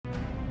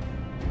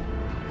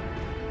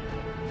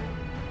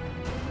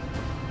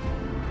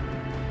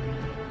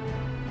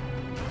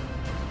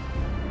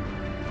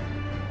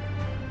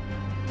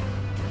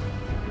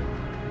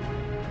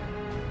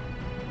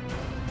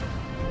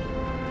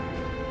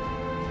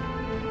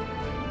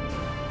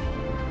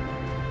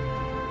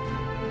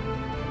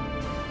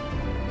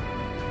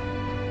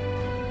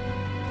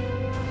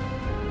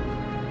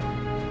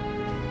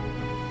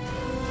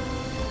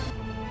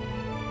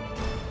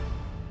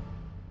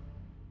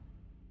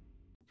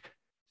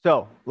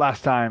So,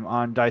 last time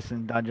on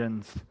Dyson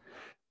Dungeons,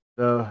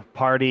 the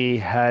party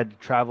had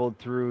traveled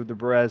through the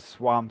Berez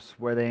swamps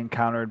where they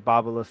encountered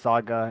Baba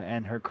Lysaga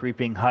and her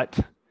creeping hut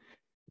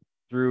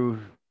through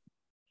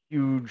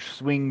huge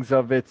swings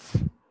of its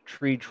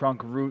tree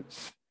trunk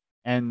roots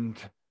and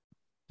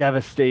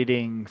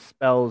devastating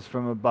spells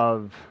from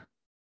above.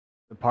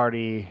 The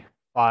party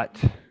fought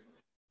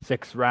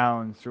 6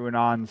 rounds through an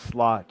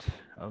onslaught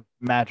of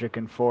magic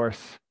and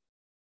force,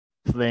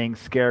 slaying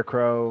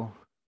Scarecrow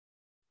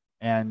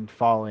and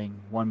falling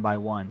one by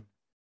one.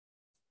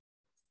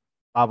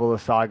 Babala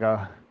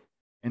Saga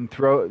in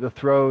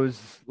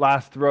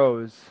last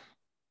throws,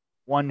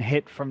 one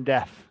hit from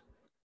death.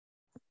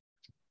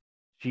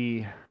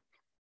 She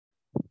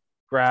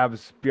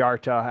grabs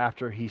Bjarta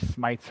after he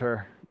smites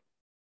her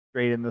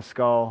straight in the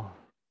skull,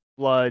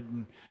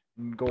 blood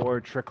and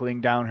gore trickling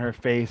down her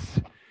face.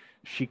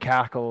 She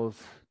cackles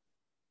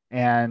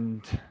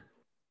and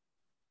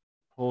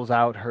pulls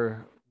out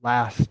her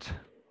last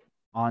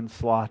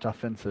onslaught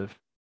offensive.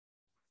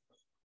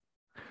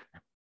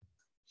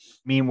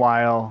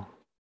 Meanwhile,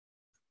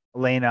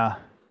 Elena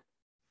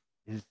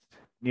is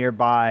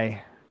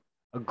nearby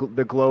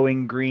the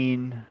glowing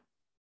green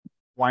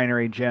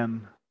winery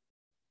gym,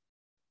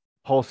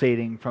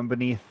 pulsating from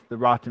beneath the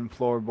rotten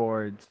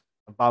floorboards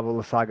of Baba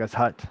Lysaga's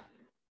hut.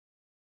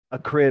 A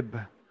crib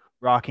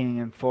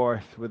rocking and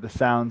forth with the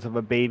sounds of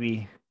a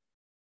baby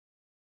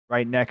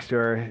right next to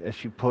her as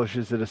she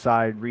pushes it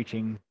aside,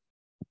 reaching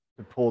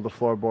to pull the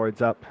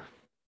floorboards up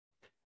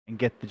and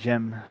get the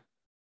gym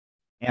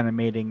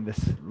animating this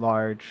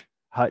large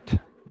hut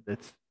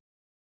that's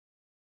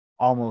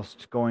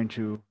almost going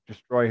to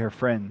destroy her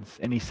friends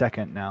any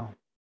second now.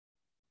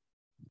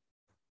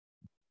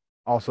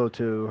 Also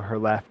to her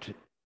left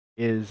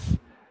is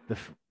the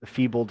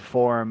feebled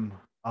form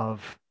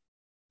of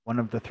one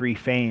of the 3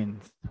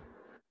 Fanes,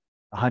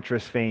 the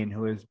Huntress Fane,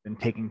 who has been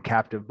taken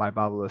captive by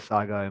Baba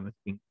Lysaga and was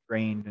being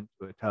drained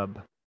into a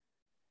tub,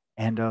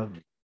 and a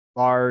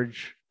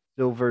large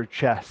silver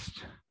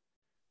chest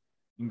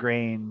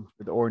ingrained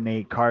with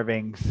ornate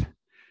carvings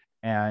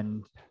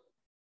and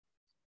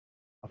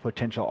a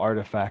potential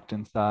artifact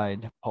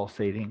inside,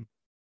 pulsating,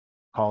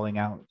 calling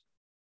out.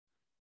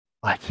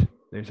 But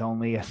there's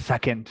only a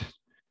second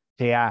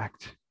to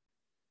act,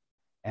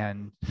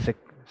 and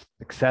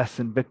success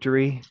and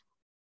victory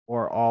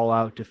or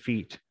all-out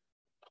defeat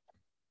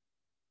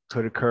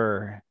could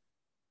occur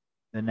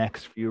the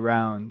next few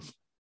rounds.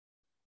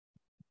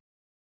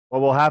 What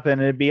will happen?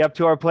 It'd be up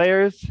to our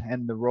players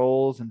and the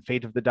rolls and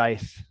fate of the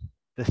dice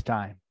this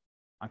time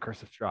on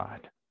Curse of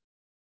Strahd.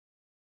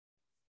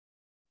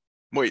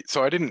 Wait,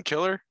 so I didn't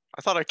kill her?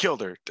 I thought I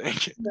killed her. Dang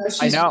it. No, I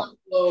she's know.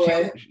 low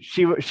away.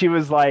 She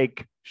was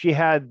like, she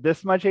had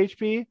this much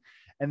HP,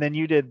 and then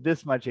you did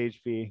this much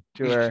HP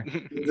to her.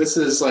 This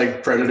is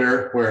like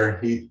Predator, where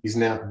he's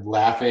now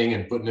laughing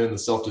and putting in the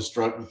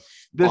self-destruct.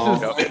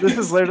 This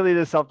is literally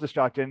the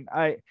self-destruct, and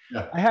I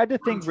had to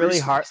think really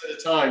hard. At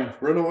a time,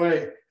 run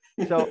away.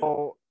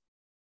 So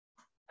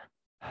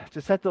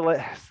to set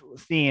the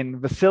scene,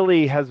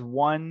 Vasily has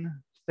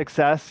 1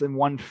 success and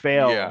 1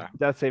 fail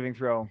death saving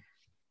throw,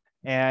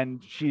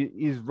 and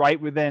he's right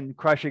within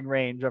crushing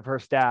range of her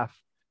staff.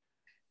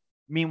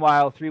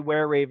 Meanwhile, 3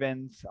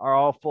 were-ravens are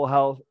all full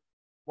health.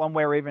 1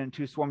 were-raven and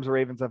 2 swarms of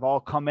ravens have all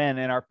come in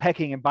and are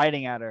pecking and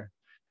biting at her,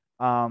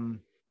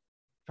 trying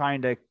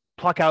to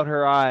pluck out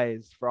her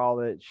eyes for all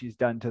that she's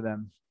done to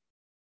them.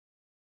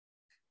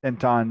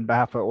 Sent on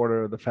behalf of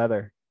Order of the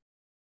Feather.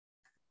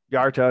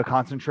 Bjarta,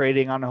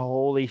 concentrating on a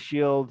holy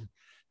shield,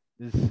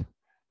 is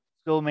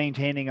still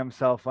maintaining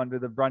himself under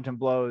the brunt and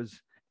blows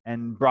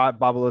and brought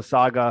Baba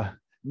Lysaga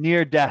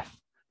near death,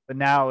 but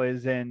now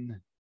is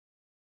in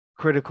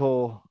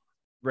critical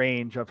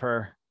range of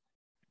her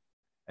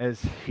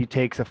as he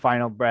takes a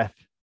final breath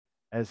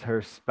as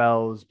her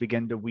spells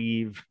begin to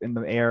weave in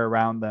the air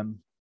around them.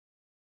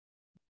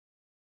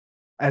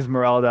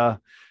 Esmeralda,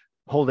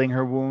 holding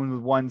her wound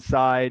with one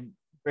side,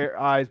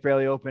 eyes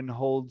barely open,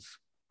 holds,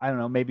 I don't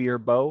know, maybe her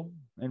bow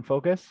in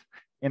focus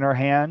in her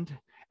hand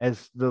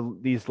as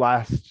these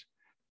last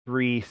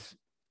 3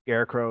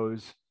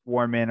 scarecrows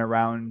swarm in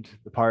around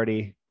the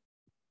party.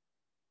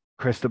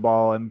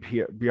 Cristobal and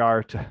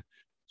Bjart,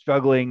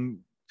 struggling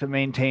to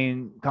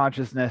maintain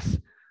consciousness,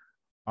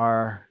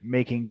 are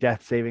making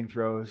death saving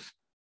throws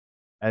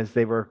as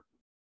they were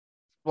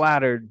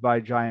splattered by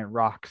giant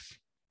rocks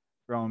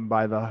thrown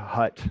by the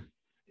hut,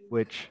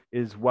 which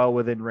is well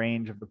within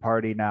range of the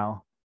party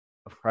now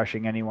of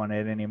crushing anyone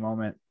at any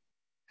moment.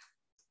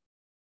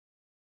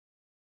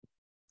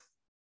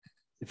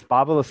 It's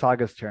Baba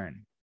Lysaga's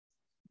turn.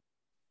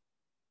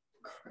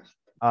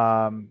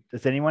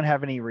 Does anyone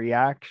have any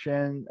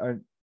reaction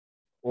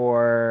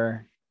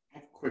or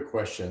quick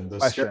question? The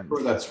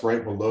scarecrow that's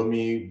right below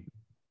me,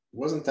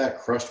 wasn't that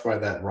crushed by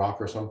that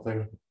rock or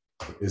something?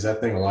 Is that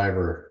thing alive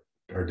or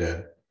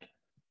dead?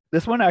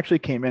 This one actually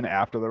came in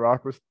after the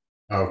rock was.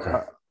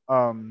 Okay.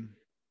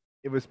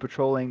 It was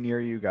patrolling near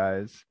you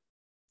guys.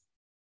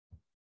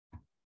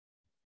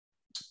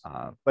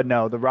 But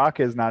no, the rock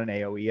is not an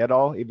AoE at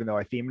all, even though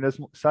I theme it as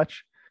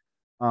such.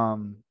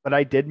 But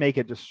I did make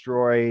it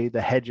destroy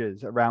the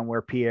hedges around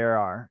where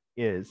Pierre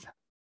is.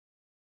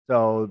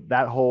 So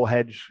that whole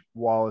hedge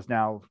wall is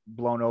now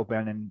blown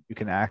open, and you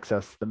can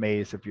access the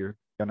maze if you're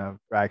gonna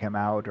drag him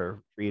out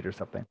or read or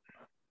something.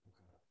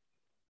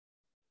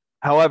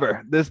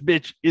 However, this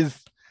bitch is,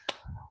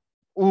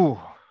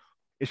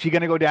 is she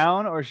gonna go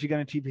down or is she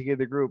gonna TPK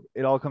the group?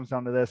 It all comes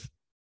down to this.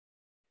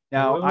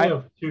 Now I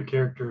have 2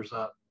 characters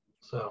up,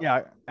 so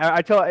yeah,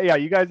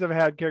 you guys have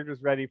had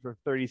characters ready for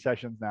 30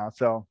 sessions now,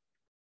 so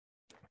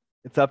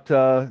it's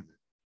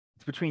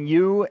between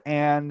you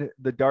and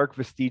the Dark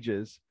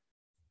Vestiges,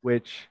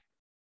 which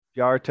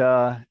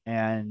Bjarta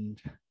and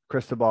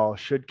Cristobal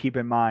should keep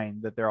in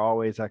mind that they're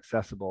always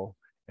accessible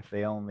if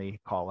they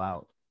only call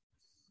out.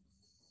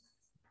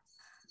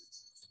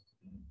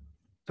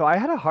 So I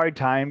had a hard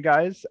time,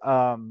 guys,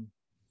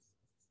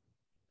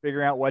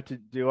 figuring out what to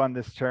do on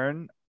this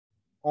turn,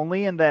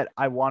 only in that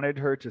I wanted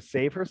her to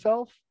save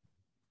herself,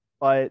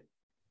 but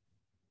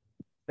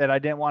that I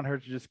didn't want her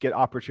to just get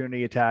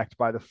opportunity attacked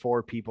by the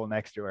 4 people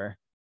next to her.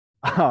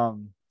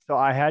 So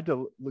I had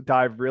to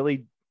dive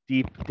really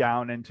deep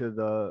down into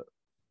the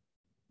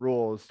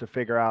rules to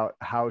figure out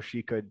how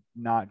she could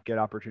not get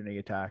opportunity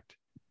attacked.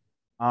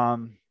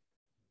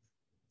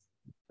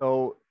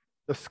 So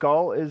the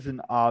skull is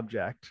an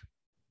object,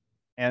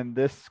 and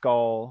this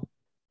skull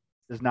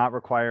does not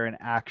require an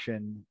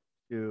action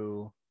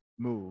to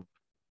move.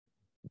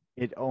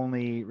 It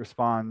only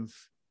responds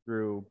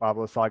through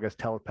Baba Lysaga's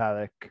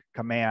telepathic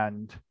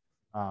command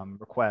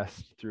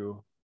request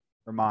through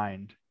her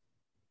mind,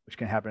 which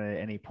can happen at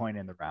any point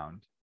in the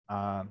round.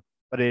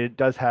 But it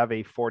does have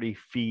a 40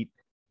 feet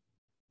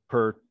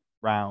per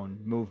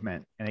round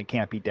movement, and it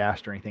can't be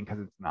dashed or anything because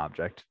it's an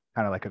object,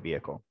 kind of like a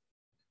vehicle.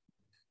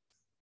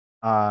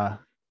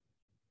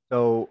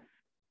 So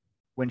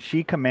when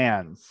she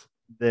commands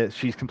that,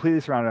 she's completely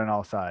surrounded on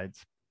all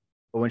sides,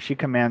 but when she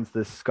commands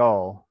this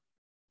skull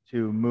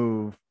to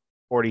move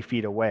 40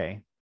 feet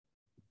away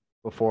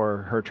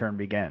before her turn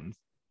begins,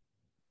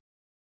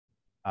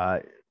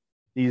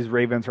 these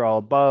ravens are all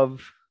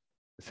above.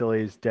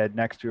 Vasili's dead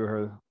next to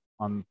her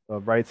on the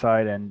right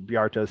side, and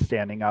Bjarta is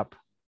standing up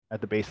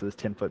at the base of this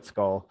 10-foot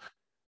skull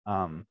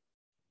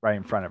right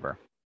in front of her.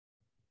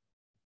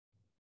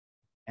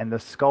 And the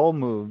skull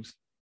moves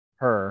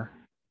her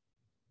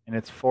in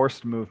its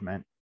forced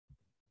movement,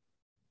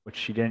 which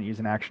she didn't use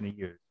an action to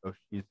use. So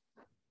she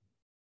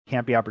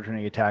can't be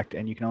opportunity attacked,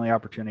 and you can only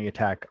opportunity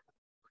attack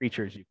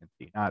creatures you can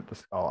see, not the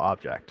skull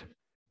object.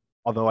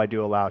 Although I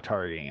do allow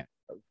targeting it.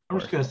 I'm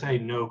just going to say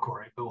no,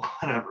 Corey, but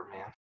whatever,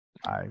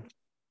 man.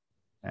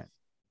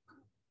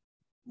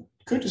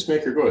 Could just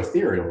make her go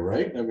ethereal,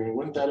 right? I mean,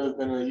 wouldn't that have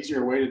been an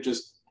easier way to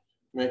just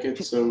make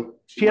it so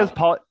she can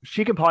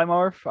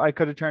polymorph? I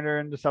could have turned her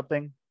into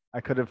something. I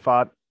could have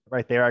fought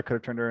right there. I could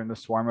have turned her into a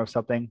swarm of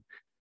something.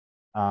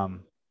 But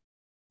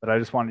I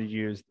just wanted to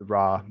use the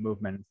raw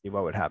movement and see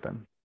what would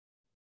happen.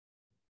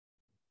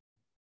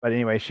 But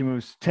anyway, she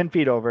moves 10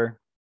 feet over,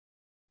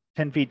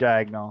 10 feet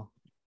diagonal,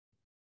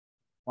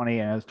 20,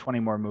 and has 20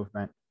 more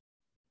movement.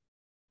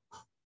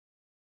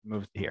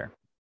 Moves to here.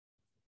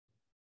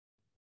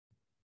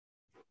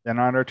 Then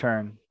on her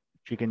turn,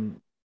 she can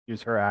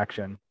use her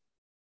action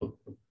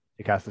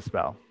to cast a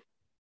spell.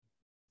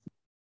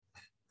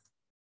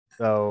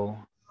 So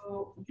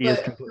she is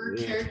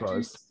completely her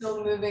character's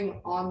still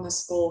moving on the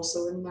skull,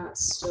 so wouldn't that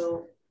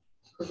still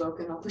provoke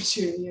an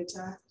opportunity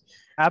attack?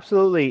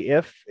 Absolutely.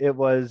 If it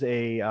was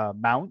a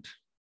mount,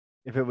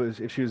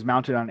 if she was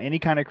mounted on any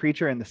kind of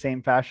creature in the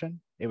same fashion,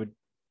 it would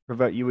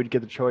provoke. You would get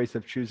the choice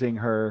of choosing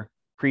her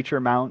creature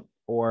mount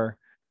or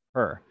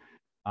her.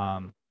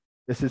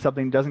 This is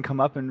something that doesn't come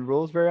up in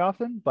rules very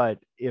often, but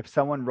if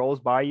someone rolls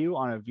by you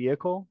on a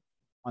vehicle,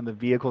 on the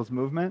vehicle's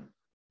movement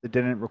that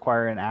didn't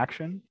require an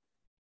action,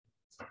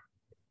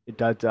 it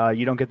does.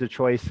 You don't get the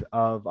choice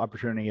of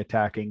opportunity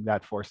attacking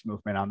that forced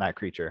movement on that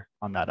creature,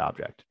 on that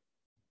object.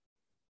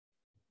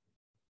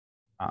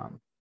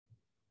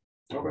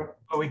 Okay.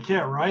 But we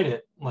can't write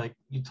it. Like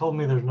you told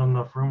me, there's not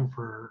enough room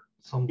for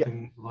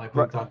something like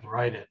we thought to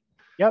write it.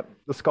 Yep.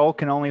 The skull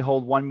can only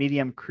hold one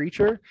medium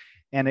creature,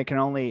 and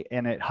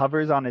it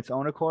hovers on its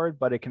own accord,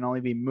 but it can only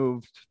be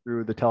moved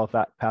through the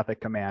telepathic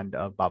command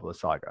of Baba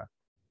Lysaga.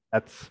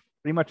 That's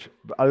pretty much,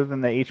 other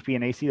than the HP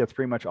and AC, that's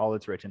pretty much all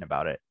that's written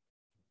about it.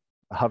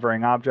 A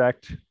hovering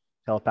object,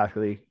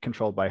 telepathically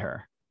controlled by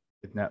her,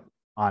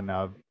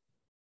 on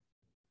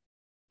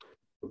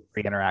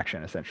free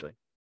interaction, essentially.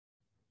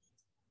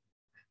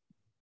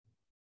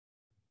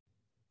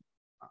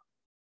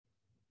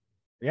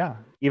 Yeah,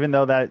 even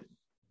though that.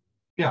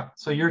 Yeah,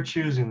 so you're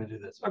choosing to do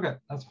this. Okay,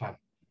 that's fine.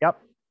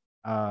 Yep.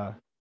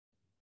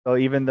 So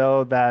even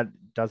though that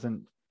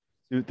doesn't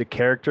suit the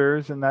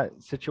characters in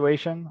that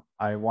situation,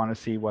 I want to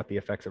see what the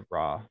effects of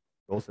raw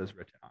rules is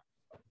written on.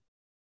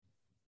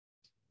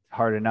 It's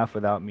hard enough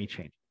without me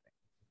changing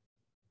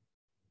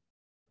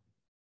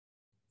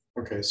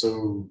things. Okay,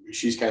 so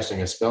she's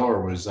casting a spell,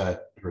 or was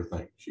that her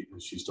thing?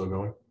 Is she still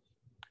going?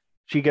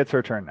 She gets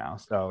her turn now.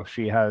 So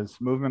she has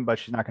movement, but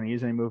she's not going to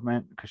use any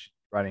movement because she's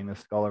riding the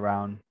skull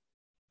around.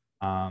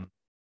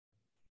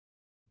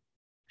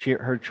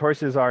 her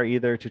choices are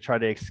either to try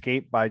to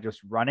escape by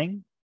just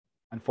running.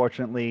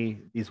 Unfortunately,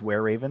 these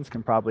were-ravens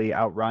can probably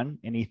outrun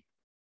any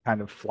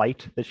kind of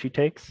flight that she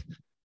takes.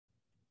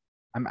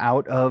 I'm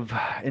out of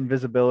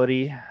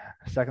invisibility,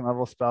 second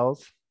level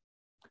spells.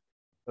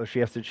 So she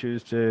has to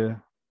choose to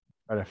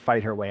try to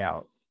fight her way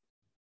out.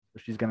 So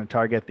she's going to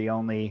target the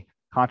only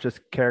conscious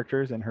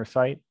characters in her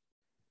sight.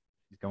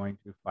 She's going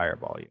to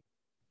fireball you.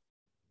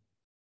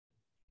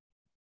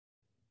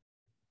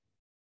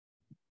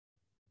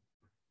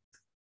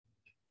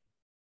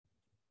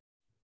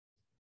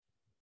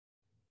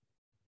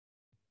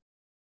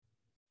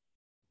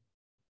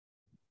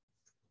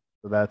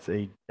 So that's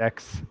a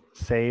dex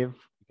save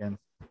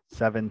against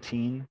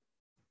 17.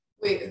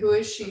 Wait, who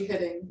is she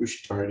hitting? Who's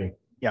she targeting?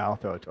 Yeah, I'll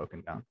throw a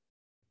token down.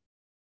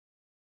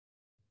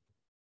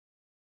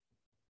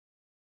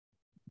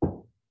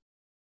 We'll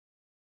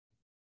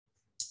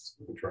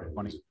try and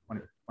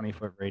 20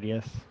 foot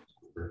radius.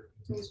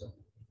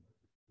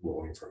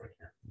 Rolling from it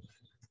here.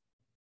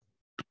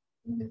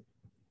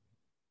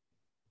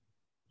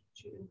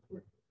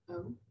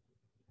 Oh.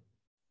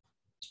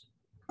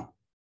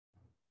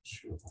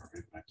 Sure,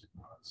 back to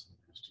God's.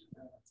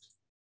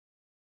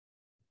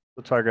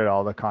 We'll target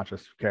all the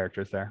conscious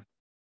characters there.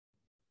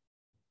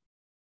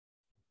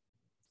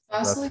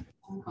 Fastly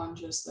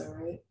unconscious though,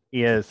 right?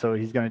 He is, so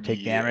he's going to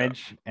take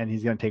damage, and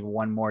he's going to take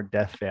one more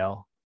death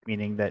fail,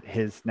 meaning that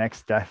his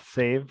next death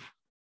save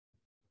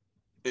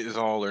is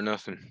all or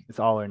nothing. It's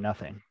all or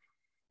nothing.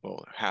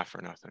 Well, half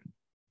or nothing.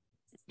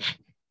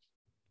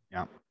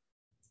 Yeah.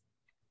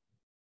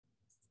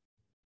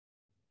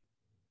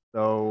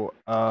 So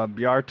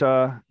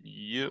Bjarta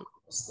Yep.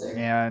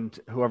 and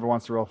whoever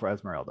wants to roll for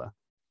Esmeralda.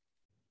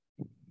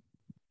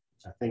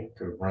 I think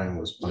Ryan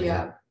was playing.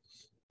 Yeah.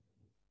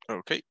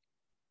 Okay.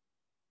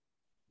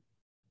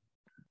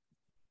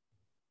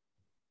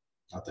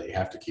 Not that you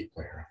have to keep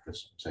playing her.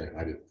 Just saying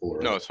I didn't pull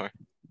her. No, up. it's fine.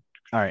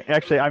 All right.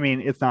 Actually, I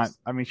mean, it's not.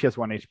 I mean, she has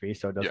 1 HP,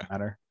 so it doesn't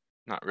matter.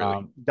 Not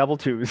really. Double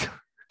twos.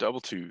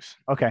 Double twos.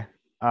 Okay.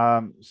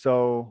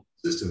 So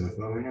System with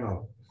nothing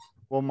else.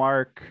 we'll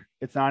mark.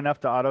 It's not enough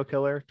to auto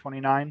killer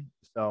 29.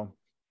 So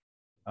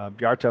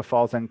Bjarta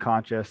falls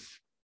unconscious.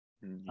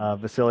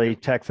 Vasily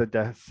takes a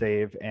death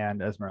save,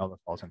 and Esmeralda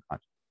falls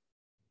unconscious.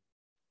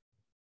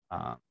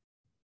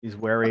 These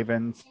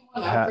were-ravens.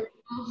 I'm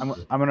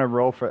gonna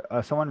roll for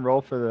someone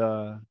roll for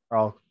the. Or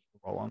I'll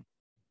roll them.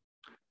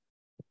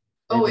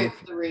 Oh wait,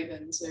 for the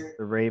ravens or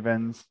the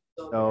ravens.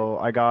 So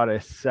I got a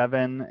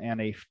 7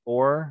 and a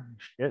 4.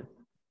 Shit.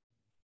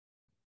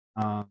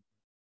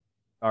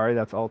 Sorry,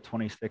 that's all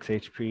 26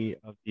 HP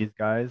of these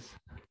guys.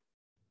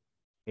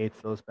 Hates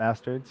those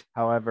bastards.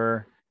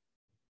 However,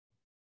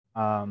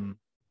 the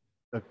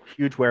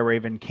huge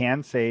were-raven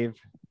can save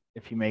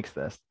if he makes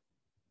this.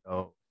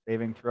 So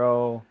saving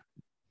throw,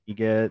 he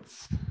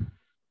gets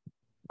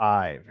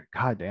 5.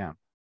 God damn.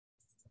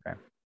 Okay.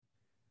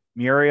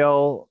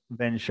 Muriel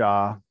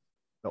Vinshaw,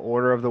 the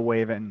Order of the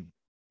Were-Raven,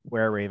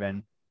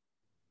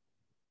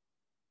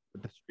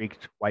 with the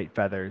streaked white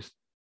feathers,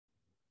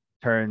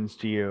 turns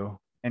to you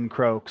and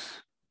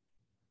croaks,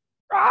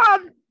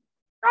 "Run!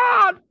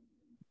 Run!"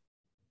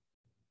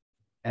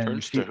 And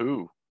Turns to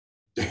who?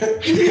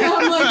 Yeah,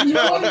 I'm like,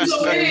 no one's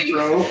awake.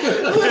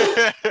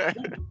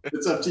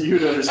 It's up to you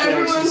to understand.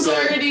 Everyone's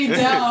already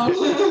down.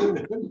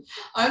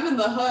 I'm in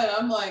the hut.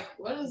 I'm like,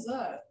 what is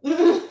that?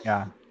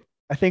 Yeah,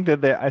 I think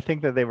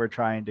that they were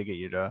trying to get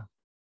you to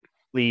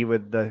flee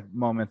with the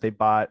moment they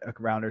bought a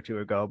round or two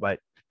ago,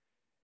 but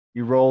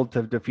you rolled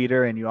to defeat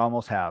her, and you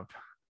almost have.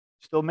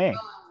 Still may.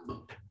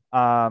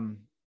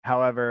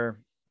 However,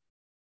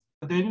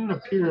 but they didn't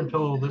appear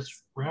until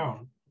this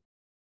round.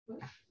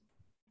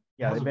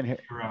 Yeah, they've been here.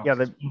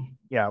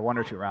 Yeah, 1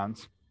 or 2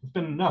 rounds. It's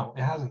been no,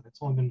 it hasn't. It's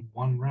only been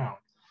 1 round.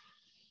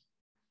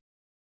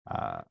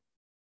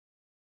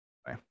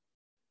 Okay.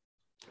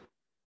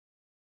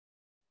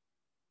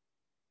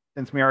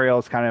 Since Muriel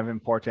is kind of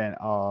important,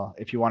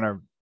 if you want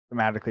to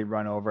dramatically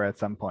run over at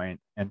some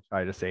point and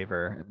try to save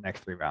her in the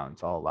next 3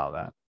 rounds, I'll allow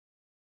that.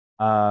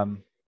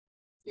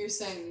 You're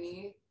saying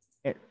me?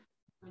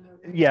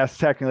 Yes,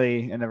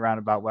 technically in the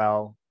roundabout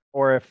well.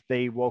 Or if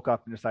they woke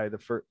up and decided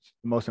the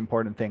most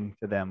important thing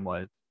to them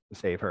was to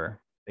save her,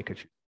 they could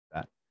choose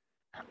that.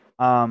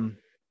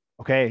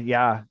 Okay,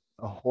 yeah,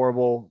 a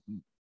horrible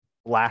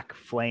black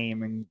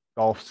flame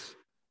engulfs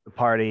the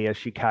party as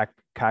she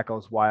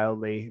cackles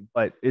wildly.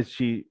 But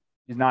she's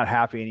not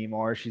happy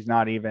anymore. She's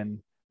not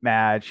even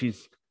mad.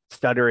 She's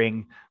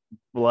stuttering,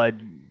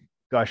 blood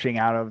gushing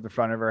out of the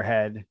front of her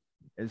head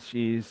as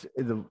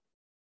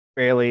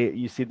barely,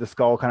 you see the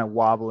skull kind of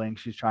wobbling.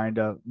 She's trying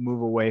to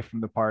move away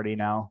from the party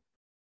now.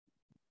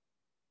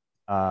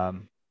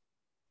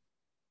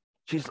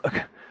 She's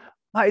like,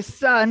 "My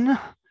son,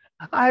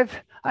 I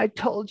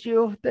told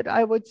you that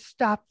I would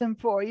stop them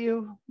for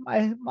you,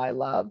 my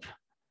love."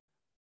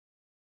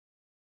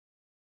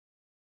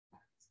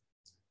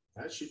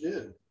 That she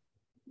did.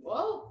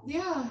 Well,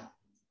 yeah.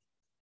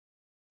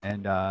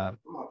 And I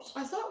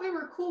thought we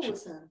were cool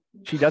with him.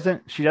 She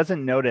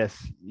doesn't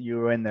notice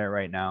you in there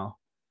right now.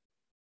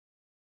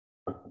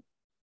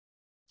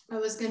 I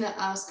was gonna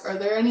ask, are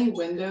there any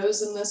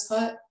windows in this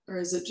hut, or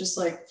is it just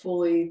like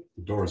fully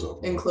The door's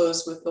open.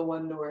 enclosed with the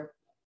one door?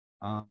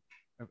 I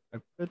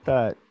put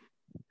that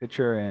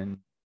picture in,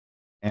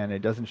 and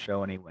it doesn't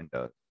show any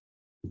windows.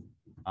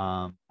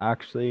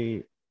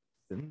 Actually,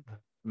 didn't the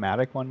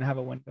Matic one have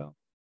a window?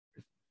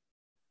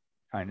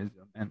 Trying to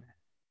zoom in.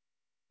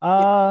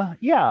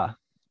 Yeah.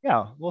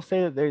 We'll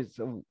say that there's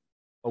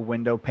a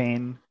window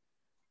pane,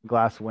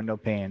 glass window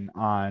pane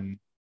on,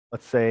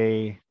 let's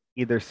say,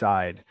 either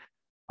side.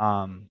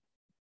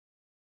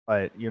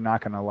 But you're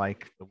not gonna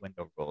like the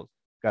window rules.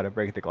 Got to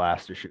break the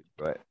glass to shoot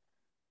through it.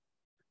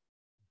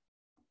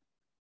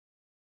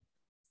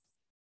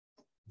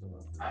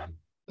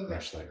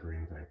 Crush that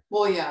green thing.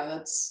 Well, yeah,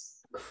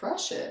 that's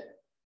crush it.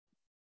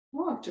 I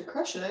don't have to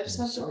crush it. I just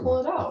have to pull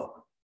it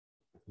out.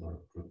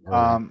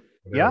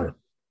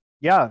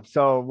 Yeah.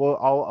 So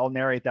I'll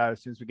narrate that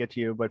as soon as we get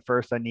to you. But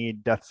first, I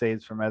need death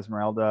saves from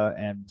Esmeralda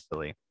and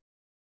Vasily.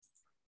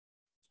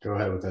 Go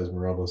ahead with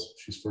Esmeralda's.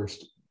 She's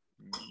first.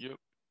 Yep.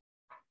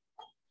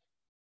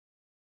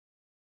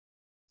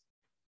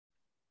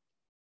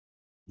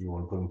 You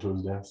want to put him to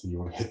his death? So you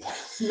want to hit that?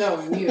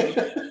 No, you.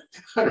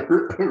 I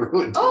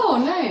really don't. Oh,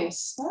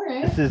 nice. All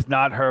right. This is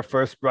not her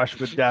first brush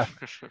with death.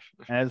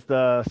 As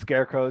the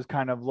scarecrows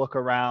kind of look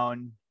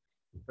around,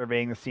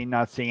 surveying the scene,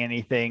 not seeing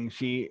anything,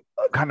 she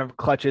kind of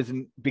clutches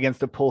and begins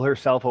to pull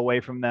herself away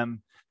from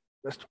them,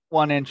 just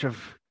 1 inch of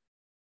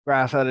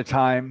grass at a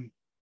time,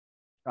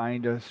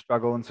 trying to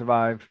struggle and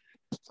survive.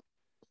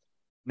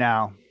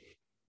 Now,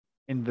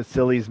 in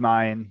Vasily's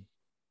mind,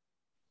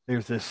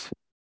 there's this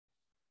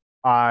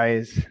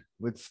eyes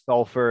with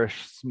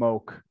sulfurish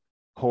smoke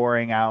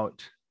pouring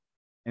out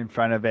in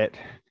front of it,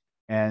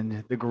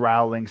 and the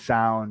growling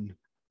sound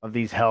of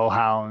these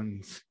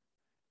hellhounds,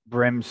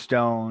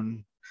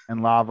 brimstone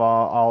and lava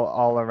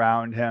all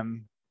around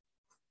him.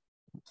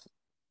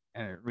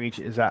 And it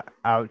reaches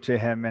out to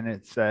him and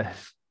it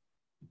says,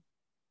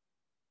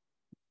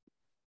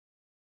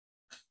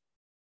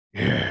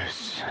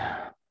 "Yes,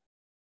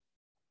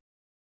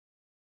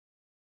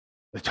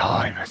 the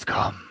time has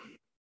come."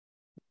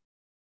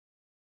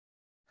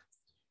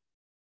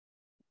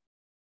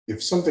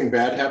 If something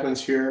bad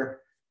happens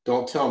here,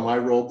 don't tell him I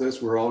rolled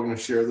this. We're all going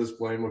to share this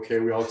blame. Okay,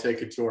 we all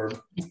take it to our.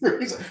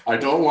 I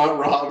don't want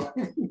Rob.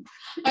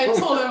 I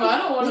told him I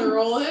don't want to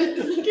roll it.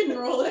 He can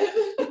roll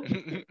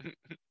it.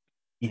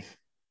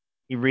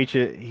 He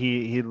reaches.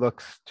 He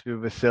looks to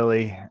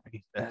Vasily.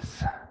 He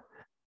says,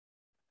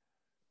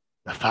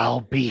 "The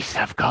foul beasts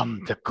have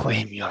come to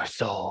claim your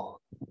soul."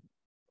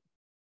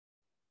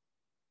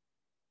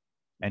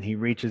 And he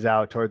reaches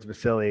out towards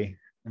Vasily,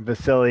 and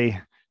Vasily,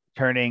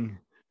 turning,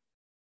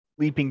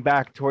 leaping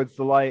back towards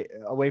the light,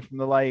 away from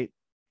the light,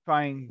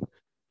 trying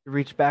to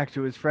reach back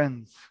to his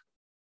friends,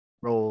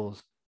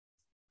 rolls.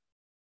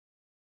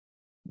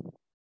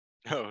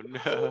 Oh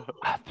no.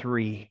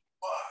 3.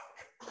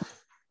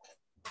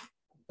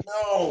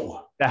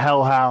 No. The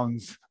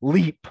hellhounds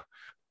leap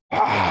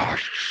and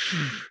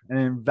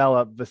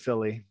envelop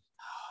Vasily.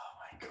 Oh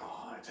my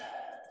god.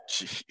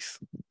 Jeez.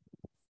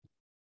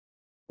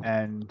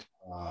 And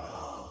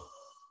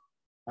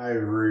I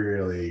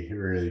really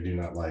do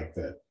not like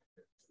that.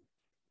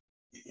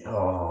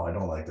 Oh, I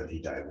don't like that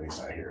he died when he's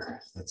not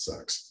here. That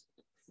sucks.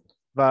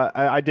 but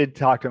I did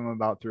talk to him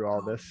about through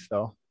all this,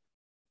 so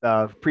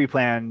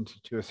pre-planned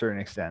to a certain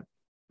extent.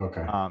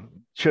 Okay.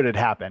 Should it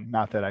happen,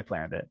 not that I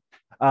planned it.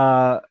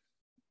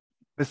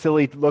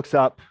 Vasily looks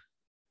up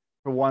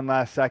for one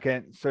last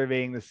second,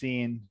 surveying the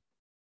scene.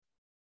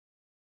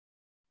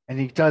 And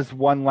he does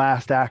one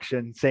last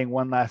action, saying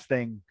one last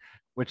thing,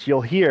 which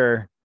you'll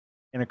hear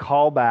in a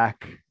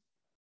callback,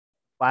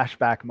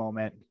 flashback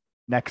moment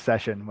next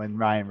session when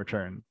Ryan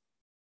returns.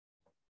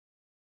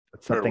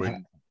 But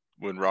something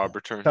when Rob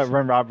returns.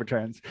 When Rob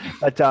returns.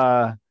 But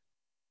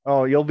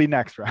you'll be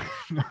next, Ryan.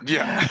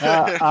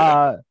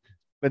 Yeah.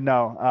 But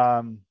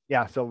no,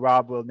 yeah, so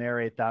Rob will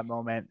narrate that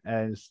moment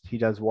as he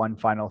does one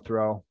final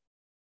throw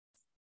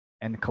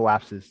and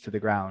collapses to the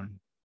ground,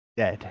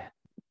 dead.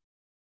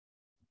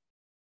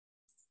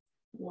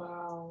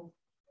 Wow.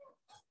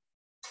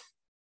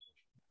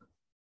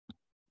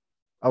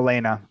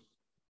 Elena,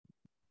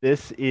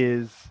 this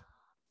is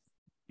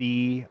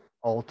the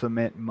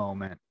ultimate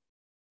moment.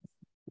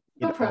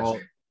 No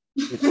pressure.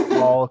 It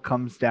all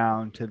comes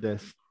down to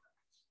this.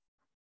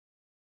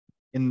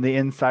 In the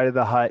inside of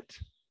the hut,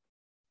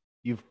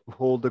 you've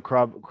pulled the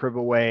crib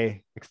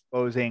away,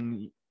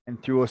 exposing,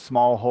 and through a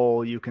small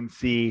hole, you can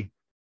see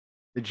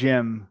the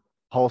gym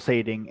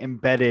pulsating,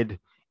 embedded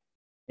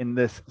in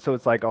this. So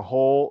it's like a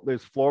hole,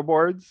 there's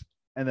floorboards,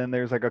 and then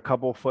there's like a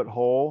couple foot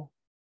hole,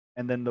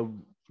 and then the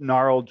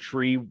gnarled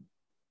tree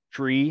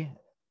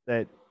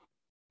that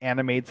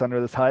animates under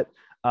this hut.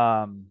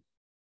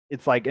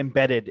 It's like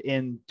embedded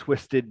in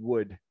twisted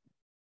wood,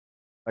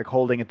 like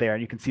holding it there.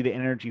 And you can see the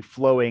energy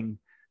flowing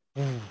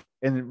and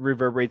it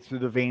reverberates through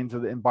the veins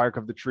of the bark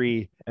of the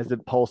tree as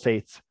it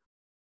pulsates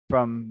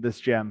from this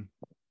gem.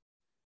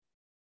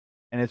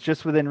 And it's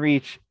just within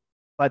reach,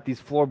 but these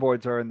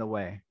floorboards are in the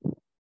way.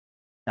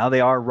 Now they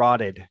are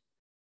rotted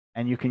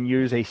and you can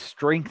use a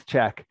strength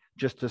check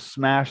just to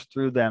smash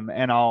through them.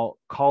 And I'll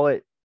call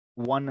it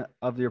one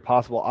of your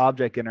possible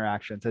object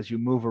interactions as you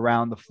move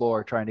around the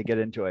floor trying to get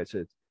into it. So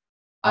it's,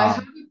 I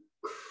have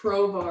a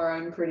crowbar,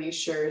 I'm pretty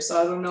sure.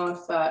 So I don't know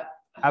if that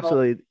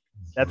absolutely helps.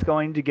 That's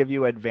going to give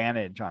you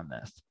advantage on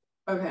this.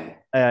 Okay.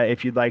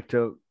 If you'd like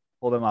to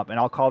pull them up, and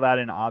I'll call that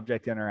an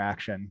object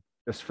interaction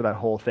just for that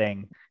whole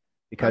thing,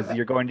 because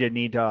you're going to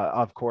need to,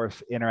 of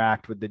course,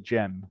 interact with the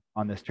gym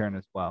on this turn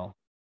as well.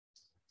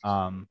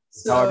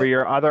 However,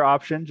 your other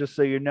option, just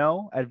so you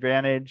know,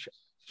 advantage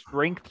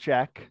strength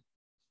check,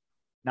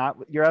 not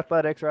your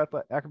athletics or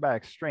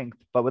acrobatics, strength,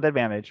 but with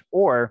advantage,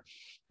 or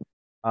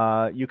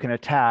you can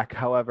attack.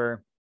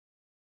 However,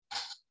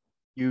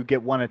 you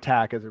get one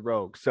attack as a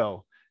rogue,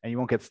 so, and you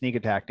won't get sneak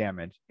attack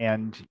damage.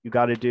 And you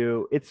got to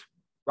do, it's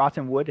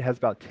rotten wood has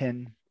about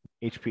 10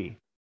 HP.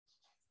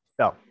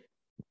 So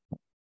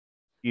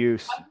I'm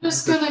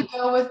just gonna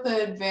go with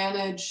the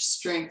advantage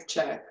strength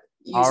check.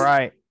 All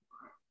right.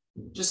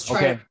 Just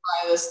try to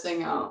try this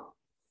thing out.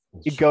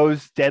 It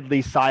goes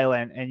deadly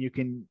silent,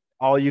 and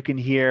all you can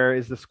hear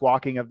is the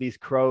squawking of these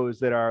crows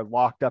that are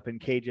locked up in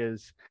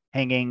cages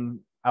hanging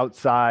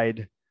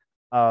outside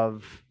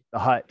of the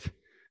hut.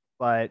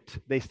 But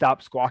they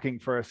stop squawking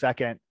for a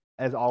second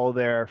as all of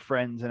their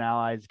friends and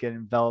allies get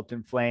enveloped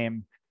in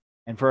flame.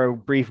 And for a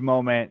brief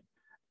moment,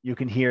 you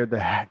can hear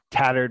the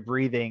tattered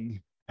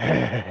breathing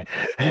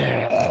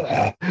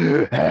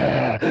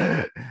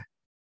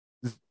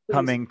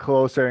coming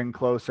closer and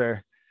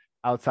closer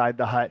outside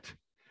the hut.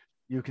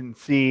 You can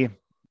see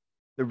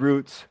the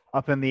roots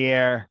up in the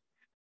air,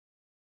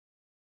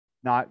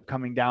 not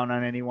coming down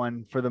on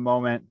anyone for the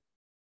moment.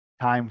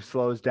 Time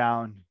slows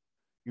down.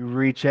 You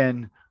reach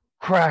in,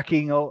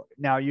 cracking.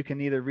 Now you can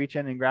either reach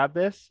in and grab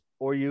this,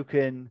 or you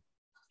can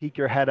peek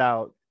your head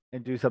out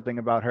and do something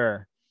about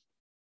her.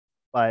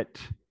 But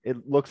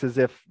it looks as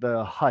if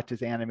the hut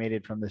is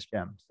animated from this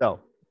gem. So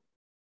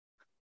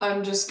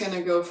I'm just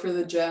gonna go for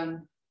the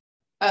gem.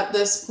 At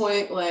this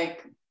point,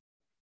 like,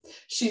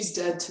 she's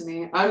dead to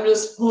me. I'm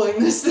just pulling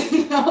this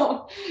thing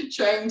out,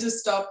 trying to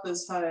stop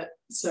this hut.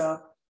 So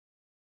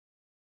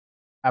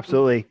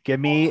absolutely. Give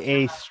me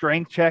a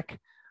strength check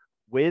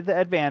with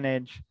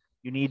advantage.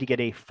 You need to get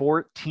a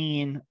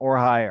 14 or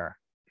higher.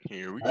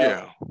 Here we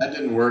go. That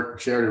didn't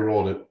work. She already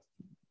rolled it.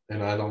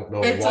 And I don't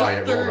know why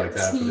it rolled like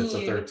that, but it's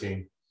a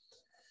 13.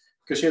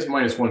 Because she has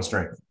 -1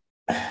 strength.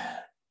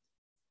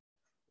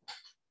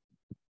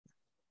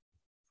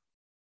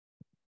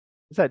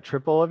 Is that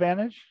triple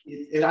advantage?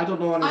 I don't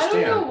know.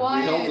 Understand. I don't know why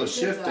we held the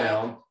shift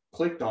down,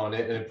 clicked on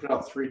it, and it put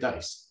out 3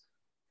 dice.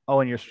 Oh,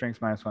 and your strength's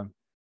 -1.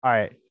 All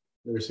right.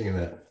 Never seen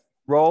that.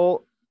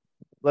 Roll.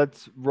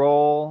 Let's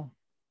roll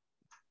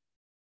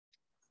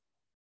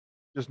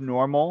just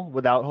normal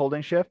without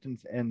holding shift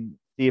and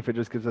see if it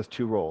just gives us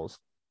 2 rolls.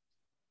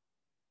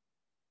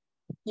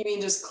 You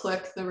mean just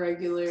click the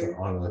regular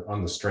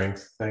on the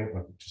strength thing?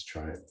 Let me just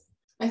try it.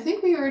 I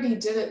think we already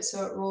did it,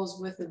 so it rolls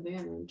with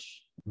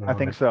advantage. No, I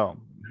think so.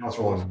 Now it's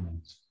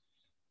rolling.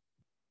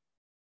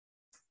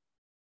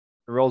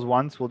 It rolls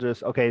once. We'll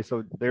just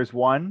so there's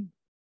 1,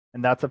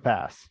 and that's a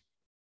pass.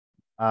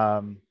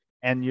 And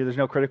there's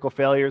no critical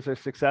failures or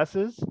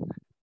successes,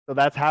 so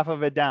that's half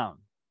of it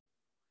down.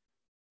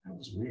 That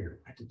was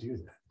weird. I had to do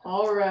that.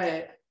 All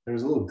right. There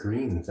was a little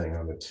green thing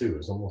on it too.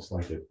 It's almost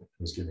like it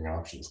was giving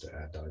options to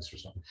add dice or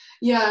something.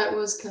 Yeah, it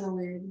was kind of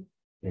weird.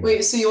 Yeah.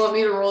 Wait, so you want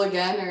me to roll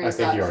again, or is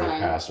that fine? I think you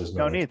already passed. There's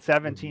no need.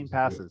 17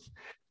 passes.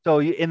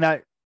 So in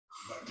that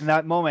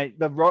moment,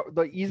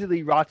 the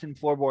easily rotten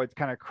floorboards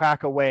kind of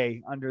crack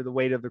away under the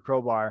weight of the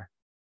crowbar,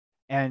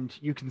 and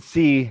you can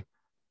see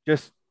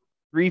just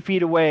 3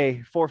 feet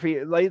away, 4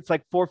 feet. It's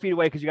like 4 feet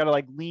away because you got to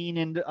like lean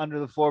into under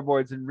the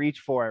floorboards and reach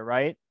for it,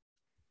 right?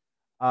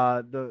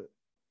 The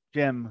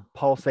gym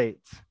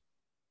pulsates.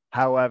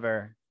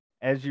 However,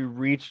 as you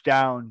reach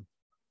down,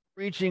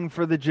 reaching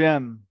for the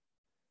gym,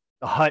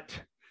 the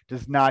hut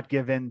does not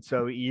give in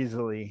so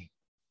easily.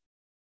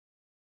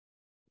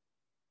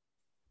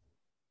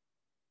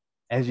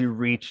 As you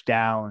reach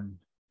down,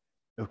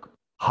 the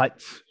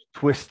hut's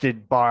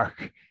twisted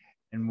bark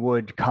and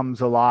wood comes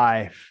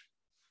alive.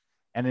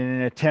 And in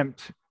an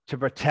attempt to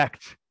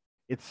protect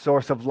its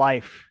source of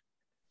life,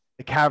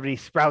 the cavity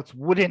sprouts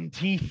wooden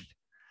teeth,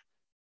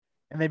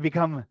 and they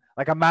become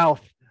like a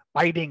mouth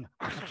biting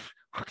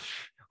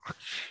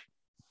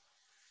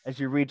as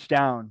you reach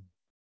down.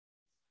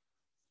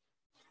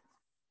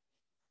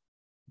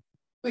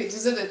 Wait,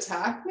 does it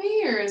attack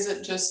me, or is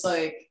it just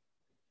like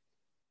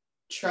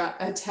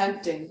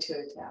attempting to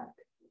attack?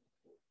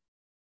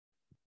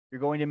 You're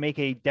going to make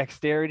a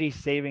dexterity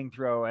saving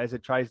throw as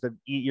it tries to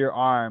eat your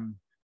arm.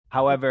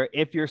 However,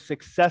 if you're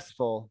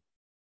successful,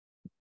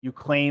 you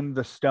claim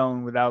the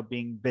stone without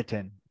being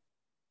bitten.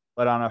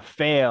 But on a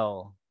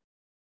fail,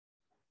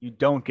 you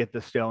don't get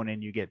the stone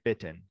and you get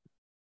bitten.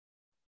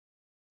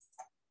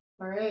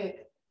 All right,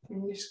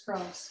 fingers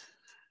crossed.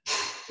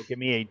 So give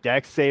me a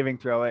dex saving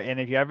throw. And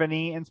if you have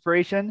any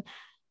inspiration,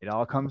 it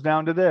all comes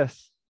down to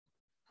this.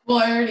 Well,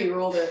 I already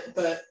rolled it,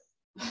 but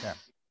yeah.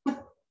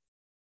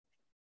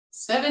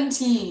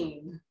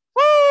 17.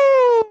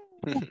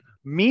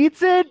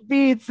 Meets it,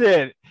 beats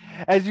it.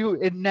 As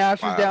it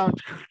gnashes down,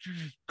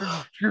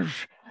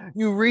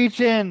 you reach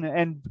in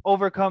and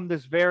overcome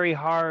this very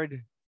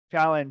hard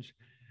challenge.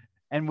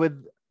 And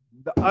with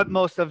the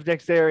utmost of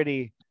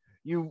dexterity,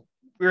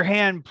 your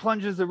hand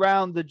plunges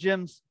around the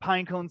gym's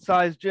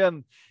pinecone-sized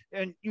gym,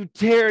 and you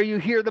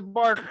hear the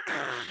bark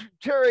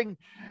tearing,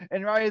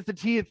 and right as the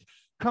teeth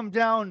come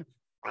down,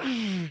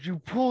 you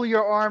pull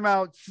your arm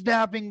out,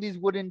 snapping these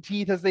wooden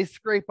teeth as they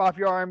scrape off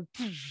your arm.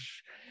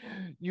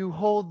 You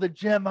hold the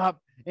gem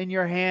up in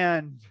your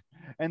hand,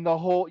 and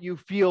you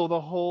feel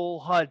the whole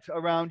hut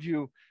around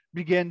you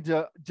begin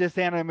to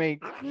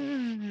disanimate.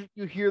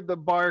 You hear the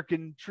bark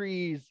and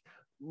trees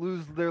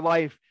lose their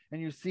life,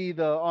 and you see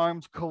the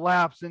arms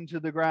collapse into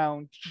the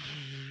ground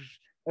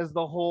as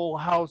the whole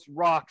house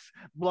rocks,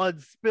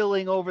 blood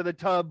spilling over the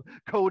tub,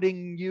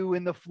 coating you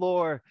in the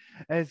floor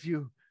as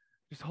you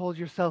just hold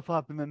yourself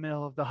up in the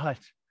middle of the hut.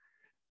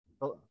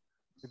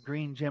 The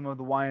green gem of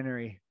the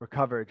winery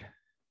recovered,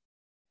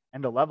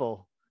 and a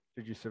level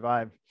should you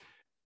survive.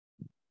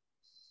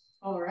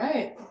 All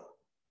right.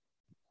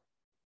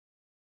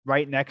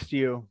 Right next to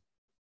you.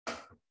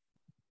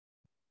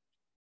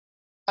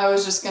 I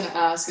was just gonna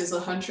ask, is the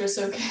huntress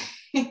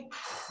okay?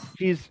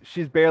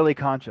 She's barely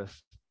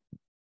conscious.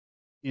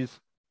 She's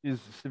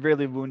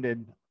severely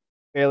wounded,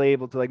 barely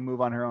able to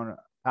move on her own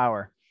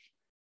power.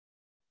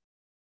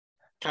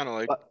 Kind of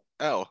like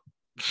Elle.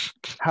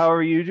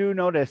 However, you do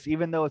notice,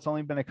 even though it's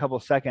only been a couple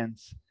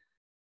seconds,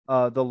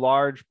 the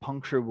large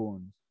puncture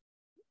wounds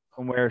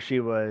from where she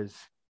was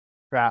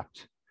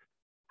trapped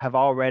have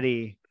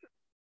already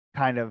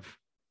kind of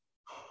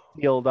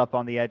healed up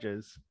on the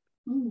edges.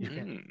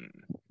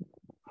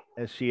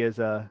 As she is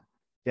a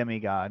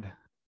demigod.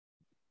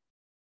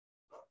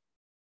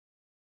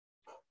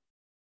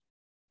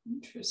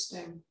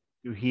 Interesting.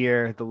 You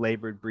hear the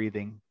labored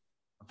breathing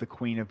of the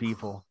Queen of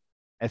Evil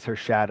as her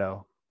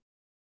shadow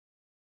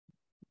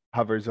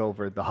hovers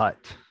over the hut.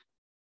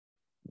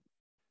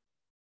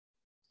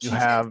 She's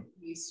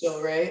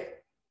still, right?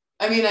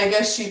 I mean, I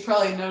guess she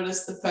probably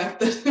noticed the fact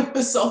that it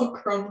was all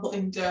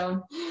crumbling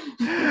down.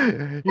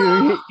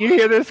 You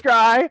hear this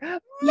cry?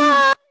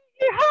 My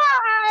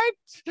heart!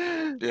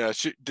 Yeah,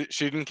 she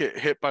didn't get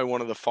hit by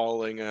one of the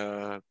falling.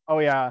 Oh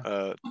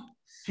yeah.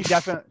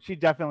 She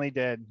definitely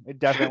did. It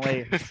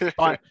definitely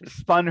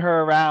spun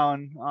her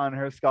around on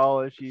her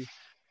skull as she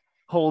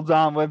holds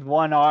on with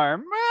one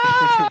arm.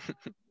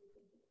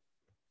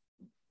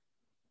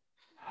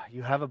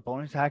 You have a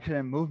bonus action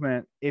and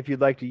movement if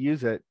you'd like to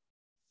use it.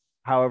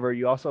 However,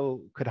 you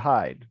also could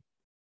hide.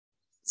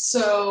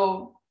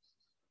 So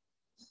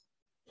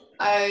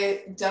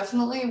I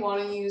definitely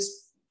want to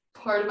use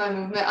part of my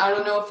movement. I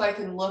don't know if I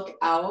can look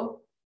out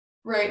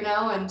right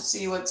now and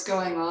see what's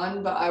going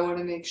on, but I want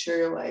to make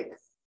sure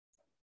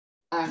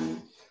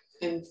I'm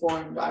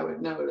informed. I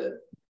would know it.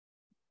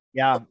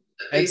 Yeah.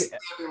 Basically,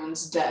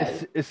 everyone's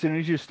dead. As soon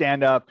as you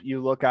stand up,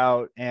 you look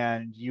out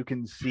and you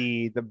can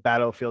see the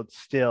battlefield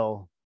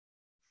still.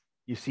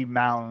 You see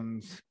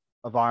mounds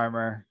of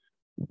armor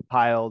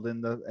piled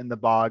in the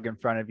bog in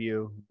front of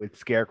you, with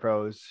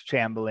scarecrows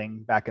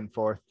shambling back and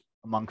forth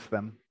amongst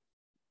them.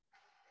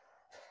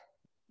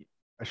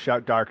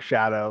 A dark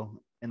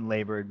shadow and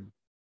labored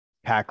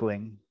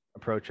cackling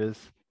approaches.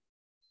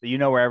 So you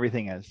know where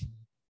everything is.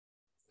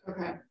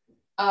 Okay.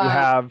 You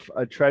have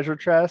a treasure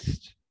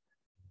chest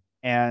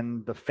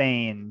and the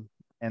fane,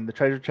 and the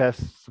treasure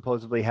chest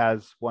supposedly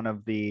has one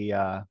of the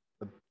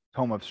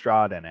Tome of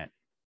Strahd in it.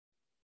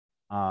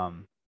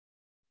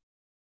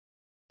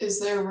 Is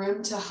there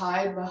room to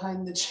hide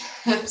behind the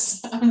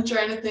chest? I'm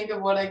trying to think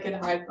of what I could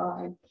hide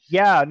behind.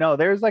 Yeah, no,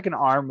 there's like an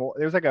armoire.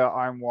 There's like an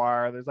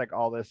armoire. There's like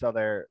all this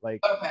other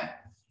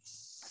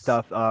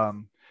stuff.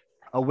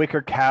 A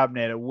wicker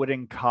cabinet, a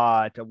wooden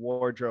cot, a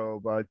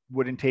wardrobe, a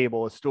wooden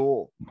table, a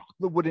stool,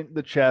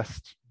 the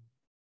chest,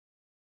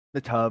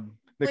 the tub,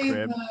 the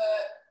crib. The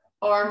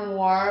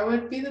armoire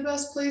would be the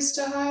best place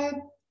to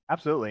hide.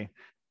 Absolutely.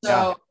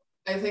 So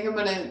yeah. I think I'm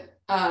gonna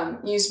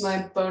use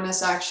my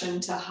bonus action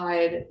to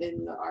hide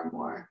in the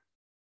armoire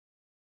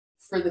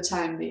for the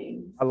time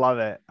being. I love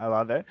it.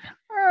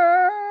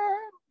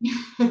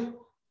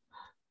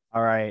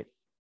 All right.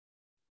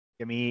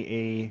 Give me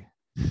a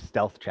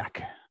stealth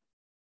check.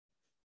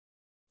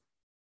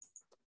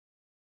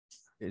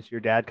 Is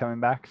your dad coming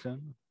back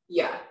soon?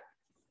 Yeah.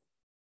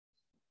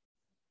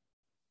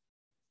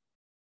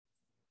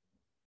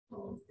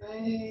 All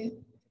right.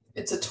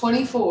 It's a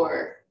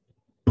 24.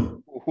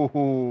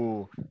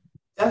 Ooh.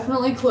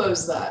 Definitely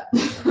close that.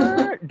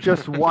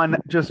 just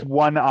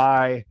one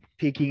eye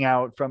peeking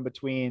out from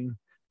between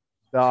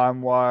the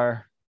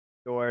armoire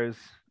doors.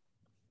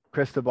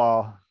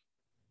 Cristobal.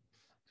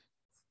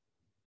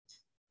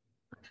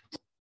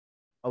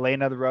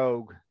 Elena the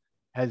Rogue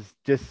has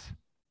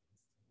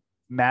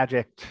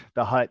magicked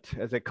the hut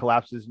as it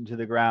collapses into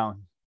the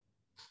ground.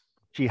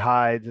 She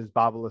hides as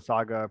Baba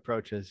Lysaga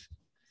approaches.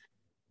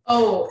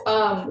 Oh,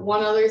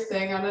 one other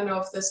thing. I don't know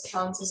if this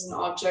counts as an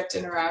object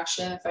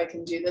interaction, if I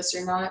can do this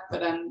or not,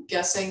 but I'm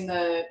guessing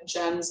the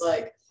gem's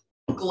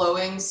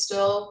glowing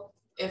still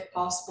if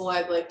possible,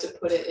 I'd like to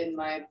put it in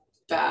my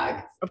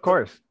bag. Of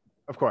course.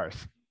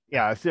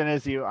 Yeah, as soon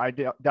as I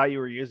doubt you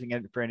were using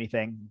it for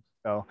anything.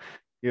 So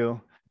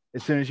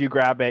as soon as you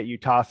grab it, you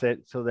toss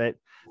it so that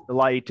the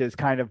light is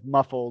kind of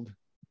muffled.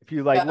 If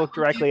you look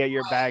directly at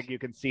your bag, you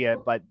can see it,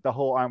 but the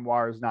whole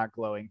armoire is not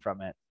glowing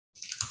from it.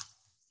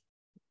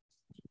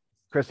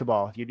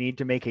 Cristobal, you need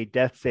to make a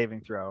death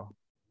saving throw.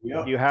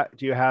 Yeah.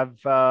 Do you have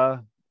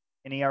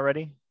any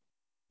already?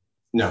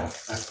 No.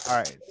 All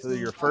right. So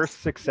your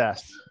first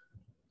success.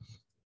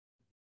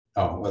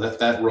 Oh, well,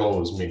 that roll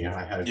was me.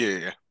 I had.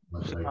 Yeah.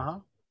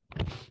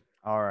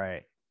 All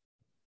right.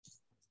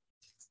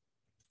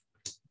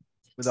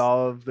 With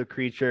all of the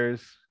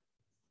creatures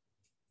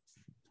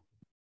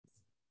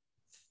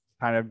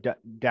kind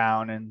of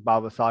down and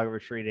Baba Saga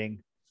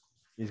retreating,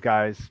 these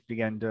guys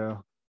begin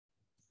to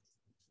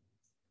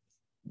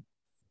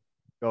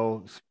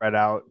go spread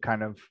out,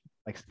 kind of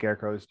like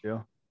scarecrows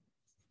do.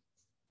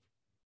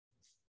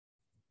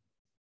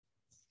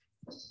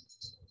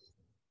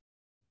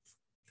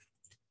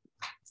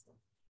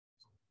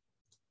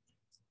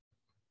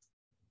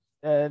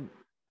 And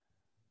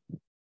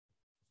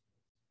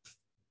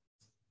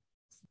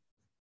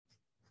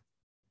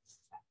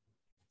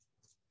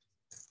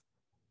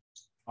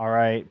all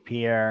right,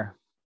 Pierre.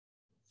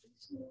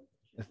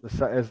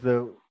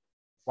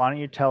 Why don't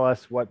you tell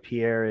us what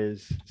Pierre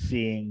is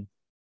seeing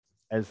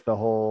as the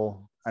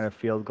whole kind of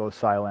field goes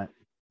silent?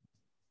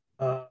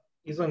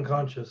 He's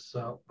unconscious,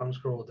 so I'm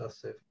just going to roll a death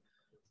save.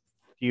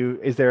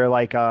 Is there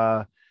like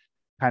a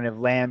kind of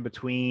land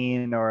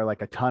between or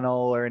like a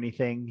tunnel or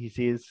anything he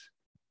sees?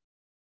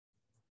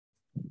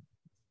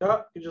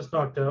 Yeah, he just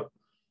knocked out.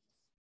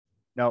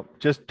 Nope,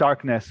 just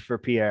darkness for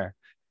Pierre,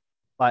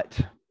 but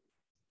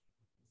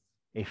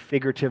a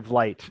figurative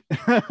light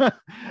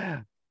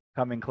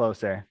coming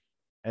closer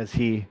as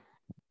he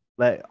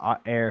let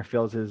air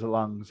fills his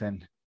lungs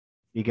and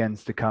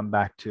begins to come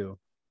back to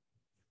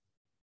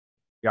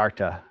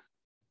Yarta.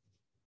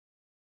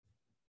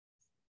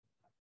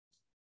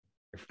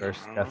 Your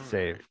first death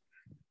save.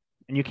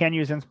 And you can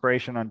use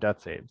inspiration on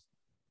death saves.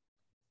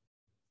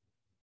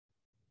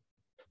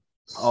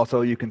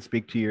 Also, you can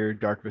speak to your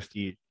dark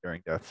vestige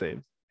during death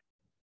saves.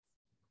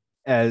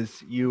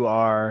 As you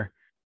are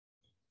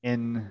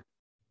in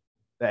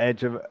the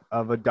edge of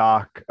a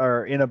dock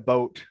or in a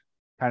boat,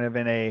 kind of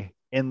in a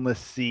endless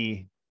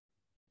sea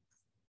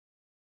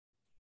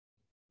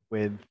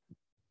with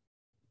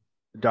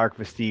dark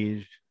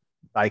vestige,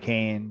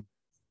 Thykain,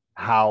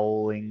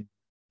 howling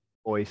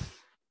voice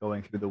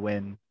going through the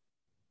wind.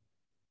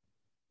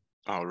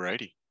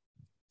 Alrighty.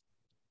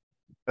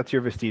 That's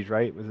your vestige,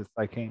 right? Was it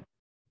Thykain?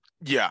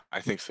 Yeah, I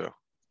think so.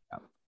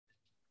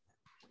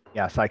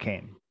 Yeah,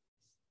 Thykain.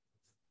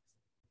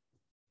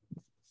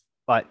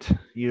 But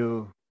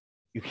you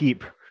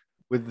keep,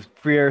 with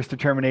fierce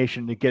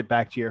determination to get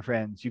back to your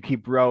friends, you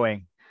keep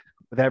rowing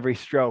with every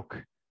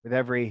stroke, with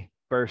every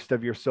burst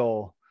of your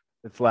soul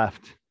that's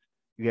left.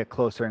 You get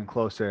closer and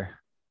closer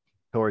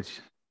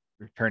towards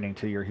returning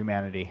to your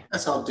humanity.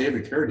 That's how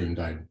David Carradine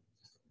died.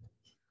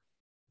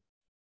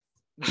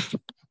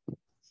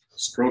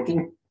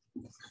 Stroking?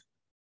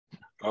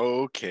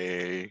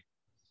 Okay.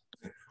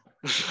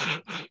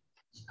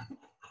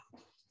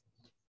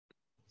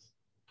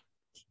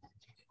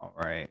 All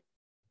right.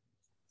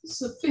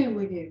 It's a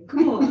family game.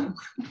 Come on.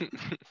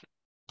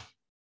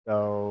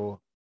 So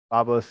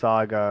Baba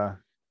Saga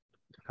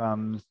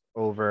comes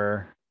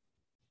over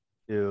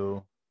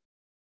to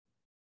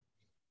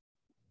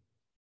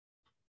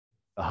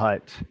the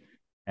hut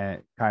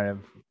and kind of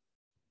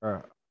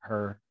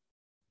her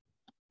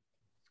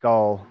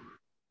skull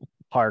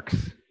parks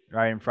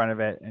right in front of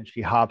it, and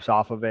she hops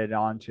off of it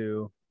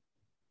onto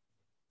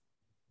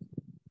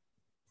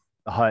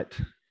the hut.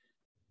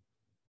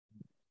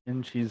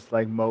 And she's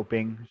like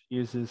moping.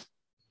 She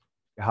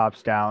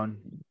hops down,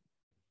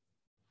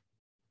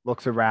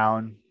 looks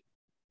around,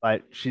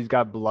 but she's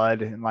got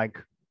blood and like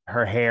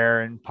her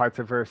hair and parts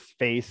of her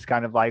face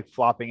kind of like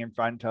flopping in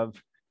front of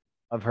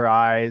her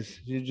eyes.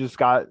 She's just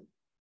got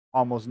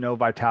almost no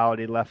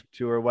vitality left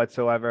to her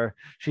whatsoever.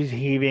 She's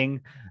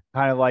heaving,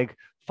 kind of like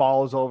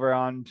falls over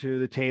onto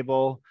the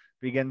table,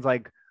 begins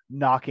like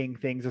knocking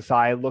things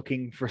aside,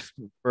 looking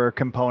for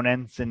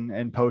components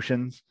and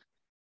potions.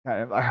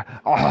 Kind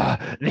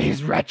of,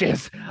 these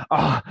wretches!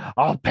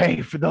 I'll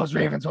pay for those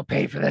ravens. Will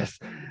pay for this.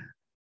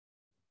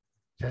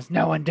 Says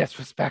no one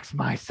disrespects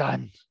my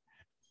son.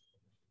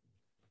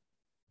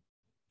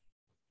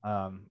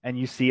 And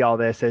you see all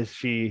this as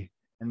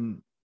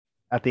and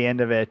at the end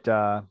of it,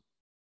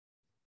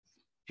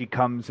 she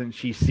comes and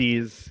she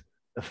sees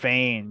the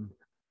Fane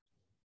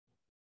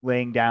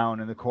laying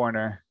down in the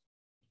corner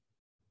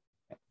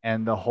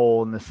and the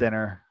hole in the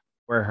center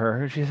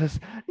where she says,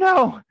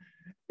 no,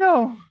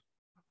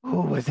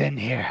 who was in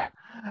here?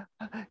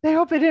 They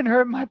hope it didn't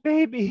hurt my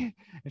baby.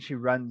 And she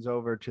runs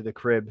over to the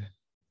crib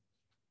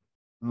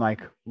and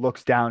like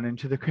looks down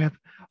into the crib.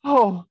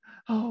 Oh,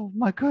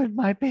 my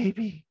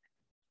baby.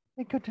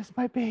 Thank goodness,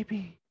 my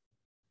baby.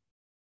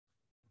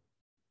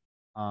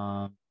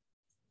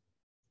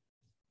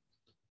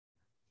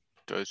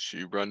 Does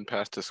she run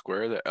past a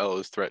square that L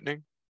is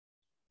threatening?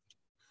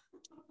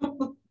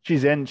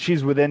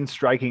 She's within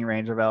striking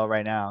range of L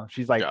right now.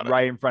 She's like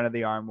right in front of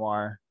the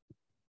armoire.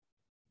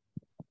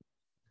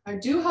 I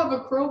do have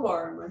a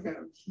crowbar in my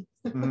hand.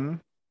 Mm-hmm.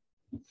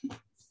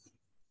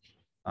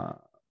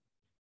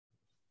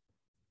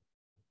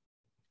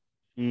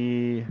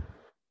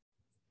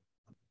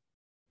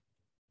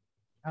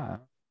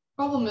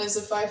 Problem is,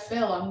 if I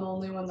fail, I'm the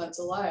only one that's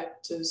alive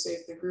to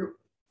save the group.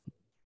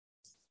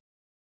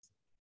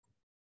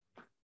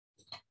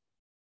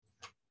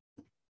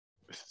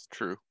 This is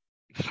true.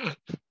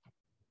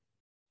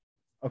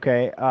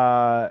 Okay.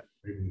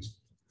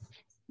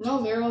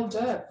 No, they're all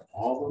dead.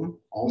 All of them?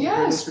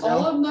 Yes,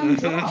 all of them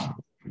dropped.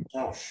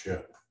 Oh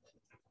shit.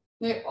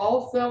 They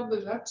all failed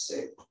the dex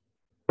save.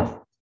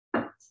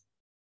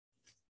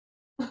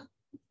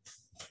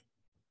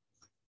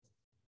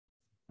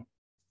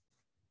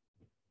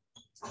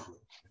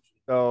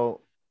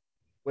 So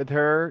with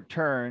her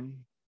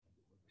turn,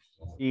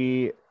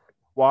 she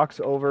walks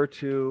over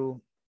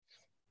to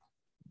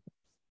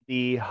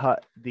the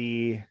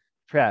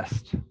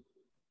chest,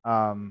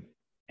 and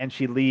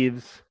she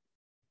leaves.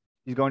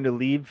 She's going to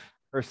leave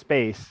her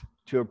space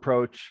to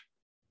approach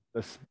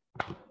this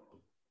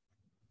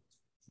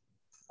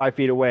 5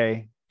 feet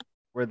away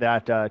where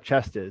that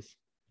chest is,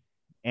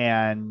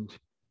 and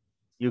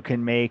you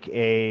can make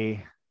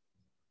a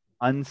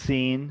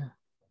unseen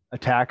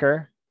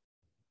attack,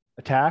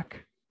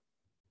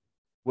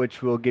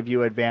 which will give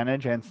you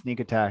advantage and sneak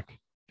attack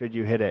should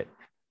you hit it.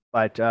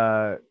 But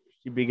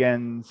she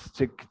begins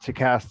to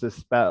cast a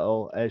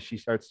spell as she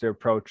starts to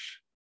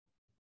approach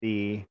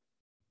the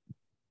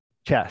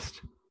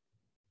chest.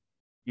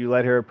 You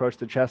let her approach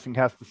the chest and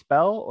cast the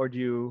spell, or do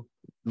you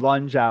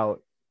lunge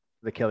out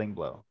the killing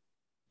blow?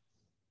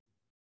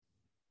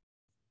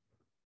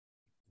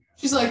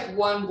 She's like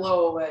one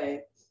blow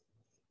away.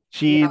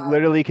 She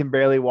literally can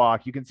barely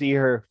walk. You can see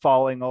her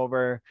falling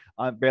over,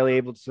 barely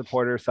able to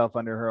support herself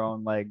under her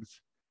own legs.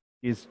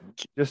 She's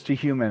just a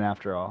human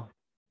after all.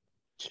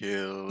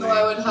 So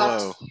I would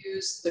have to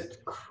use the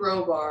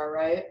crowbar,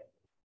 right?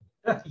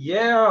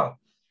 Yeah.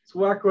 Let's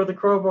whack her with a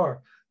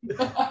crowbar.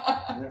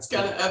 It's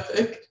kind of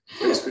epic.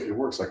 It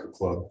works like a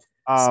club.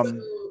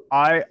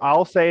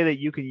 I'll say that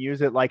you can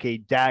use it like a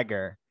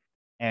dagger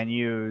and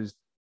use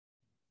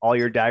all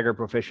your dagger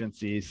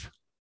proficiencies,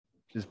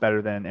 which is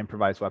better than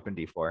improvised weapon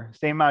D4.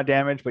 Same amount of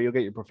damage, but you'll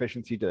get your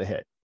proficiency to the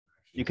hit.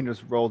 You can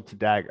just roll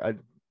to a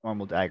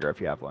normal dagger if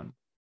you have one.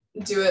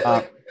 Do it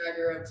like a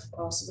dagger of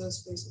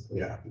Osibus, basically.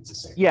 Yeah, it's the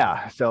same.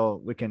 Yeah,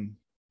 so we can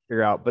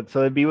figure out. But so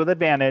it'd be with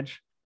advantage.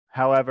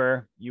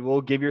 However, you will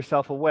give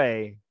yourself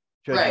away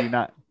should you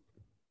not.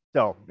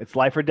 So it's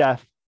life or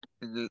death.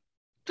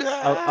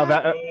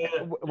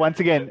 Once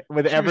again,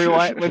 with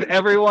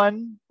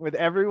everyone's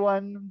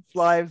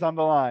lives on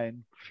the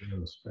line.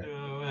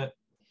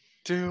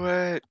 Do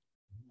it.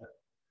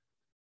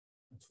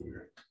 That's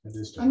weird.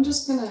 I'm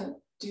just gonna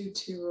do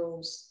 2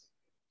 rolls.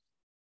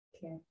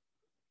 Okay.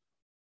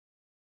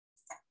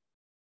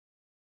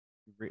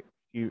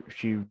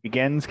 She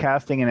begins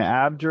casting an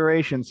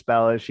abjuration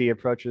spell as she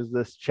approaches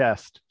this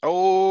chest.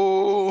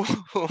 Oh,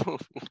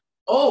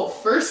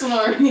 first one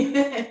already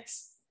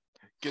hits.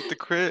 Get the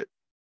crit.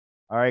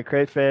 All right,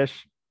 crit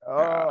fish.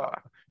 Oh,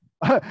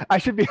 I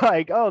should be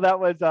like, that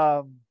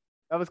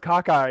was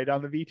cockeyed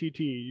on the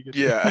VTT.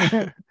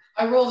 Yeah.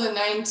 I rolled a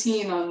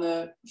 19 on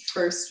the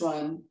first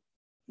one.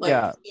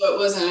 So it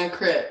wasn't a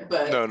crit,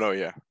 but no,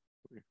 yeah.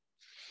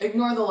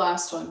 Ignore the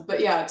last one, but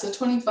yeah, it's a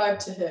 25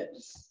 to hit.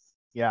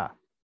 Yeah.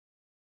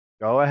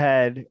 Go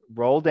ahead,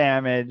 roll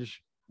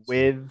damage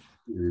with.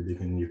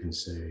 You can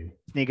say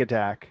sneak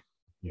attack.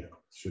 Yeah,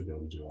 should be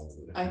able to do all of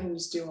it. I can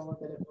just do all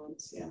of it at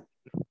once. Yeah.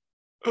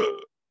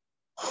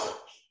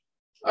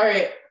 All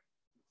right,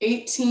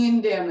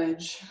 18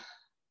 damage.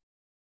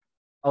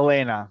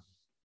 Elena,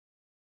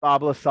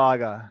 Babla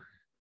Saga,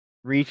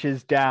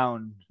 reaches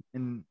down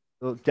in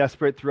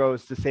desperate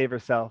throes to save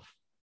herself.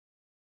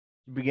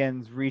 She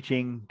begins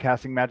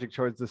casting magic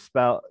towards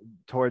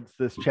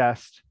this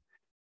chest.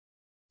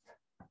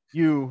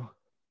 You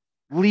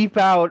leap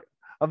out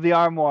of the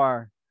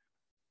armoire,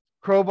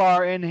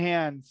 crowbar in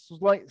hand,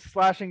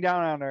 slashing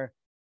down on her.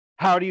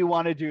 How do you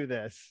want to do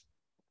this?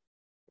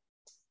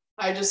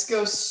 I just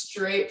go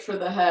straight for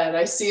the head.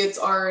 I see it's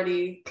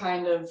already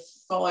kind of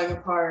falling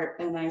apart,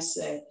 and I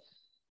say,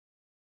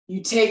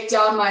 "You take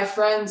down my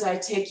friends, I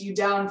take you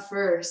down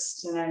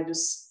first." And I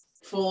just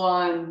full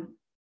on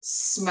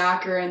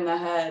smack her in the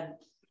head.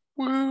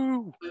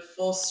 Woo! With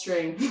full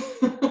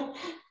strength.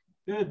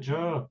 Good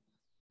job.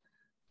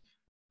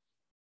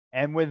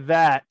 And with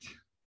that,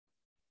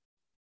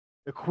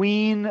 the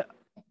queen,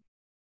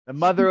 the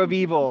mother of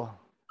evil,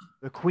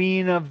 the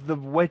queen of the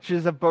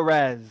witches of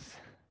Berez,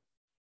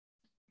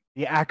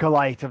 the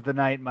acolyte of the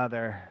Night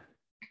Mother,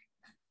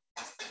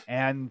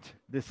 and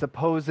the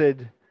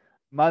supposed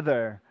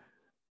mother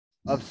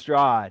of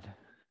Strahd,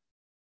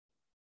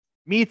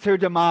 meets her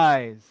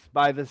demise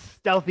by the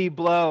stealthy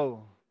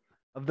blow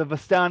of the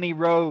Vistani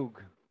rogue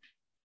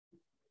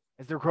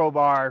as the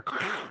crowbar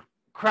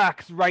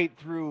cracks right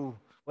through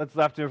what's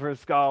left of her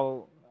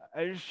skull.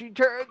 As she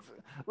turns,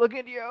 look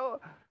at you.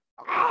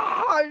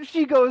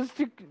 She goes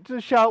to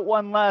shout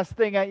one last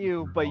thing at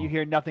you, but you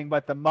hear nothing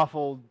but the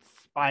muffled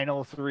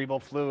spinal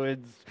cerebral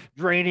fluids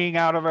draining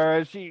out of her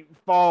as she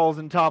falls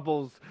and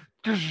topples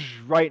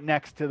right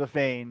next to the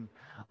Fane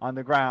on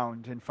the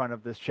ground in front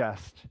of this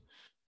chest.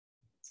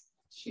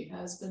 She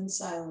has been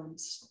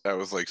silenced. That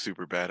was like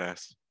super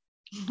badass.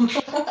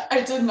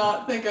 I did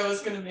not think I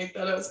was going to make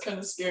that. I was kind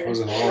of scared. It was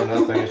an all or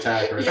nothing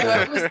attack right yeah,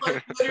 there. it was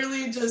like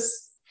literally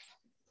just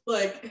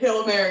like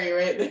Hail Mary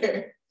right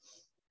there.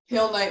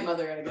 Hail Night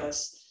Mother, I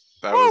guess.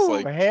 That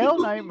was like Hail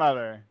Night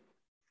Mother.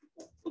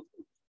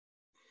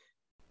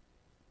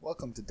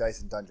 Welcome to Dice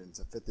and Dungeons,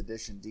 a 5th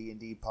edition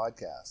D&D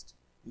podcast.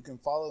 You can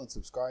follow and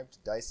subscribe to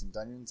Dice and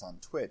Dungeons on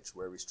Twitch,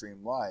 where we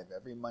stream live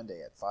every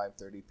Monday at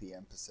 5:30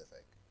 p.m.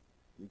 Pacific.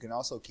 You can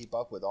also keep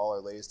up with all our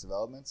latest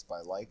developments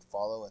by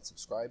follow, and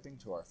subscribing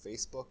to our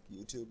Facebook,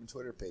 YouTube, and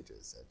Twitter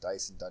pages at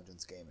Dice and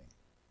Dungeons Gaming.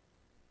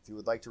 If you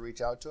would like to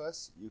reach out to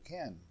us, you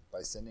can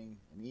by sending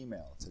an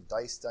email to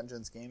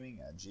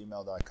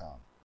dicedungeonsgaming@gmail.com.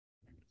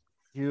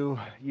 You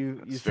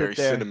it's sit very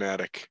there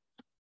cinematic.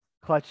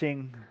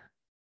 clutching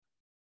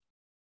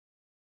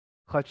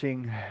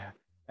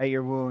at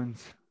your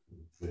wounds,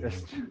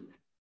 just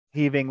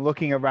heaving,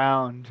 looking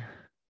around,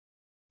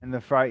 and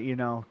the fright,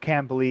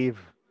 can't believe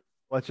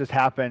what just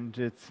happened.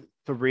 It's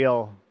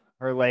surreal.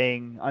 Her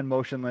laying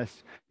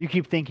unmotionless. You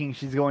keep thinking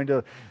she's going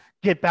to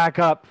get back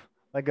up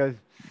like a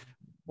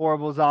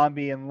horrible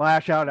zombie and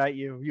lash out at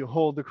you. You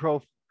hold the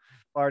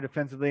crowbar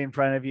defensively in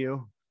front of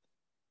you,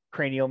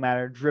 cranial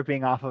matter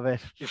dripping off of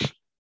it.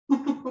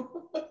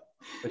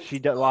 But she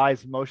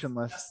lies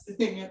motionless. That's the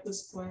thing at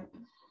this point.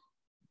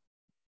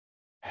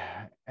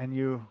 And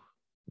you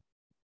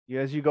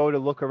as you go to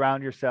look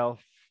around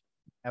yourself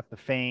at the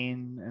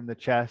Fane and the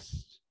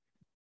chest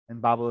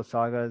and Baba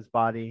Lysaga's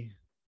body,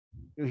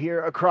 you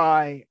hear a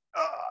cry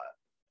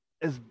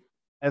as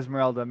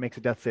Esmeralda makes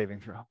a death saving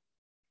throw.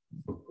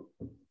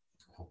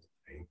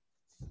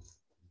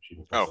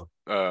 Oh,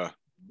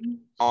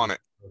 on it.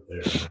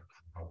 There.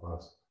 Help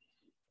us.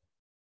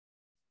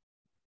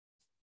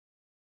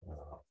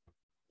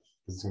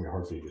 It's gonna be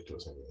hard for you to get to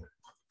us anyway.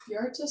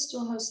 Yarta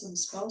still has some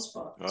spell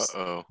spots.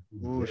 Uh-oh.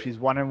 Ooh, she's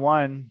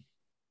 1-1.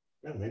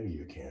 Yeah, maybe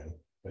you can.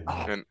 But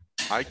And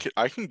I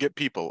can get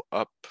people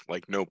up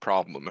like no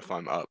problem if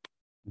I'm up.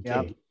 you Yep.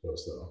 can't get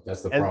close, though.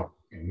 That's the problem.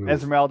 You can't move.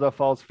 Esmeralda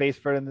falls face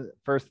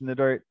first in the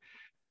dirt.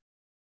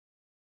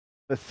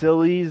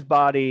 Vasily's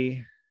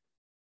body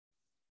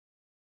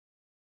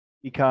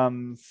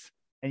becomes,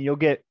 and you'll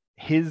get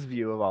his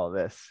view of all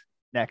this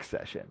next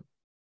session.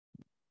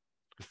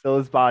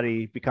 Vasily's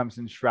body becomes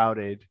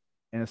enshrouded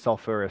in a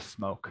sulfurous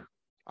smoke.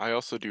 I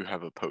also do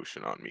have a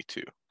potion on me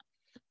too.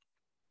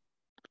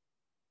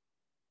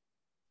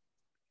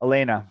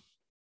 Elena,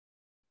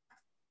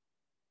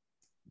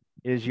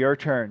 it is your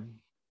turn.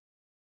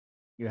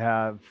 You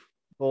have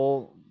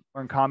we're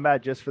in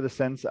combat just for the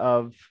sense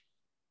of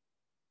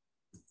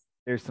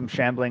there's some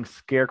shambling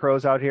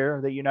scarecrows out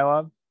here that you know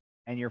of,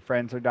 and your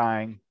friends are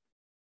dying.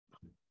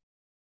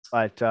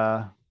 But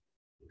you're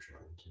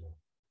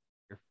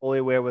fully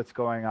aware of what's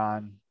going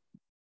on.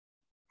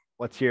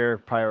 What's your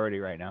priority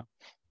right now?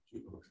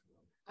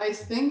 I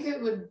think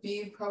it would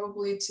be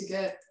probably to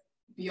get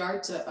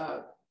Byarta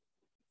up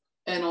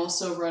and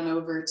also run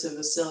over to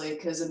Vasily,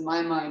 because in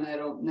my mind, I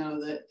don't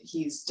know that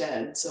he's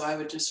dead. So I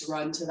would just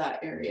run to that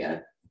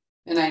area,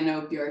 and I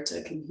know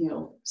Byarta can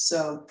heal.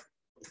 So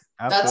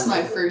that's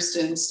my first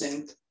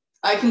instinct.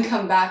 I can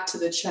come back to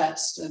the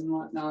chest and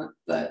whatnot,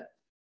 but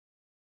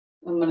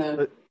I'm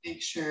gonna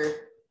make sure.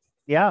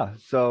 Yeah,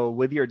 so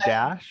with your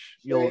dash,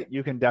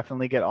 you can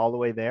definitely get all the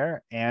way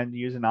there and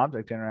use an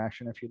object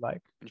interaction if you'd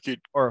like, You could.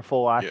 or a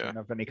full action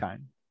of any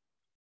kind.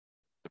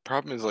 The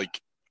problem is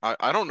like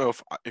I don't know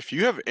if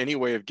you have any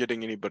way of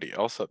getting anybody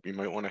else up, you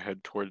might want to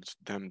head towards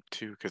them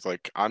too, because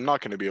like I'm not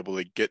going to be able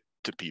to get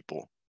to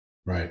people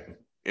Right.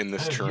 in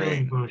this I have terrain.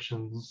 healing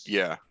potions.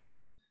 Yeah.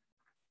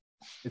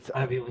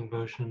 I have healing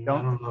potion. Don't-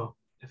 I don't know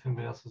if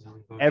anybody else has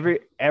healing potion.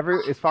 Every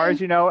as far as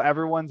you know,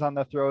 everyone's on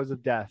the throes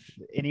of death.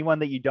 Anyone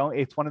that you don't,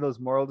 it's one of those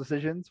moral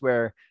decisions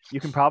where you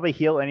can probably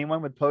heal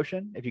anyone with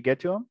potion if you get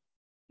to them.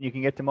 You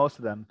can get to most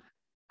of them.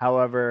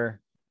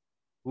 However,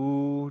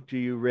 who do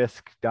you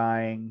risk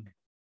dying?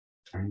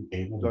 Are you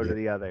able Go to to get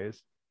the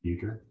others.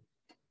 Peter?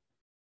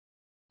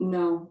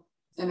 No,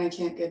 and I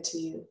can't get to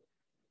you.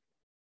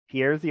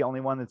 Pierre's the only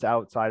one that's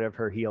outside of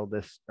her heal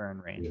this turn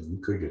range. Yeah, you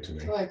could get to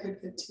me. Oh, I could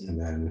get to you. And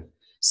then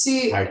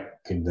See, I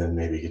can then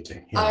maybe get to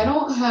him. I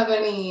don't have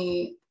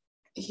any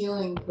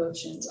healing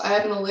potions. I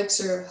have an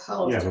elixir of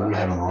health, Yeah, but but we I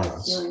have don't them on have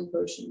us. healing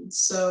potions.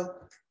 So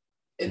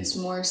it's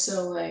more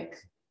so like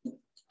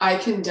I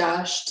can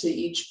dash to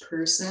each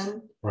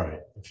person. Right.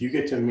 If you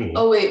get to me,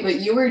 Oh wait,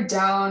 but you were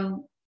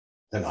down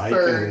then I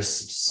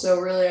first, so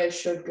really I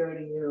should go to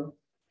you.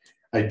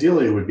 can.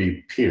 Ideally, it would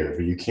be Pierre,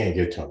 but you can't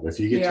get to him. If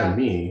you get Yeah. to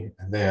me,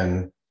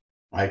 then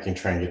I can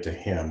try and get to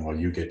him while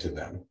you get to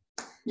them.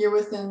 You're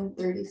within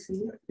 30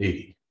 feet.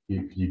 80.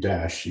 You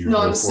dash. You No,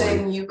 go I'm for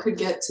saying it. you could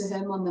get to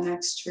him on the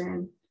next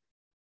turn.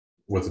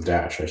 With a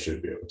dash, I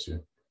should be able to.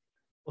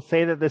 We'll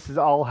say that this is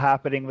all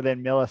happening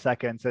within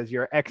milliseconds as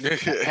your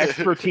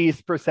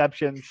expertise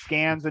perception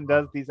scans and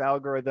does these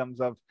algorithms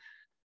of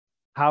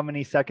how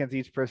many seconds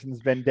each person's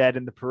been dead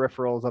in the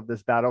peripherals of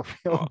this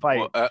battlefield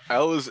fight. Well,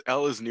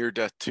 Elle is near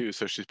death too,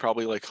 so she's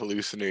probably like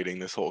hallucinating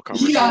this whole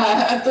conversation.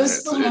 Yeah, at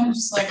this point, I'm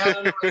just like, I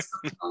don't know what's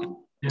going on.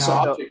 Yeah, So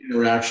object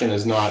interaction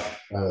is not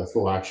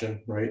full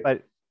action, right?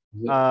 But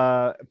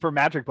for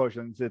magic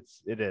potions,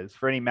 it is.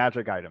 For any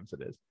magic items,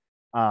 it is.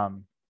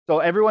 So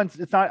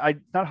it's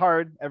not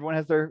hard. Everyone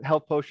has their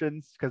health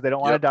potions because they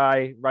don't want to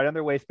die right on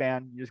their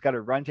waistband. You just got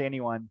to run to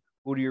anyone.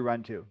 Who do you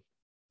run to?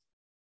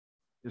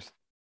 Just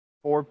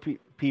 4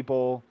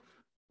 people,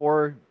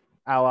 4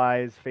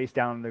 allies face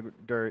down in the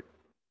dirt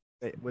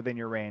within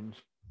your range.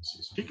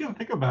 you can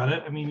think about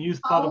it. I mean, you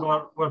thought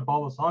about what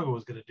Bala Saga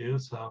was going to do,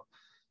 so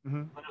what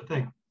do you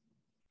think?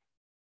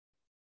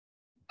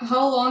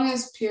 How long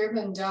has Pierre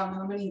been down?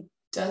 How many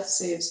death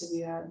saves have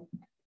you had?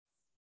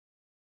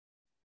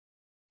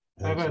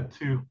 I've had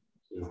 2.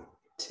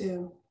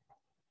 2.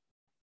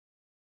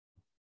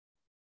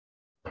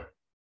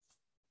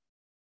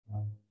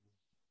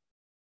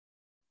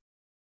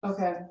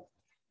 Okay.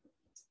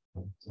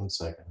 1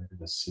 second. I'm going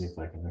to see if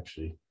I can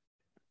actually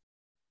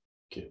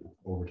get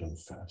over to them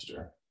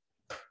faster.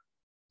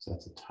 So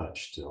that's a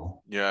touch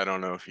still. Yeah, I don't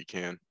know if you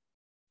can.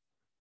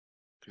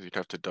 Because you'd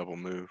have to double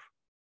move.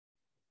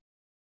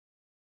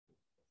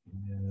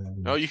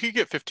 And No, you could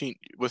get 15.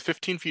 With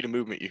 15 feet of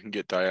movement, you can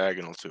get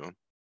diagonal to him.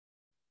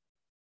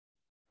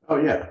 oh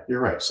yeah,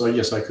 you're right. So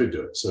yes, I could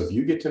do it. So if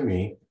you get to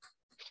me,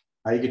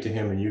 I get to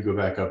him, and you go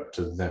back up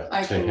to them.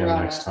 I to can him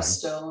run next it time.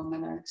 still on the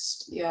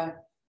next. Yeah.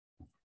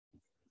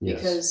 Yes,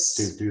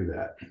 because- do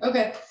that.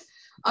 Okay.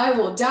 I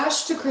will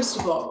dash to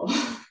Cristobal.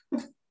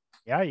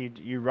 Yeah,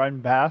 you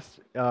run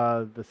past.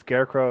 The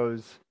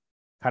scarecrows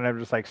kind of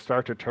just like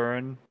start to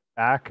turn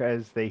back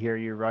as they hear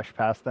you rush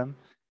past them.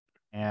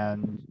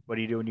 And what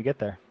do you do when you get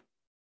there?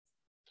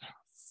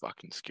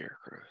 Fucking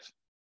scarecrows.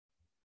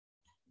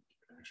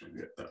 Actually,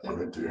 get that one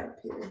right there.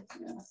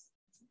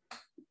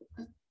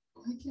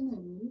 Why can't I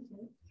move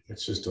it?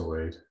 It's just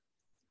delayed.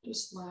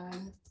 Just lag.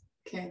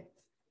 Okay.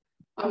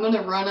 I'm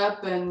gonna run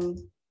up and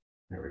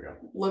There we go.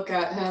 look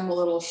at him a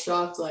little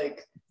shocked,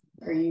 like,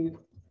 are you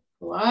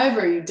alive?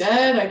 Are you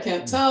dead? I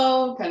can't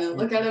tell. Kind of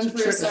look at him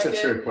for a It's a second.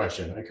 trick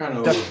question. I kind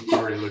of was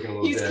already looking a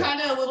little He's dead.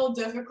 kind of a little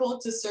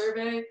difficult to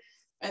survey.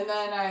 And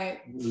then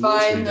I Literally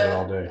find dead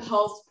all the day.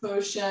 health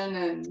potion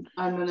and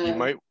I'm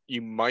gonna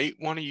You might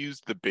want to use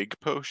the big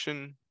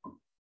potion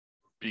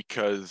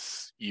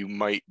because you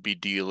might be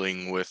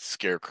dealing with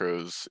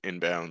scarecrows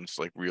inbounds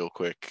like real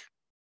quick.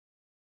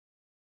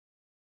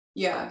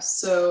 yeah,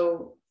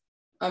 so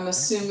I'm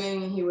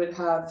assuming he would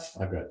have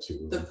I've got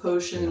 2. the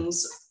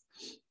potions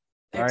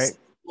All right.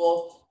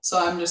 accessible. So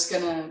I'm just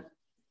gonna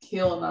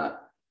heal him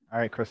up. All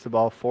right,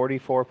 Cristobal,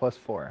 44 plus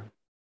 4.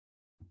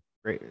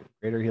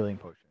 Greater healing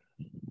potion.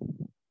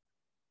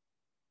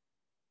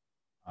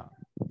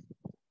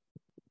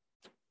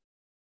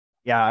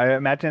 Yeah, I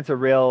imagine it's a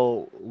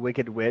real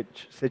Wicked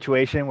Witch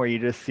situation where you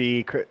just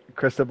see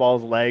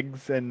Cristobal's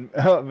legs and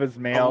of his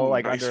mail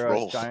like nice under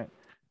roll. a giant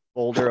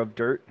boulder of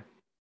dirt.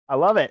 I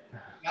love it.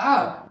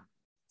 Yeah.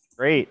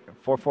 Great.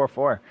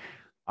 444.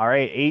 All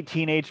right,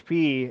 18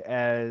 HP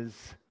as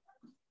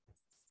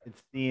it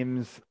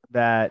seems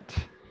that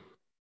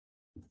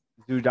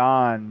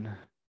Zudon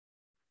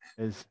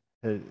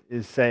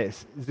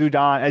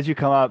Zudon, as you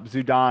come up,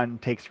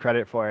 Zudon takes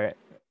credit for it.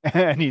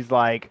 And he's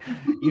like,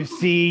 you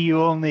see,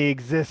 you only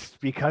exist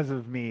because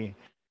of me.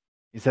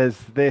 He says,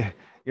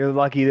 you're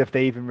lucky if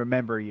they even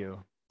remember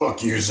you.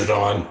 Fuck you,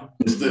 Zidane.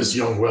 This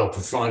young whelp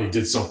finally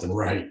did something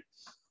right.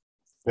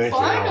 Thank you.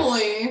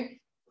 Finally,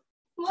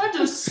 I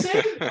just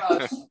saved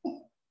us.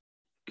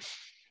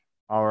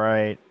 All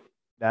right.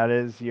 That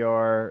is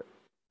your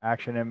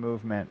action and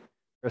movement.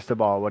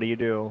 Cristobal, what do you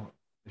do?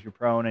 If you're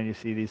prone and you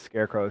see these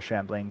scarecrows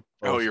shambling.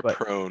 Oh, close, you're but-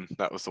 prone.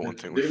 That was the one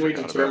thing Didn't we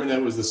forgot determine about. that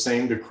it was the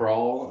same to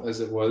crawl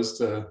as it was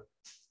to?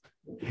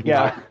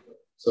 Yeah.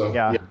 So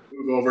Yeah.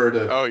 move over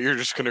to. Oh, you're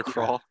just gonna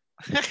crawl.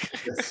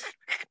 Yes.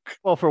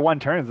 Well, for one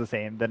turn is the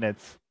same, then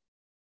it's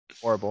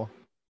horrible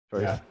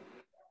choice.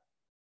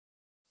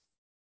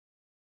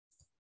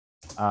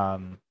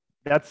 Yeah.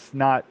 That's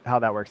not how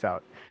that works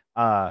out.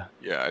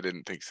 Yeah, I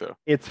didn't think so.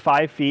 It's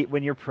 5 feet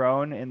when you're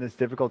prone in this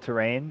difficult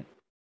terrain.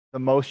 The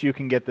most you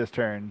can get this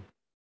turn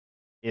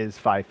is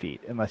 5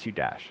 feet, unless you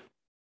dash.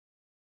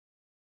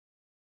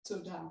 So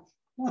dash.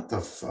 What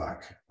the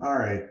fuck? All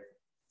right.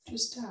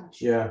 Just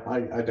dash. Yeah,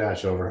 I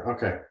dash over.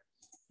 Okay.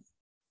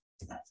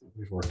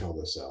 We've worked all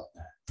this out.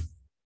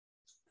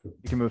 You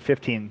can move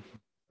 15.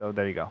 So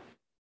there you go.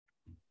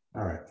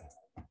 All right.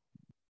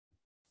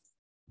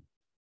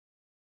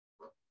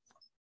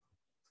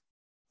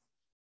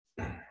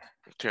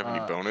 Do you have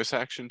any bonus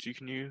actions you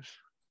can use?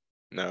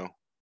 No.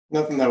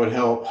 Nothing that would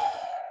help.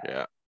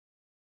 Yeah.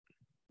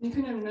 You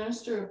can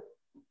administer.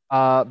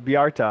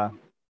 Biarta,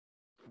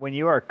 when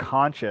you are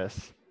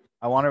conscious,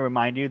 I want to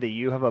remind you that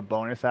you have a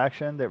bonus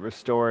action that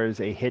restores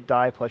a hit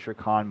die plus your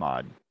con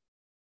mod.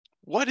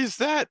 What is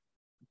that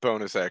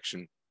bonus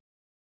action?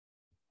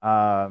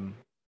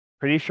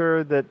 Pretty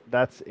sure that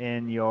that's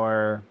in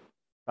your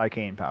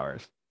arcane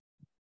powers.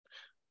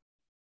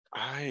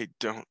 I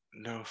don't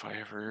know if I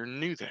ever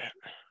knew that.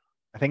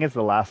 I think it's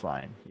the last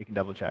line. You can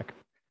double check.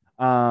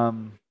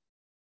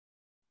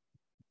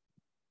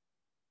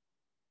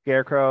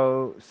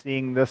 Scarecrow,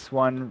 seeing this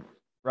one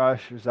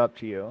rush is up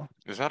to you.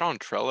 Is that on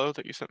Trello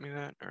that you sent me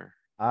that, or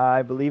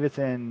I believe it's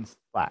in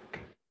Slack.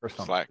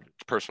 Slack?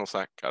 Personal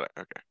Slack. Got it.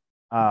 Okay.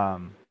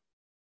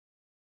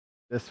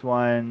 This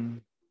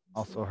one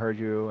also heard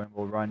you and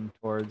will run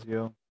towards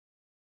you.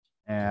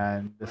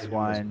 And this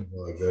one.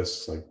 Like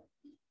this, like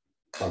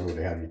probably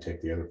to have you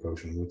take the other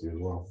potion with you as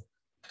well.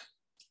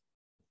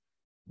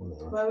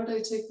 Why would I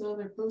take the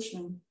other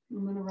potion?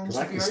 I'm gonna run. Because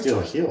I can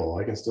still heal.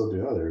 I can still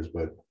do others,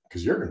 but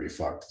because you're gonna be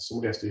fucked.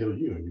 Somebody has to heal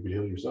you, and you can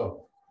heal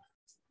yourself.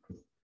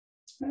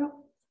 Yeah.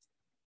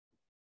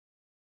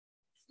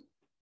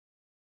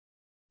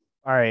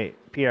 All right,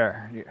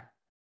 Pierre,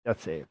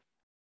 death save.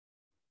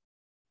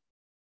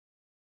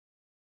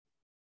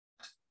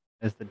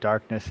 As the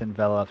darkness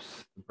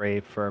envelops the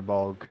brave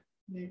Firbolg.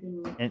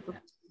 And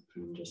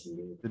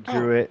the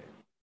druid.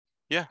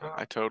 Yeah,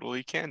 I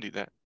totally can do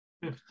that.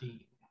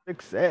 50.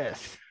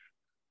 Success.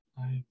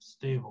 I'm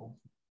stable.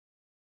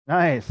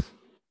 Nice.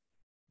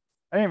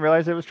 I didn't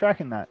realize it was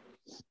tracking that.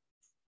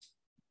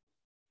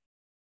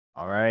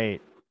 All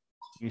right.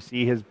 You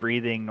see his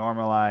breathing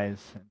normalize.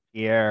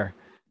 Pierre,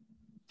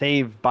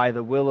 saved by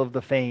the will of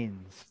the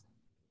Fanes.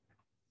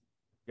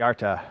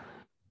 Yarta,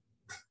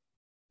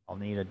 I'll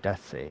need a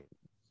death save.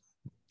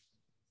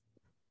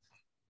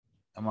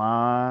 Come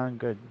on,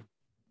 good.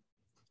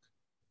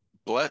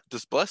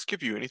 Does Bless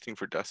give you anything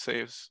for death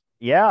saves?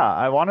 Yeah,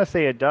 I want to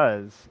say it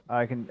does.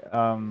 I can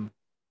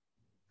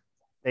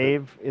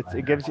save.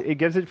 It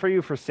gives it for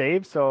you for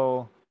save.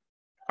 So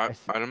I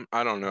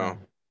don't know.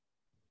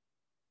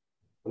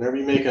 Whenever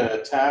you make an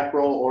attack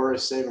roll or a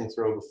saving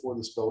throw before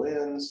the spell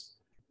ends,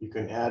 you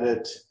can add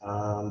it.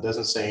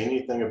 Doesn't say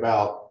anything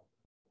about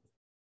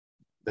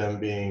them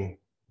being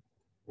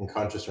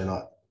unconscious or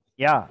not.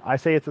 Yeah, I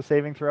say it's a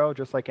saving throw,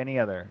 just like any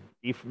other.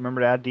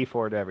 Remember to add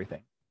D4 to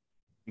everything.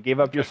 You gave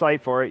up your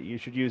sight for it. You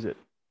should use it.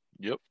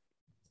 Yep.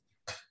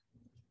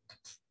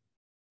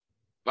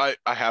 I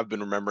have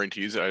been remembering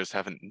to use it. I just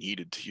haven't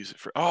needed to use it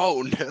for.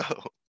 Oh no.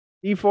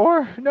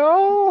 D4?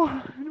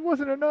 No, it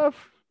wasn't enough.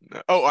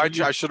 No. Oh, I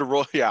should have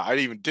rolled. Yeah, I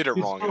even did it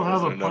wrong. You still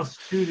have a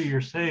 +2 to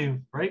your save,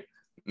 right?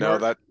 No,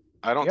 that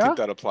I don't think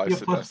that applies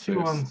to death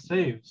 +2 on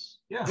saves.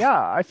 Yeah. Yeah,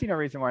 I see no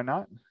reason why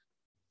not.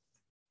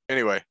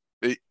 Anyway,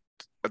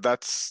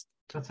 that's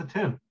a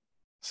 10.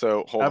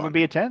 So hold on. That would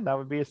be a 10. That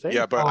would be a save.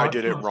 Yeah, but I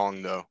did it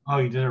wrong though. Oh,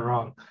 you did it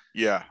wrong.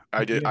 Yeah,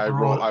 I did. I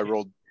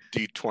rolled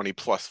D20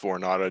 +4,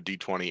 not a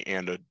D20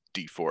 and a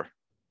D4.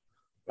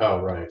 Oh,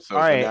 right. So the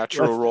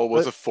natural roll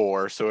was a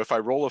 4. So if I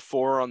roll a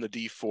 4 on the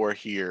D4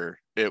 here,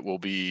 it will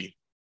be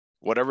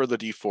whatever the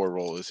D4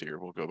 roll is here.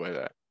 We'll go by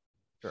that.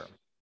 Sure.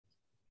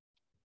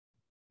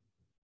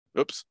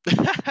 Oops.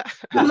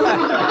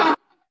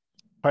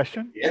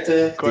 Question?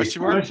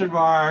 Question mark? Question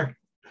mark.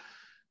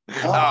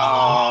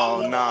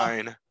 Oh,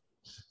 9.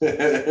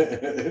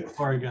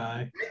 Poor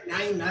guy.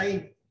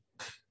 9.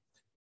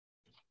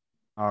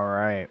 All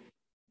right.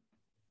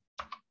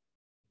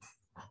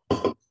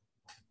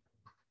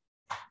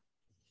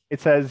 It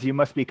says you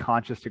must be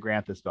conscious to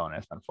grant this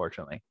bonus,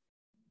 unfortunately,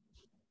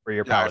 for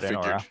your paladin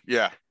aura.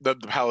 Yeah, the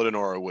paladin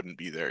aura wouldn't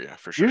be there. Yeah,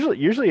 for sure.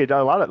 Usually it does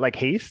a lot of like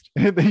haste.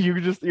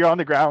 You're on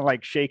the ground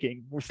like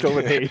shaking, still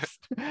with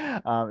haste.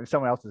 If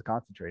someone else is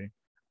concentrating.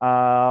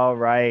 All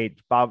right,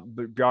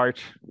 Bart,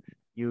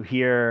 you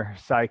hear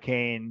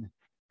Psykane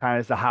kind of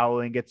as the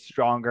howling gets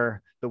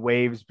stronger. The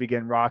waves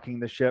begin rocking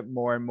the ship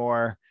more and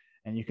more,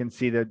 and you can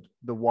see the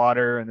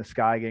water and the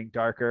sky getting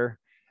darker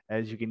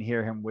as you can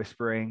hear him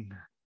whispering.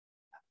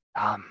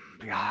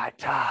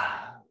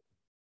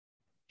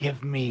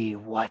 Give me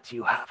what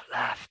you have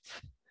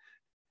left,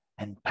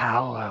 and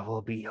power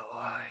will be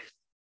yours.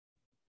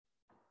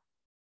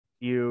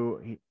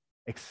 You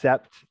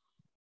accept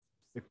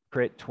the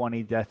crit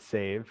 20 death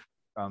save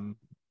from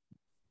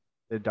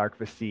the Dark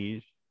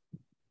Visage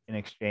in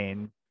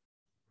exchange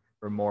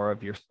for more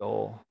of your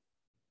soul.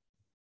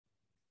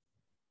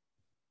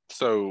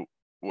 So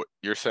what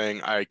you're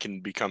saying, I can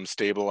become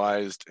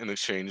stabilized in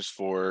exchange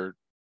for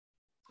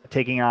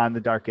taking on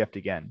the dark gift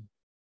again.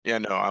 Yeah,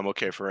 no, I'm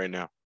okay for right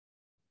now.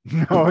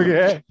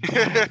 Okay.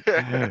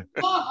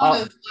 On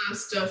his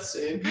last death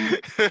save.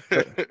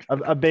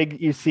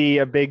 You see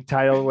a big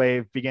tidal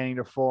wave beginning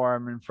to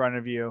form in front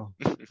of you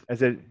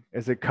as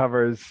it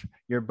covers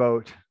your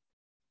boat.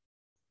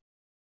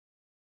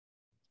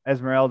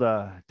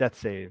 Esmeralda, death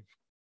save.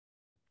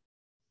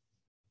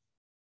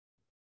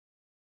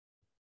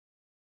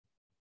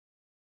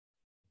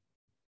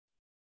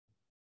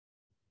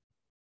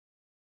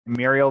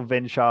 Muriel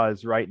Vinshaw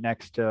is right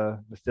next to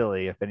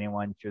Vasily if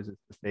anyone chooses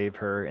to save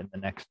her in the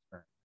next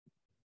turn.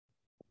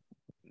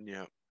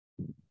 Yeah.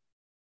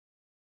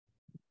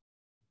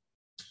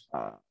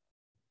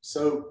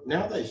 So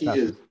now that he Stuff.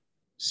 is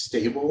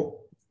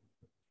stable,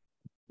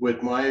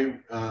 would my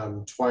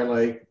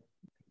Twilight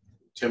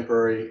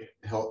temporary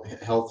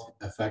health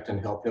affect and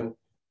help him?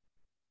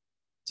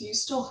 Do you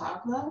still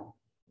have that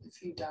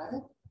if you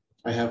die?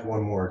 I have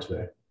one more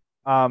today.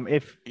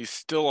 If He's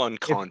still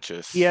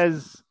unconscious. he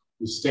has,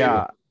 He's stable.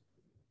 yeah,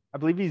 I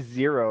believe he's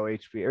 0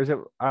 HP, or is it?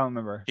 I don't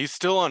remember. He's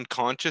still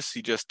unconscious.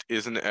 He just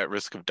isn't at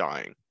risk of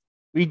dying.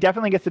 He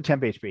definitely gets the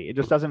temp HP. It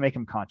just doesn't make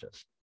him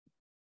conscious.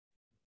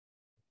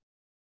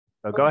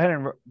 So go ahead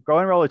and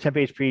roll a temp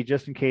HP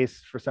just in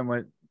case for some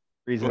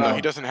reason. Well, no,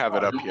 he doesn't have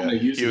it up I'm yet. gonna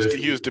use He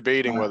it. was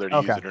debating whether to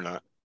Okay. use it or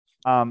not.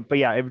 But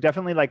yeah, it would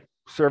definitely like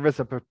serve as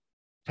a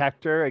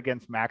protector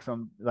against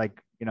maximum,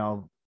 like,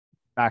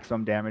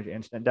 maximum damage,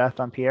 instant death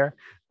on Pierre,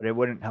 but it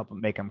wouldn't help him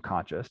make him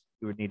conscious.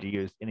 You would need to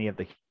use any of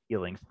the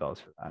healing spells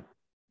for that,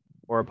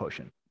 or a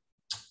potion.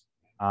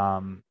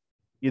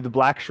 The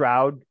Black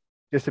Shroud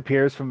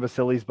disappears from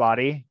Vasili's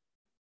body,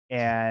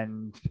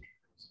 and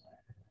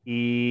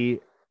he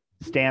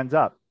stands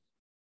up,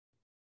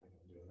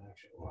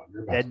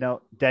 dead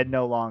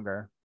no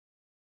longer.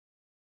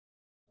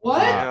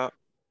 What?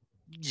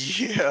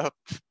 Yeah.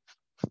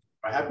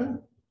 What happened?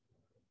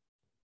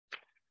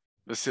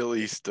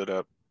 Vasily stood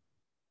up.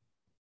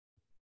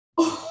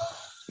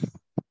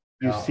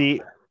 You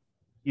see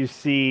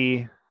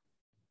He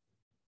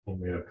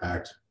made a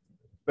pact.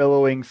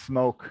 billowing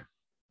smoke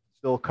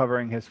still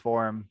covering his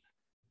form,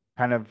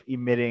 kind of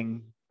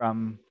emitting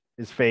from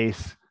his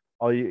face.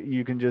 All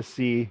you can just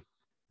see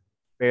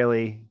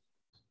barely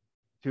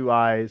 2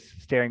 eyes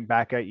staring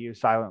back at you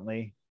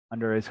silently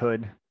under his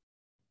hood.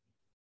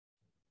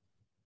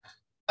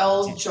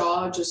 Elle's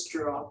jaw just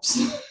drops.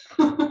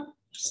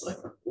 Just like,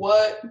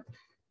 what?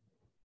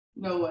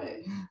 No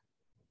way.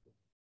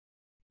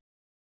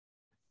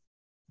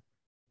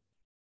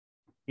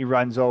 He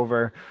runs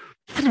over,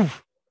 a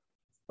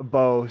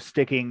bow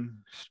sticking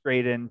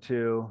straight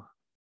into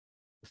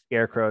the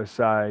Scarecrow's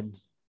side.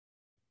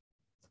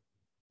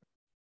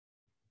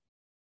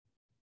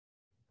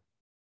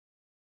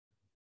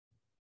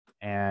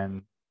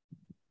 And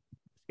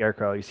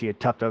Scarecrow, you see a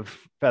tuft of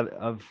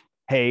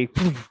hay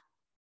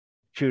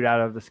shoot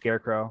out of the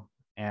Scarecrow.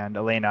 And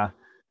Elena,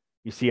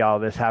 you see all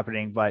this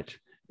happening, but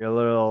you're a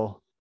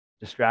little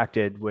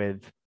distracted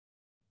with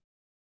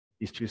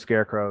these 2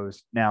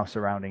 Scarecrows now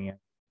surrounding you.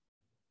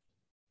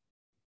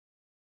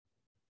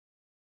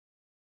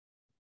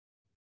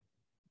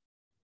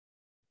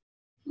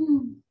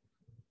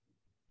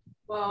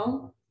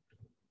 Well,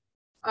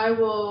 I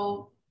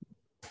will.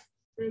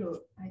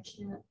 Ew, I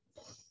can't.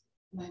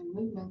 My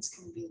movement's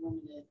gonna be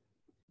limited.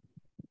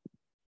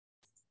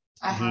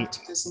 I have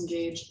to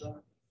disengage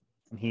though.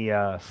 And he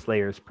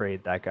Slayer's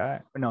prayed that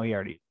guy. No, he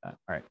already did that.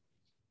 All right.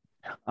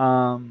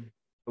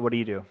 What do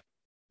you do?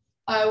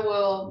 I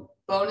will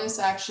bonus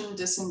action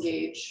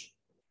disengage.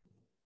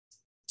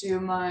 Do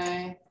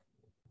my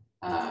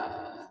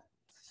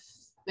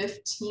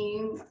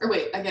 15 or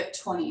wait, I get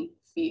 20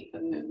 feet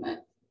of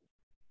movement.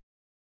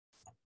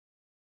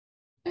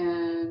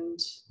 And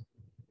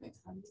wait,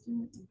 how do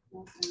you do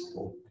it?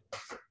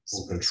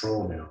 Full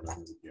control now.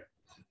 Yeah,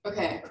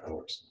 Okay, that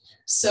works.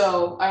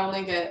 so I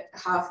only get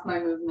half my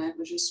movement,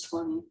 which is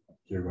 20.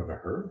 You're going to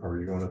her, or are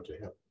you going up to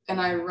him?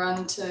 And I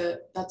run to,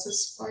 that's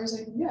as far as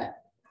I can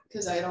get,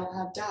 because I don't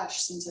have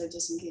dash since I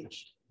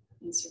disengaged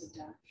instead of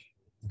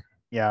dash.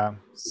 Yeah.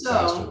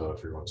 Faster So though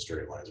if you're going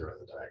straight lines around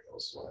the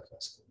diagonals. So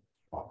that's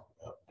pop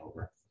up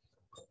over.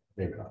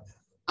 Maybe not.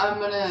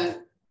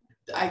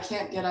 I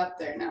can't get up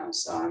there now,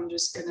 so I'm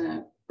just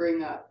gonna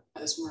bring up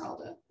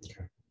Esmeralda.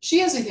 Okay. She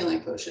has a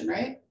healing potion,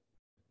 right?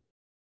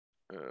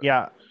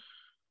 Yeah.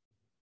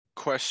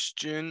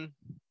 Question: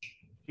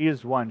 She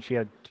is 1. She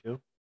had 2.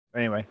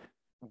 Anyway.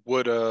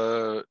 would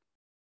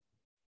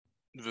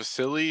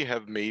Vasily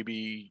have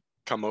maybe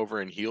come over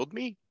and healed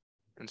me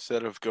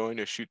instead of going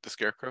to shoot the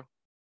Scarecrow?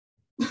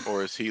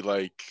 Or is he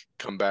like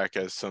come back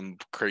as some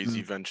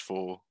crazy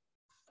vengeful?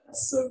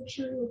 That's so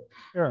true.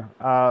 Sure.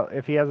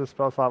 If he has a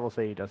spell slot, we'll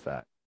say he does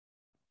that.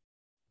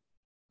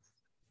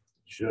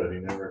 Should. He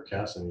never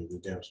casts any of the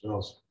damn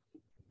spells.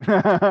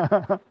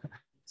 Okay.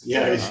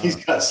 Yeah, he's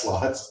got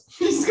slots.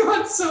 He's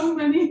got so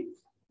many.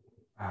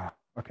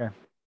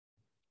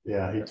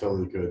 Yeah, he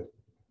totally could.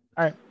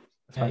 That's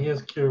Yeah, fine. he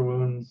has cure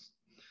wounds.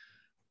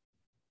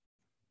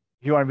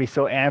 If you want to be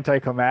so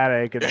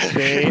anticlimactic and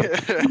save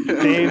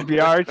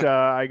Biarta,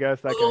 I guess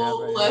that A can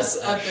little happen. less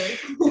epic.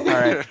 All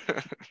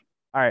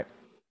right.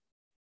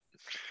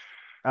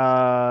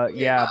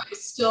 Yeah. I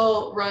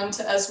still run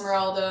to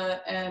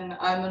Esmeralda, and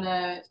I'm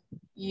gonna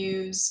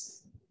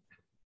use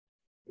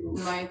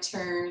my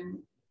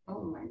turn.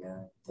 Oh my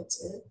god,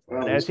 that's it.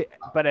 Well,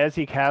 But as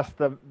he casts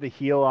the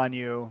heal on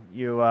you,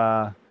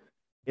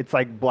 it's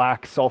like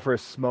black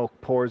sulfurous smoke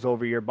pours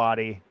over your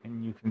body,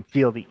 and you can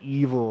feel the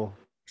evil.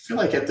 I feel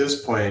like at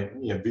this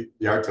point,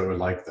 Biarto would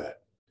like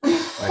that.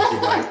 Like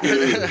he'd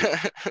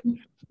like,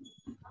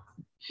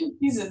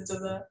 He's into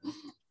that.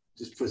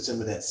 just put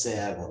some of that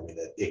salve on me,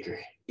 that ichor.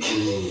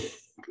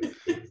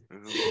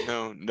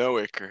 No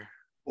ichor.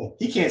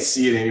 He can't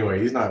see it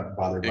anyway. He's not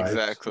bothered by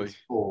Exactly. it. It's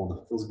cold.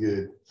 It feels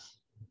good.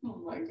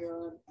 Oh my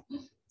god.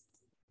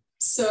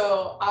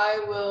 So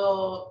I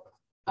will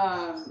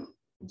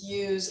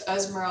use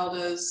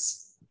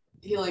Esmeralda's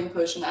healing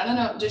potion. I don't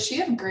know. Does she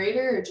have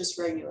greater or just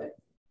regular?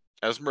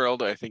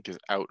 Esmeralda, I think, is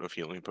out of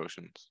healing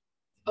potions.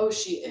 Oh,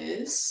 she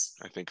is?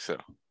 I think so.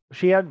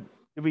 She had.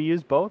 Did we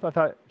use both? I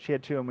thought she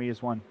had two and we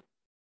used one.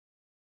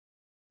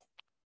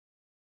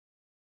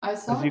 I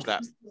thought you-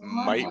 That she was the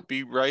one. might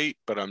be right,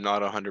 but I'm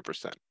not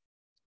 100%.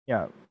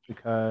 Yeah,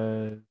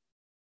 because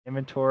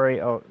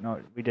inventory. Oh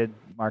no, we did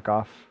mark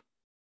off.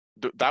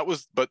 But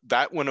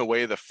that went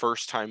away the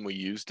first time we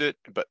used it.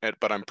 But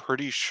I'm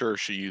pretty sure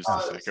she used the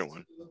Oh, second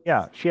one.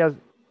 Yeah, she has.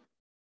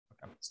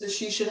 So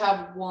she should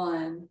have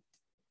one.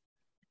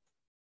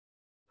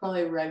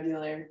 Probably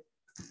regular.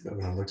 Got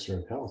an elixir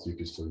of health you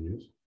could still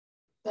use.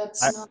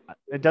 That's I- not.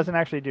 It doesn't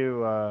actually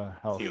do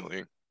health.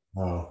 Healing.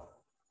 Oh.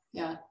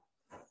 Yeah.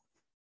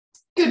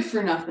 Good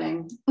for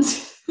nothing.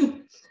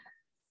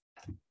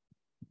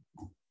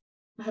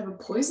 I have a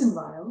poison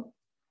vial.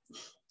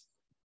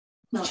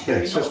 Not Yeah,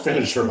 very just helpful.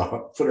 finish her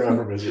off. Put her out of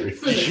her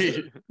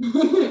misery.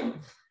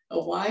 A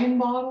wine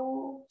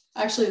bottle.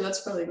 Actually,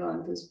 that's probably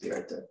gone because it'll be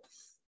right there.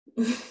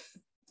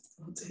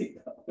 I'll take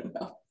that one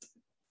out.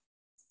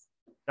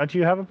 Don't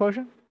you have a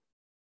potion?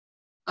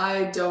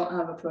 I don't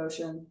have a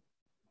potion.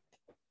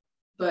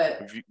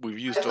 But We've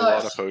used I a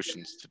lot thought of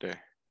potions today.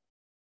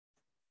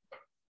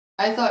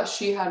 I thought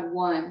she had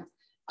one.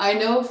 I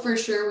know for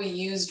sure we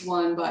used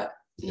one, but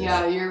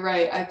yeah, you're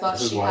right. I thought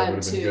This is she why it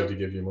would had have been good to two.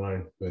 give you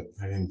mine, but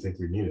I didn't think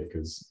we'd need it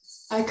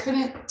because I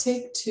couldn't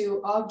take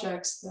two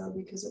objects though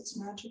because it's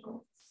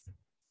magical.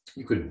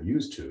 you couldn't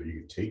use two.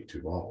 You could take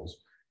two bottles.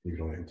 You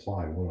could only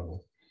apply one of them.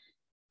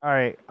 All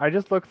right, I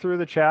just looked through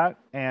the chat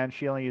and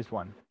she only used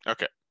one.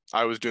 Okay.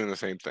 I was doing the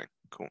same thing.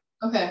 Cool.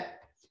 Okay.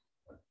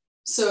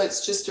 So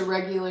it's just a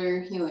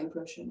regular healing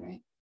potion, right?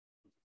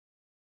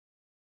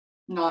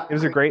 Not It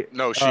was a great.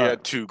 No, she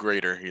had two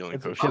greater healing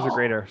She has potions. a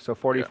greater, so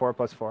 44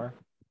 plus 4.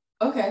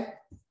 Okay.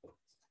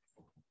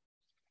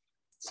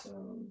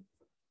 So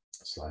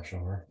Slash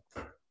R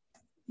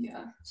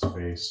yeah.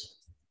 space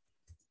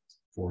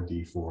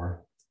 4d4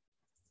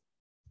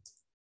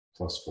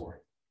 plus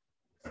 4.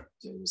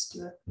 Do just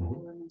do it.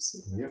 Mhm. Let me see.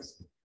 Yep.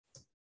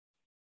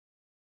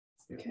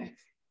 Okay.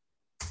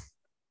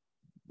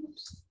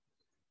 Oops.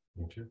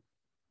 Need to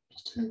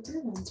just I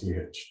didn't. you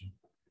hit.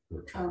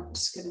 Oh,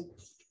 just kidding.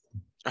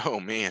 Oh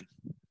man.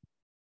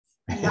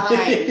 9.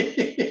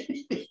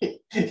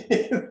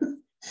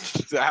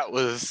 That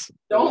was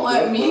Don't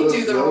let me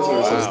do the Those are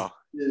rolls. just- wow.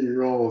 Yeah, your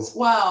rolls.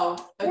 Wow.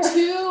 A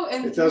 2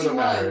 and It 3 doesn't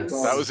matter. It's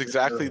ones. all- That was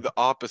exactly the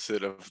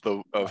opposite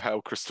of how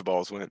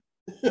Cristobal's went.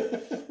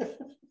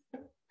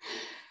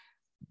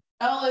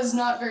 Elle is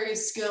not very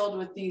skilled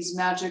with these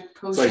magic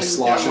potions. like Yeah,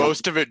 sloshing.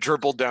 most of it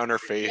dribbled down her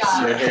face.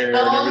 Yeah. Your hair and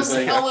Elle's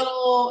everything. a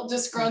little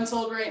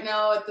disgruntled right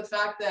now at the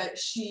fact that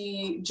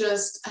she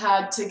just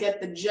had to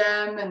get the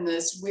gem and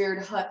this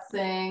weird hut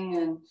thing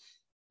and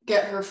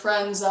get her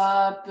friends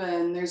up,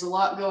 and there's a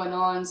lot going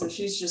on. So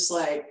she's just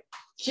like,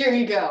 here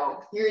you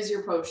go. Here's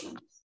your potion.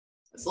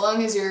 As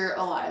long as you're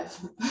alive.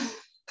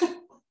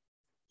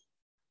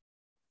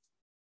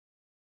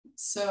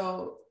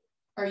 So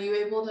are you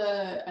able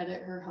to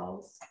edit her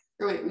health?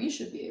 Or wait, we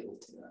should be able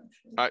to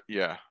actually.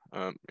 Yeah.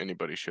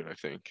 Anybody should, I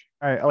think.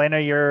 All right, Elena,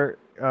 you're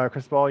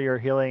Cristobal, you're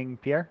healing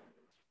Pierre?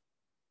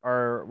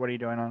 Or what are you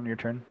doing on your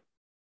turn?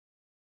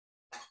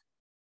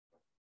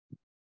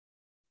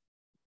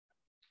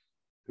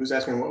 Who's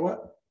asking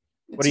what?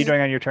 What are you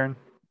doing on your turn?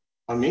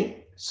 On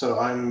me? So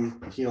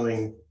I'm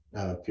healing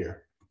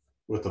Pierre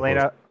with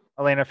the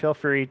Elena, feel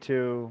free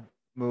to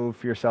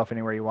move yourself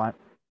anywhere you want.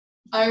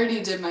 I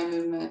already did my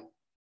movement.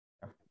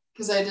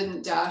 Because I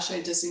didn't dash,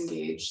 I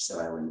disengaged, so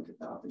I wouldn't get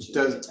the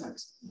opportunity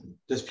attacks.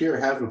 Does Pierre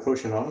have a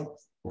potion on him?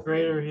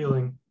 Greater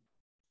healing.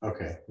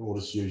 Okay, we'll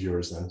just use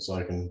yours then, so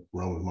I can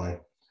run with mine.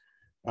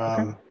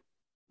 Why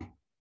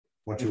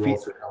don't you Your roll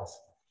feet- for health?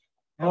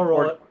 I'll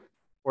roll it.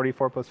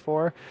 44 plus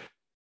 4.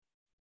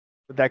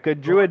 With that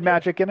good druid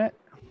magic in it.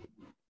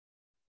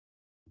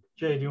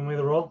 Jay, do you want me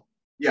to roll?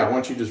 Yeah, why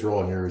don't you just roll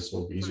on yours?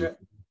 It'll be easier.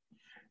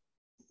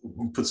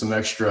 Put some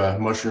extra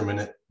mushroom in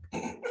it.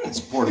 It's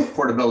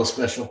Portobello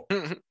special.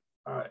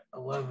 All right,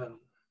 11.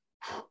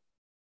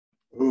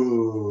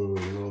 Ooh,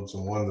 we rolled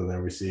some ones in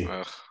there. We see.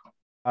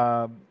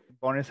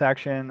 Bonus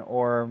action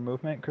or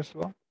movement,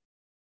 Cristobal?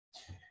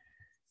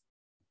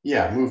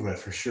 Yeah, movement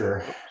for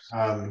sure.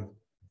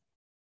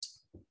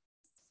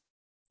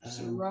 Just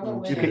run one,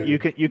 away.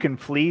 two. You can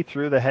flee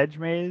through the hedge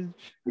maze,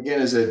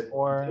 Again, is it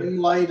or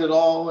light at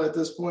all at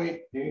this point?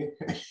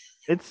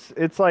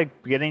 it's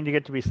like beginning to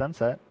get to be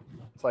sunset.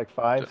 It's like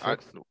 5,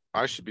 6.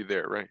 I should be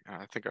there, right?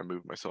 I think I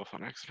moved myself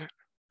on accident.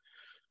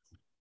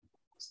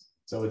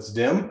 So it's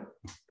dim?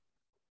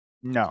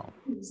 No.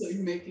 He's like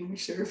making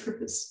sure for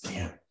his.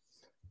 Damn.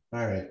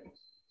 All right.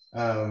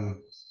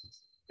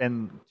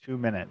 In 2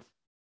 minutes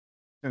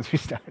since we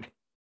started.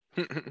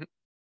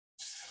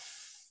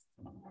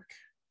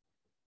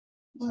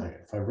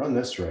 If I run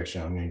this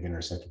direction, I'm going to get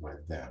intersected by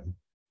them.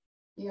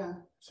 Yeah.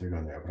 So you're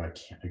going there, but I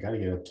can't. I got to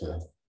get up to.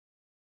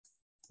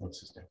 What's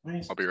his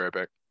name? I'll be right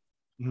back.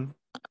 I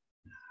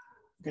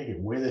gotta get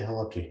way the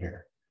hell up to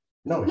here.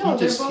 No, No, he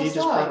they're just both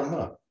brought up. him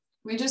up.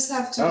 We just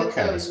have to get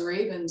Okay. those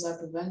ravens up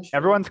eventually.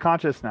 Everyone's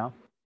conscious now.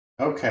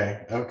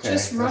 Okay.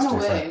 Just run that's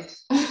away.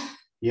 different.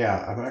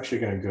 Yeah, I'm actually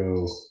gonna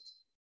go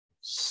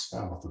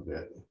south a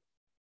bit.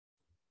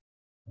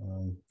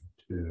 1,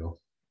 2,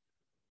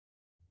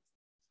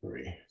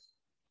 3.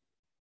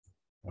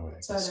 Oh, I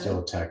can So still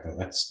then- attack them.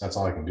 That's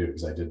all I can do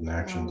because I did an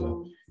action to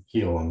Um,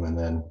 heal them and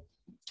then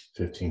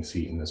 15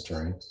 feet in this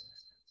turn.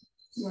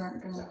 you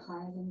aren't gonna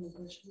hide in the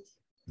bushes.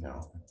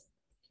 No,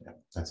 yeah,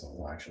 that's a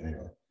whole action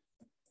anyway.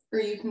 Or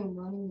you can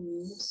run and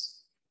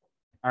use.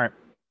 All right.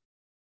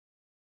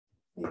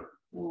 Like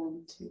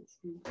 1, 2,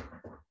 3.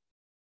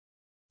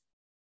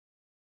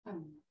 I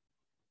don't know.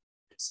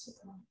 Just a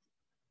thought.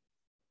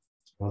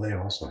 Well, they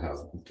also have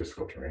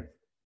difficult terrain.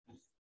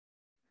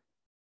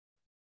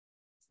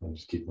 I'll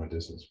just keep my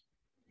distance.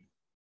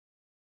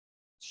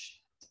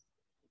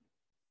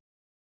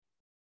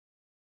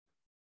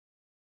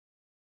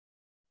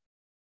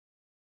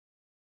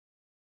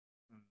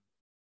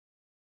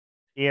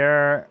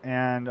 Pierre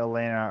and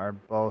Elena are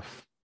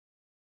both,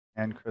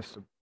 and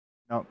Crystal.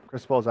 No,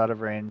 Crystal's out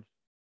of range.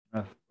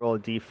 Roll a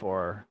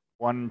d4.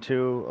 1,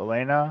 2,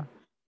 Elena.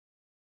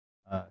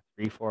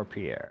 3, 4,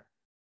 Pierre.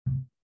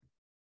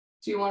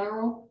 Do you want to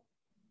roll?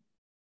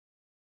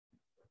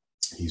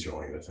 He's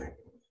rolling the thing.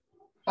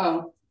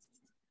 Oh,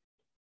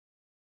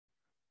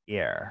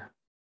 Pierre.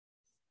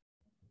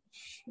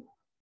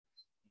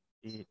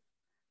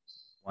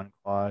 1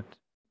 quad.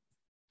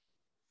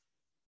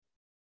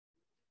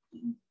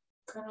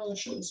 Colonel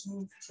shows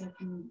me because I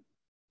can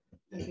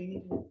evade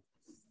it.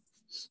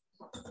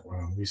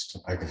 Well, at least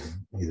I can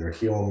either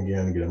heal him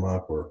again, get him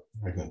up, or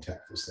I can attack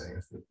this thing.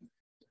 If it,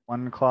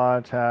 1 claw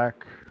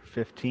attack,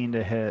 15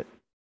 to hit,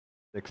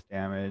 6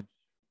 damage.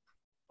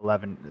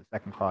 11, the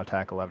second claw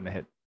attack, 11 to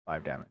hit,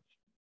 5 damage.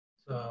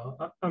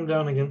 So I'm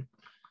down again.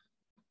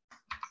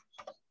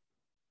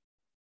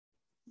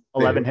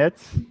 11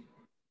 hits?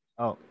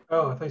 Oh,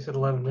 Oh, I thought you said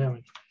 11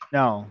 damage.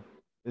 no.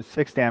 It's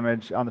 6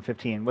 damage on the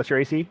 15. What's your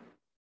AC?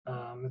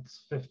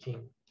 It's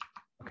 15.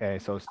 Okay,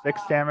 so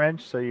 6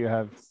 damage. So you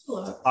have Still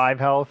up. 5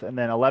 health, and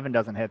then 11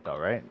 doesn't hit though,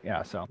 right?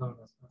 Yeah, so No,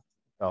 that's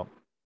not.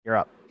 you're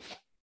up.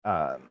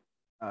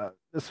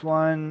 This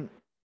one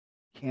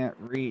can't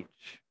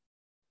reach,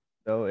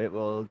 so it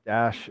will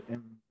dash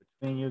in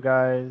between you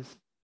guys.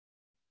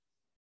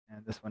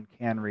 And this one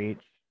can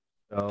reach.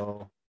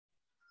 So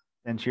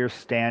since you're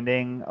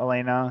standing,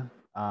 Elena,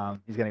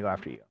 he's gonna go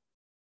after you.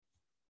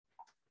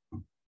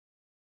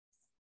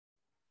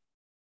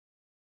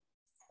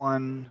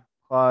 One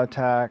claw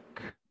attack,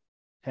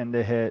 10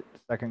 to hit.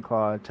 Second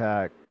claw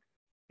attack,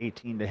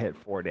 18 to hit,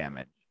 4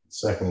 damage.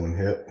 second one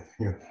hit.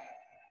 Yeah.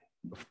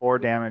 4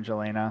 damage,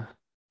 Elena.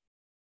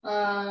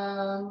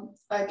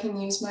 I can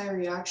use my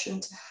reaction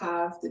to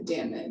have the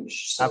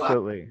damage. So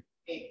Absolutely.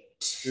 I take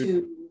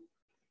 2.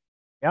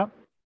 Yep.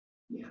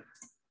 Yeah.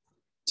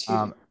 2.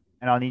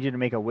 And I'll need you to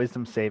make a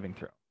wisdom saving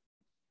throw.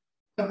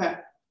 Okay.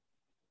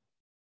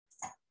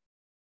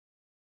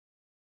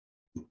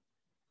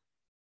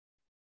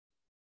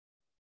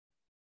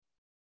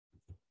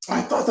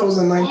 I thought that was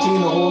a 19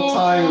 the whole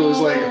time. It was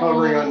like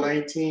hovering on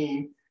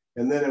 19,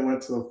 and then it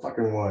went to the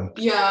fucking 1.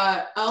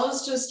 Yeah,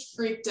 Alice just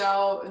freaked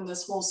out in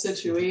this whole There's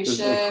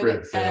situation. no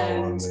crit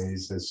fail on And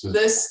these. It's just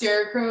this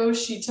scarecrow,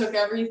 she took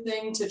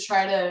everything to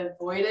try to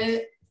avoid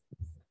it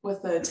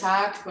with the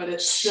attack, but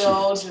it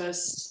still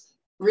just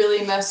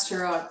really messed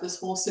her up. This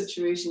whole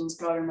situation's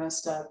got her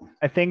messed up.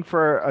 I think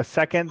for a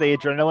second, the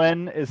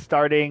adrenaline is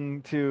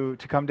starting to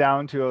come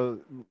down to a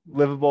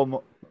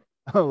livable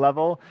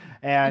level.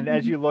 And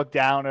as you look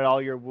down at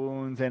all your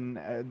wounds and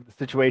the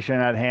situation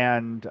at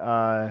hand,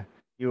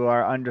 you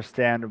are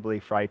understandably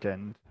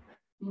frightened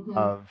Mhm.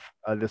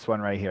 of this one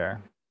right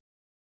here.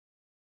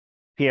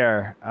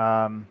 Pierre,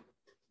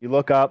 you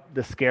look up,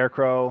 the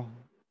scarecrow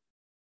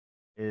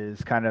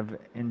is kind of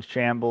in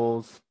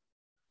shambles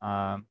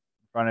in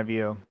front of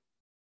you.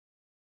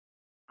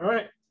 All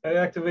right, I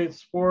activate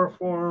Spore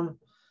Form,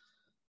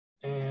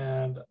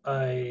 and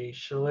I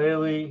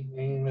Shillelagh,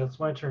 and that's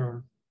my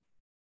turn.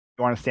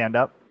 You want to stand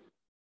up?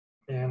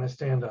 And I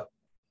stand up.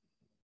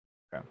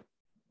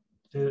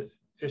 Okay.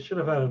 It should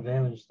have had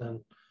advantage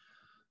then.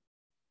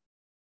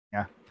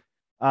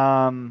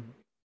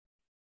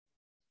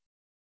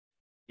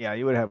 Yeah,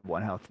 you would have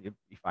 1 health. You'd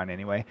be fine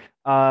anyway.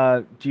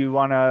 Do you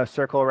want to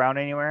circle around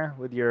anywhere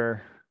with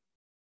your?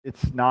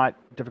 It's not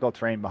difficult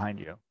terrain behind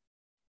you.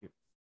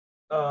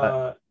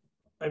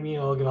 I mean,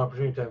 I'll get an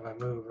opportunity to have my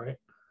move, right?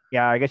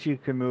 Yeah, I guess you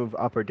can move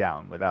up or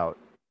down without,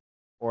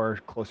 or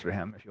closer to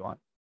him if you want.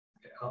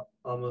 Okay,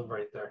 I'll move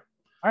right there.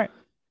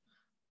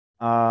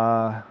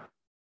 Uh,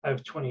 I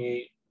have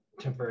 28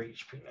 temporary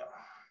HP now.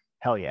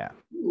 hell yeah,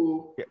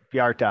 Ooh.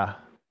 Bjarta.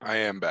 I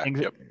am back.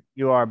 Yep.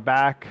 You are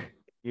back.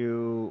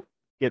 You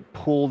get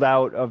pulled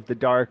out of the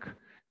dark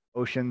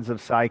oceans of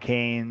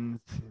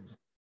Psychane's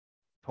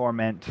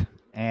torment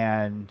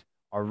and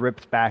are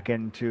ripped back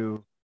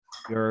into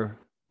your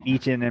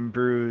beaten and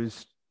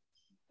bruised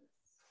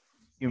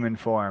human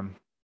form.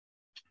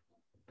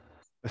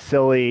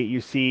 Vasily,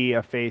 you see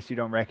a face you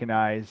don't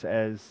recognize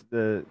as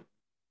the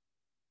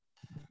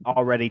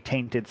already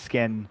tainted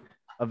skin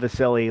of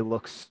Vasily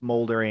looks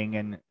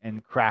smoldering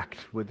and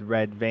cracked with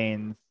red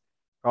veins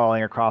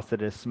crawling across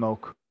it as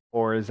smoke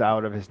pours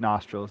out of his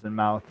nostrils and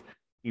mouth.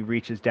 He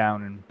reaches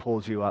down and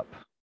pulls you up.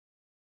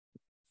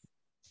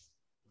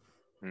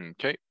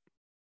 Okay.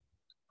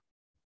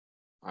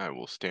 I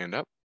will stand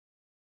up.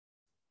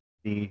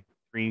 The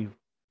 3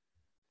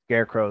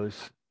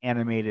 scarecrows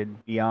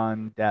animated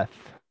beyond death.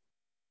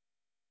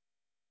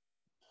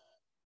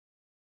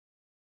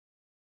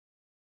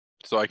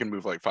 So I can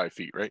move like 5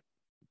 feet, right?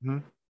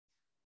 Mhm.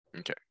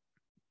 Okay.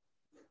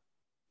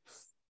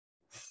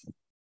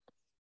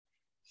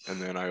 And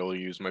then I will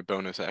use my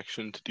bonus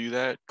action to do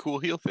that cool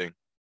heal thing.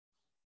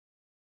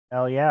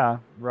 Hell yeah.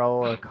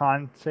 Roll a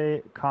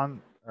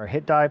or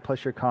hit die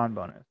plus your con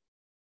bonus.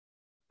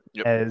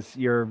 Yep. As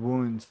your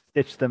wounds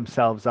stitch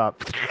themselves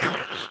up.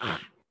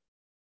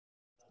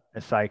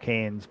 As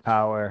Psychane's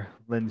power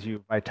lends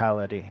you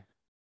vitality.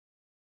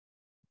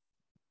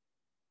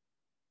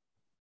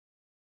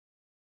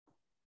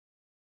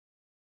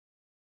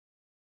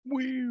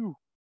 Woo!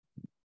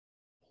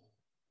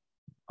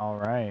 All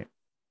right.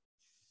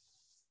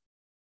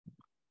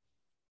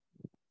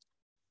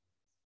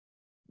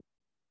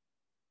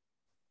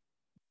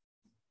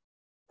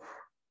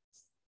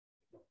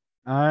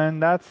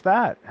 And that's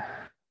that.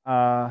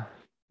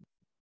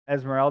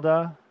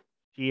 Esmeralda,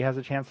 she has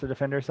a chance to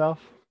defend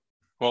herself.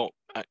 Well,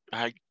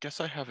 I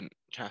guess I haven't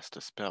cast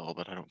a spell,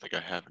 but I don't think I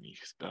have any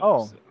spells.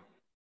 Oh, so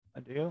I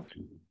do.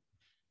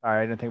 All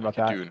right, I didn't think about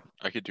that.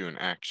 I could do an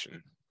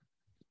action.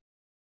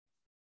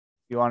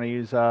 You want to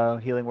use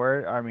healing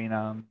word? I mean,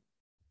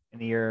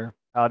 any of your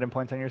paladin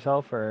points on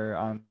yourself or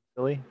on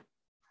Billy?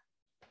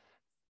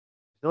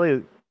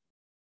 Billy,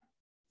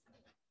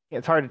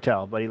 it's hard to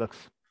tell, but he looks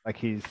like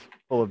he's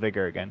full of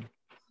vigor again.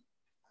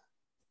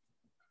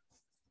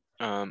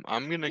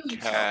 I'm gonna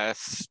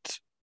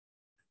cast.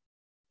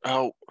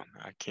 Oh,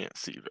 I can't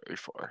see very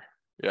far.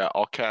 Yeah,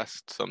 I'll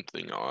cast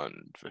something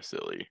on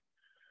Vasily.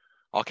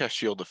 I'll cast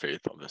Shield of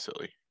Faith on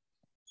Vasily.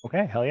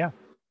 Okay, hell yeah.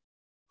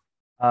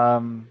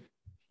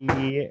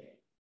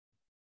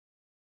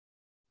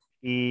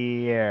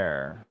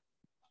 Pierre,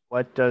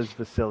 what does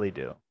Vasily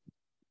do?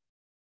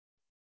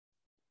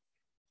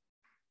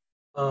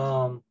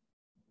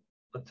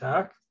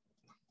 Attack.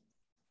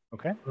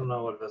 Okay. I don't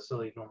know what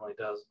Vasily normally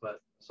does, but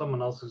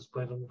someone else who's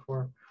played him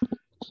before.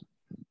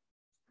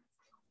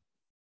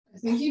 I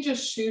think he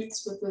just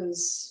shoots with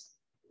his.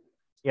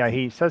 Yeah,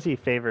 he says he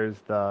favors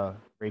the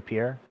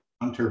rapier,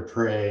 Hunter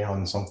prey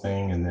on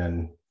something and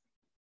then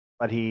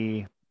but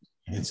he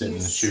hits it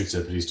and shoots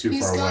it, but he's too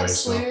He's far got away.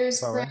 So Slayer's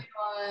Far away.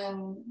 Prey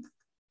on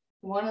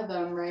one of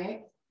them,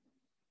 right?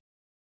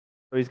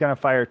 so he's gonna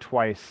fire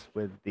twice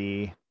with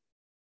the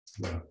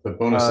the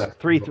bonus action-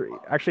 three.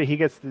 Actually, he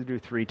gets to do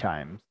 3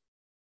 times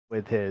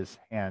with his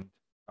hand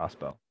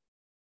crossbow.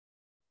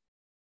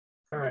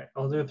 All right,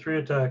 I'll do 3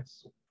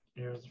 attacks.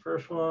 Here's the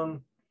first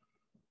one.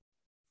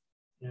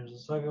 Here's the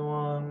second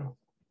one.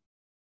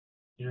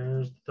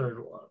 Here's the third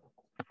one.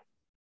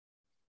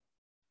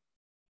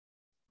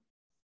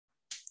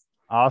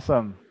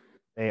 Awesome.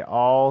 They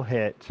all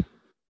hit.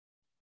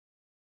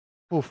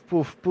 Poof,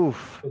 poof,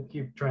 poof. I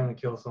keep trying to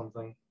kill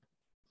something.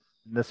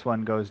 This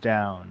one goes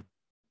down.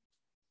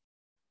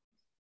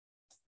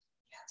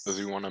 Does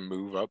he want to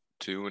move up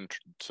too, and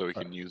so he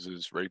can use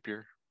his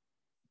rapier?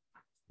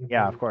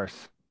 Yeah, of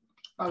course.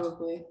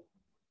 Probably.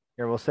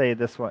 Here, we'll say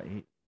this one.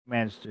 He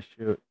managed to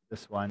shoot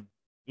this one.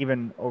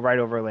 Even right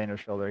over Elena's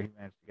shoulder, he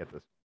managed to get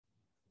this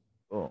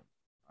one. Boom.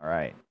 All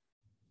right.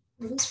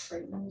 What does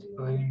Frightening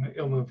do? And then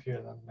you'll move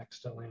here then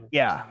next to Lena.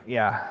 Yeah,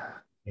 yeah.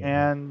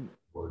 And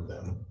toward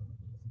them.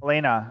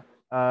 Elena,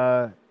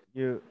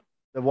 the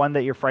one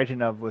that you're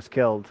frightened of was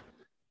killed,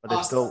 but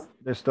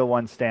there's still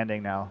one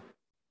standing now.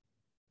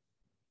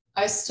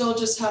 I still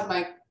just have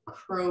my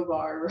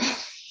crowbar.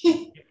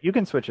 You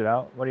can switch it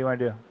out. What do you want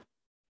to do?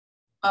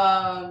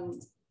 I'm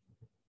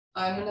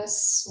gonna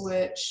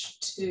switch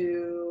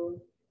to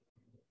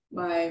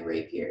my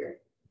rapier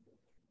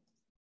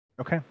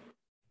Okay.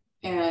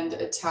 and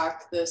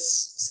attack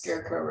this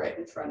scarecrow right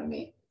in front of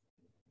me.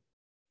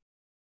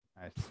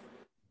 Nice.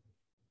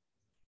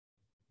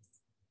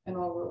 And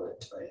I'll roll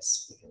it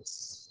twice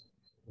because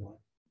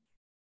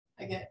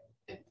I get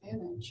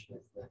advantage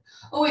with the.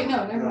 Oh wait,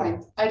 no, never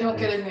mind. I don't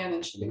get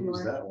advantage Use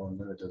anymore. that one,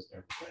 then it does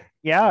everything.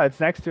 Yeah, it's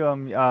next to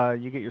him.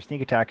 You get your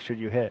sneak attack should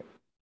you hit.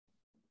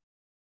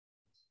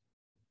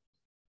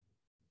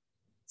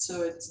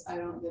 So I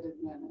don't get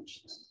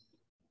advantage then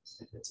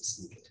if it's a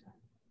sneak attack.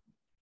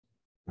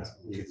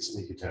 You get the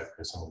sneak attack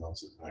because someone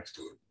else is next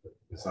to it, but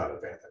it's not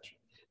advantage.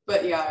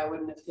 But yeah, I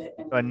wouldn't have hit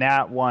So a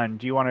nat 1.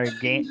 Do you want to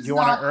gain? Do you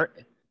want to earn?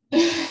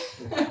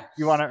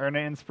 You want to earn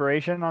an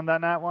inspiration on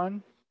that nat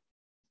 1?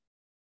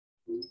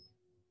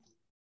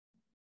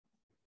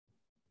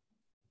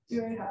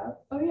 Do I have?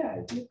 Oh yeah,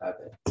 I do have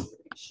it.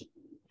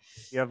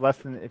 You have less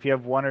than if you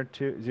have 1 or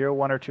 2, 0,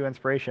 1 or 2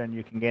 inspiration,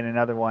 you can gain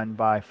another one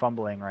by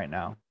fumbling right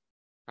now.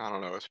 I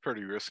don't know. It's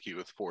pretty risky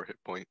with 4 hit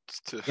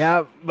points to.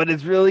 Yeah, but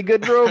it's really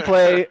good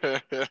roleplay.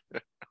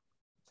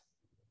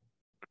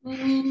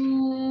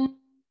 Mm,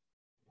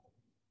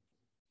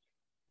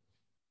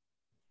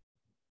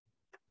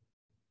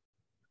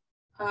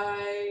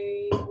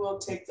 I will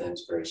take the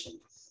inspiration.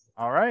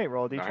 All right,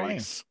 roll a d20.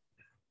 Nice.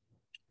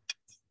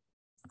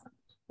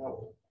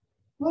 Oh,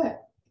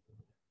 What?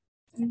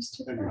 I just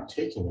took so it you're out.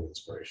 taking an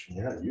inspiration.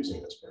 You're not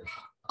using inspiration.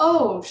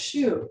 Oh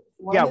shoot.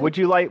 Why Yeah, did- would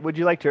you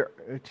like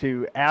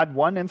to add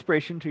 1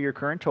 inspiration to your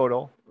current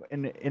total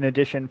in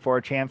addition for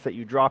a chance that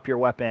you drop your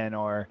weapon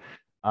or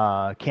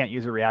can't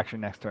use a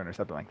reaction next turn or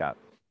something like that?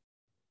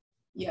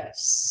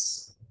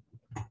 Yes.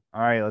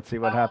 All right, let's see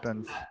what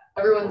happens.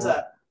 Everyone's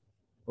up.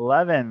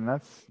 11,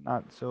 that's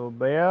not so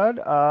bad.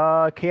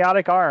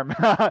 Chaotic Arm.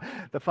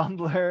 The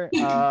fumbler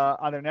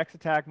on their next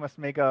attack must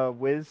make a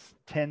Wiz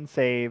 10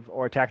 save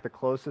or attack the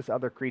closest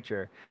other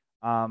creature.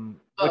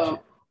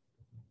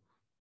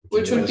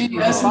 Which would be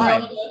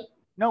Esmeralda.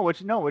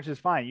 Esmeralda. Which is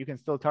fine. You can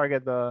still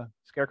target the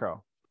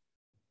Scarecrow.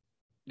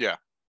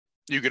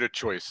 You get a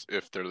choice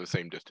if they're the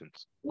same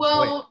distance.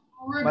 Well,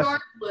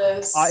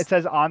 regardless. It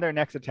says on their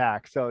next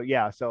attack. So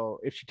yeah, so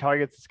if she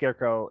targets the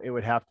Scarecrow, it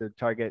would have to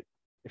target,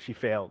 if she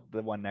failed,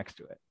 the one next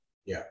to it.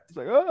 Yeah. It's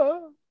like,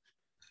 oh.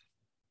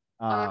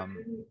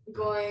 I'm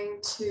going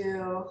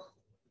to.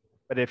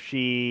 But if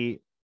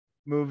she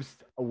moves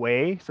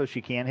away so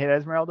she can hit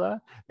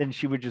Esmeralda, then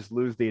she would just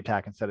lose the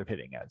attack instead of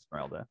hitting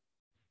Esmeralda.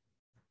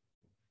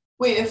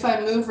 Wait, if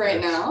I move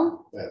right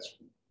now? That's,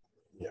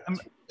 yeah.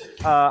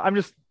 I'm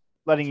just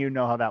letting you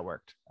know how that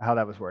worked, how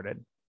that was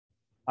worded.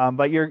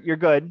 But you're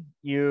good.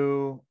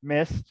 You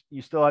missed.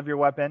 You still have your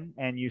weapon,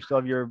 and you still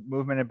have your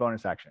movement and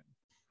bonus action.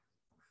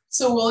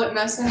 So will it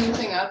mess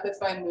anything up if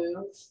I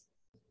move?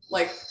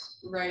 Like,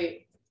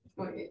 right.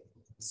 Wait.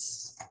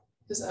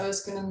 Because I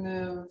was going to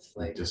move,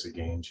 like.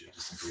 Disengage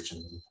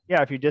and move.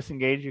 Yeah, if you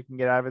disengage, you can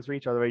get out of its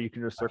reach. Otherwise, you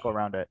can just circle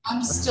around it.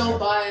 I'm still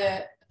by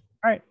it.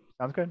 All right,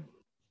 sounds good.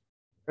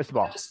 First of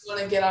all, I just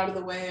want to get out of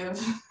the way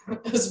of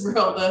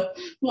Esmeralda.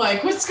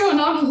 Like, what's going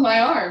on with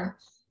my arm?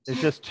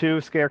 there's just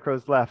 2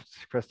 Scarecrows left,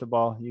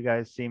 Cristobal. You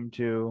guys seem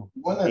to.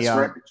 One that's Yeah.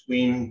 right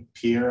between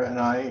Pierre and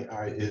I,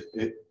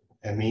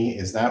 and me,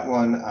 is that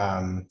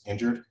one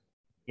injured?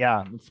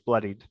 Yeah, it's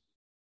bloodied.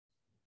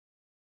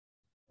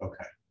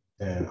 Okay,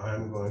 then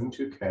I'm going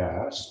to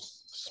cast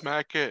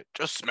Smack it.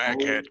 Just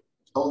smack it.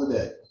 Toll the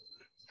Dead.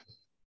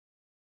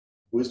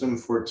 Wisdom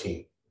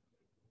 14.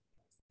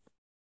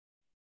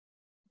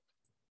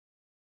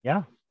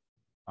 Yeah.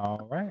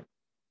 All right.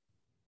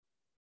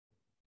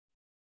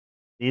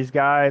 These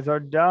guys are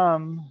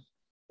dumb,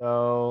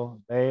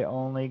 so they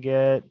only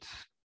get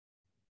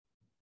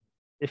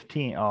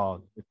 15.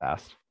 Oh, too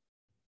fast.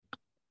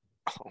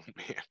 Oh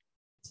man.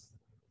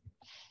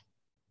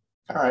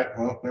 All right,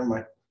 well, never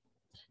mind.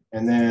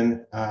 And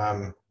then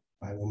I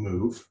will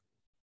move.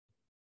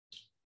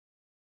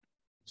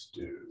 Let's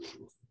do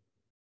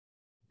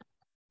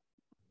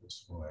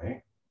this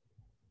way.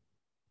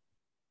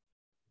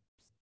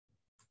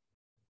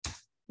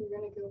 You're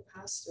going to go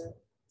past it.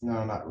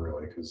 No, not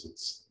really, because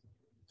it's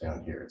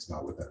down here. It's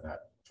not within that.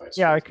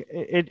 Yeah,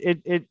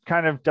 it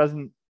kind of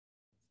doesn't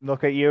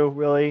look at you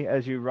really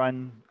as you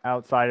run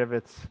outside of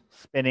its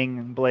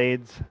spinning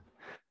blades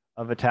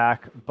of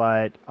attack,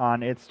 but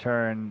on its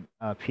turn,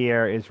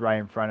 Pierre is right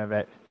in front of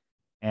it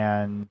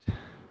and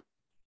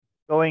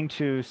going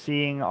to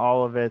seeing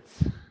all of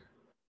its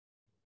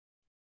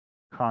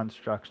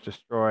constructs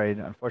destroyed.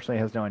 Unfortunately,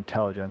 it has no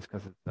intelligence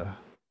because it's a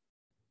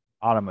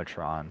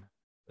automatron.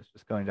 It's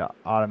just going to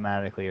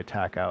automatically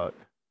attack out.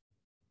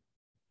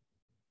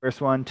 First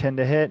one, 10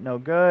 to hit, no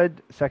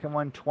good. Second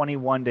one,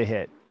 21 to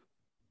hit.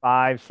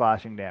 5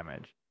 slashing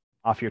damage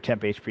off your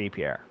temp HP,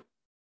 Pierre.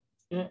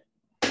 Yeah.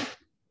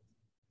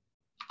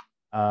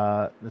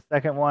 The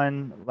second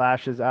one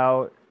lashes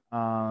out.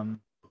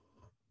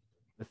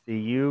 Let's see,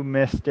 you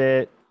missed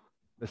it.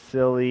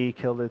 Vasily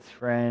killed its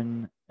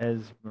friend,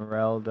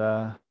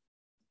 Esmeralda.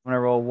 I'm going to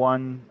roll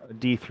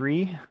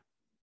 1d3.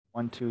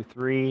 1, 2,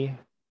 3.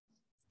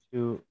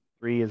 2,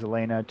 3 is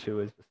Elena, 2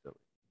 is Vasily.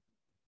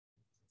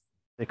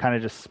 It kind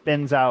of just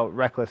spins out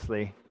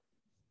recklessly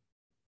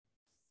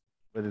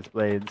with its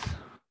blades.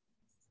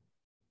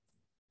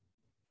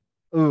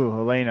 Ooh,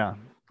 Elena.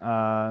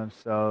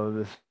 So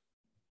this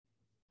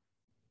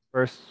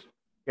first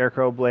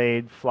Scarecrow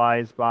blade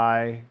flies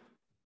by,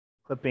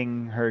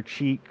 clipping her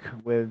cheek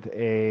with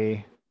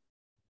a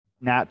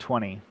nat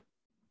 20.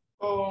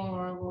 Oh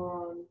my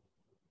god.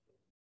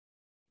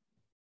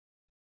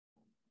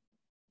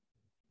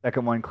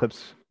 Second one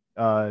clips,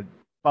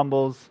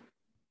 fumbles,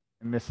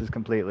 and misses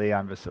completely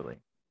on Vasily.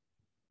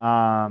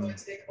 I'm going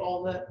to take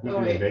all the. You Oh,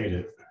 can wait. evade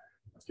it.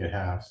 Get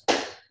half.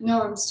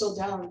 No, I'm still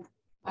down.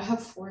 I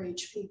have 4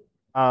 HP.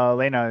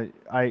 Elena,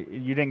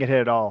 you didn't get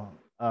hit at all.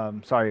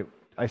 Sorry,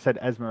 I said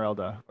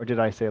Esmeralda, or did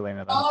I say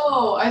Elena? Then?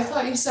 Oh, I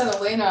thought you said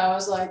Elena. I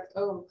was like,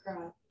 oh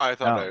crap. I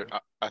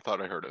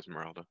thought I heard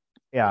Esmeralda.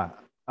 Yeah.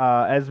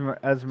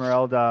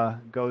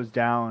 Esmeralda goes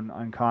down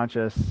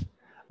unconscious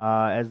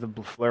as the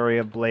flurry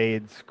of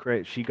blades.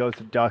 She goes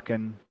to duck,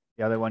 and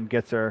the other one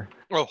gets her.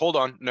 Oh, hold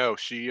on. No,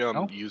 she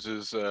Oh.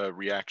 uses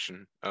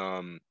reaction.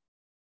 I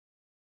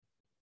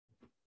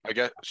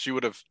guess she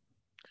would have.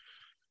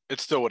 It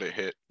still would have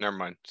hit. Never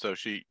mind. So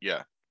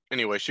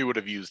Anyway, she would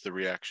have used the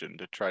reaction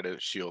to try to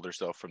shield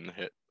herself from the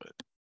hit. But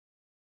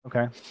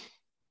Okay.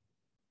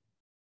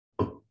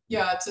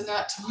 Yeah, it's a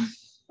nat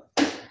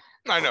 20.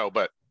 I know,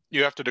 but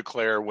you have to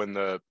declare when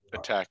the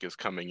attack is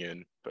coming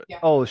in. But Yeah.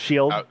 Oh,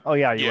 shield. Oh,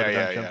 yeah, you would have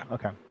yeah, done yeah. shield.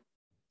 Okay.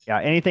 Yeah.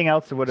 Anything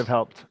else that would have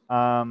helped.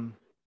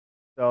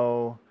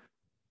 So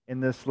in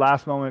this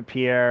last moment,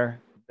 Pierre,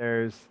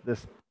 there's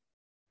this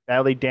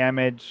badly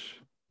damaged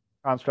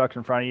construct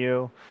in front of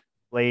you,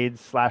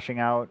 blades slashing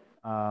out.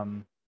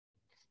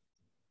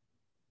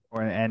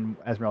 And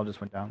Esmeralda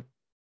just went down.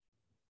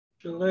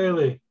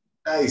 Shillelagh.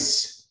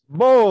 Nice.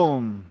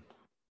 Boom!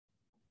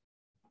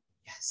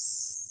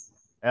 Yes.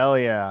 Hell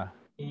yeah.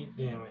 8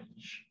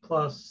 damage.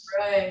 Plus,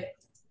 Right.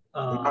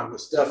 Knock the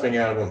stuffing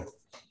out of him.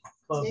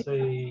 plus a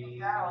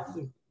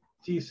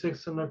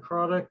D6 in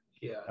necrotic.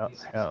 Yeah. Oh,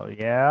 D6. hell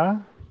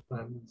yeah.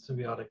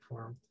 Symbiotic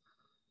form.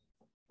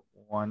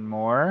 One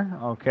more.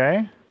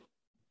 Okay.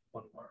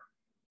 One more.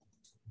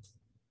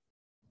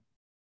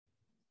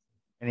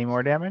 Any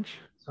more damage?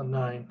 So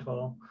 9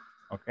 total.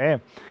 Okay.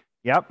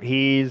 Yep.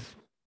 He's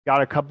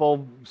got a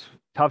couple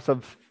tufts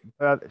of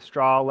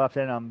straw left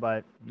in him,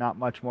 but not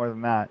much more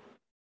than that.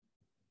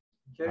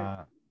 Okay.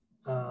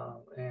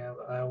 And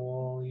I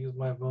will use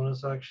my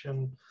bonus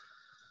action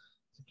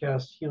to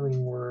cast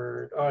Healing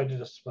Word. Oh, I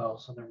did a spell,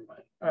 so never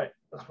mind. All right,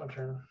 that's my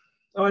turn.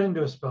 Oh, I didn't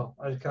do a spell.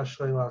 I cast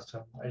Shillelagh last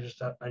time.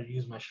 I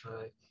used my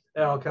Shillelagh.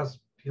 Yeah, I'll cast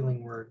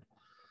Healing Word.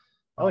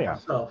 Oh, yeah.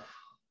 Myself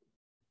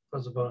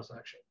as a bonus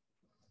action.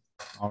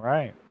 All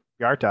right.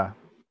 Yarta.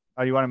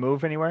 Oh, you want to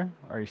move anywhere?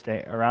 Or you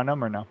stay around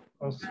him or no?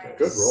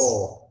 Good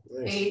roll.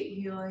 Nice. 8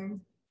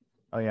 healing.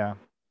 Oh, yeah.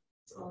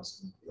 That's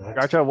awesome. Nice.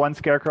 Yarta, one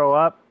scarecrow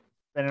up,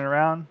 spinning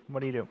around.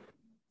 What do you do?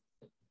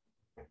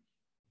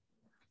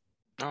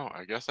 oh,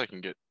 I guess I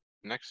can get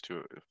next to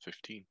it at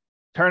 15.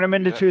 Turn them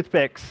into Yeah.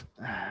 toothpicks.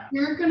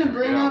 You're gonna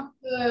bring Yeah. up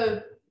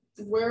the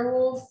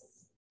werewolf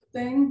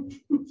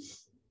thing?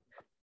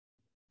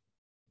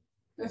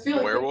 I feel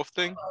like Werewolf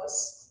thing?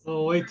 us.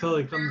 We'll wait till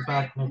he comes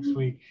back next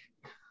week.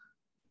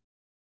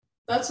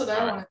 That's what I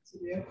Alright. wanted to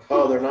do.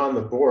 Oh, they're not on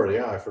the board.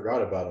 Yeah, I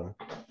forgot about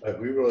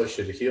them. We really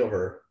should heal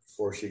her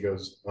before she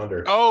goes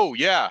under. Oh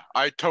yeah,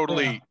 I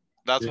totally. Yeah.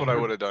 That's what I Yeah.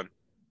 would have done.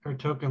 Her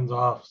token's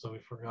off, so we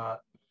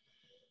forgot.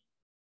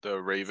 The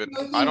Raven.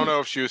 So I don't he- know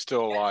if she was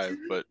still alive,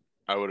 but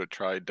I would have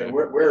tried And to.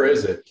 where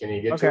is it? Can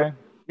you get to Okay. it?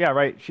 Yeah,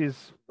 right.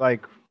 She's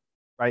like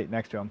right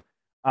next to him.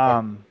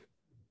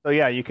 So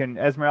yeah, you can.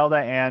 Esmeralda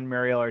and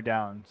Muriel are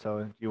down.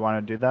 So do you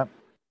want to do that?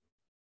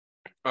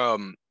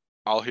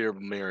 I'll hear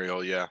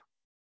Muriel. Yeah.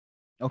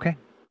 Okay.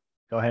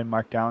 Go ahead and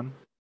mark down.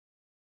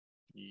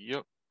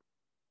 Yep.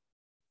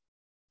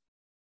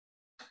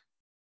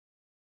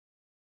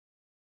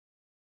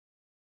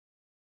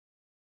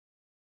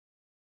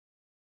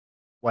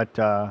 What?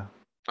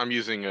 I'm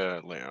using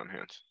a lay on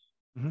hands.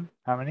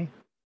 How many?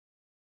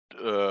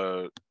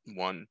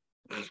 1.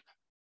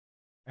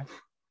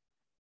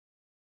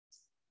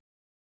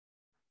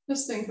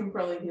 This thing can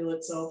probably heal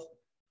itself.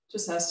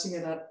 Just has to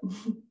get up.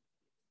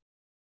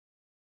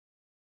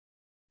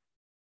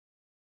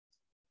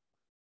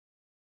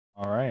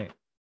 All right.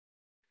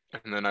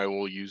 And then I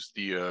will use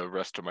the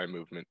rest of my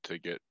movement to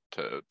get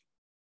to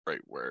right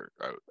where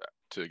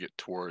to get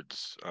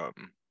towards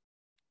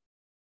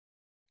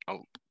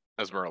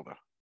Esmeralda.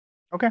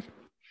 Okay.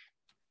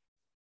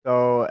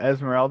 So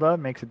Esmeralda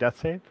makes a death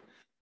save,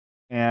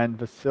 and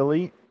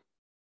Vasily.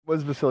 What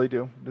does Vasily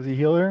do? Does he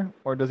heal her,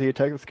 or does he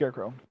attack the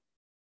scarecrow?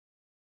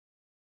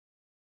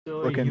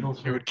 Still Looking- heals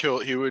He her. would kill.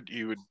 He would.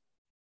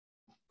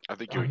 I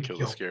think he Oh, would he'd kill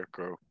kill. the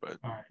scarecrow, but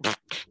All right,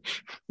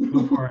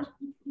 go for it.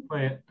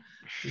 Play it.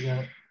 You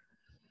got it.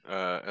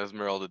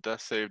 Esmeralda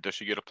death save. Does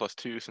she get a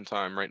 +2 since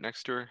I'm right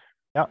next to her?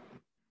 Yep.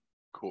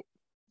 Cool.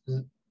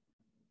 Does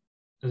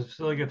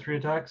Vasily get 3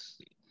 attacks?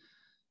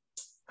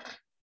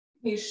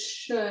 He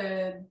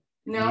should.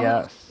 Now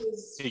Yes.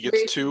 He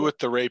gets 2 with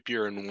the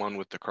rapier and 1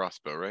 with the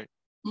crossbow, right?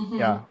 Mhm.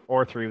 Yeah,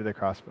 or 3 with a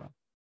crossbow.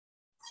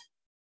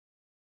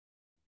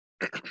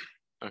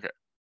 That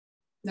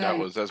Nice.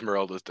 was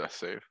Esmeralda's death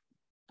save.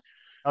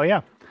 Oh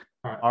yeah.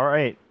 All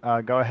right. All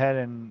right. Go ahead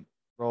and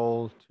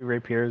roll 2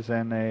 rapiers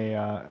and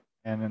an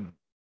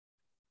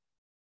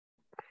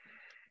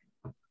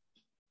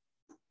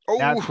Oh,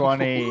 nat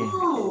 20.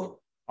 Ooh.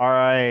 All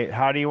right.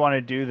 How do you want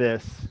to do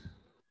this?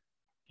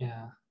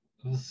 Yeah.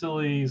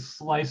 Vasily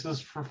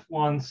slices for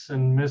once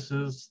and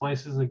misses,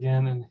 slices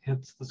again and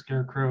hits the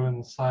scarecrow in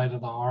the side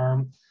of the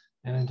arm,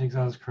 and then takes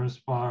out his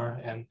crossbar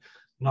and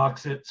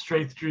knocks it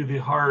straight through the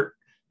heart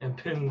and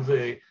pins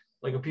a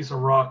piece of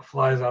rock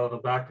flies out of the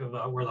back of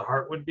where the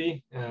heart would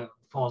be and it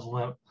falls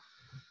limp.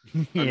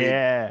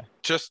 Yeah.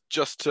 just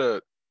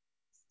to.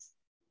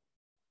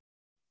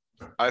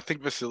 I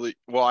think Vasily.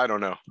 Well, I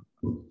don't know.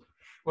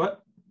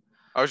 What?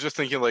 I was just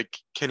thinking, like,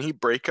 can he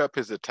break up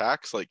his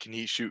attacks? Like, can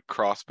he shoot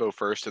crossbow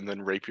first and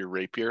then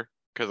rapier?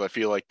 Because I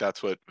feel like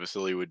that's what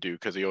Vasily would do,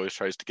 because he always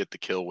tries to get the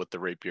kill with the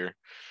rapier.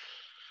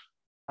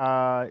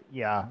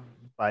 Yeah,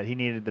 but he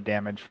needed the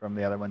damage from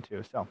the other one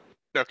too. So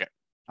Okay.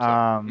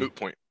 So, moot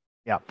point.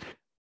 Yeah.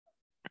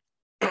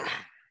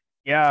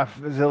 Yeah,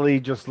 Vasily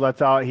just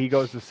lets out. He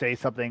goes to say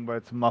something, but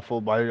it's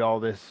muffled by all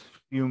this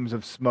fumes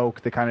of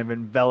smoke that kind of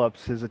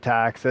envelops his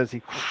attacks as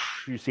he,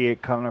 you see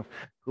it kind of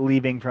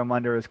leaving from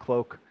under his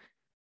cloak.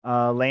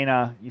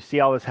 Lena, you see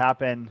all this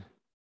happen,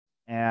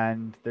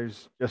 and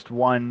there's just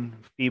one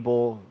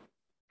feeble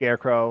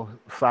scarecrow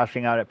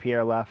slashing out at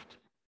Pierre left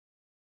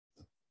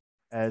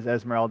as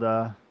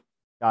Esmeralda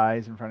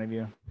dies in front of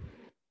you.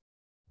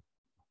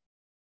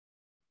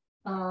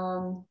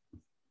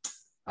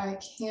 I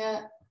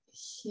can't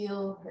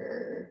heal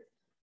her,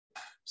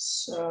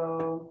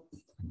 so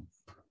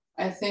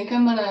I think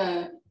I'm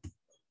gonna.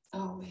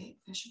 Oh wait,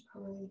 I should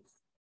probably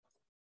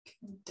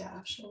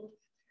dash a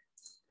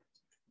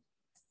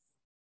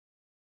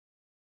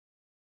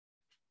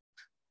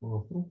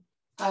little.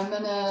 I'm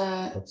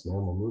gonna. That's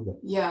normal movement.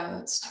 Yeah,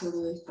 that's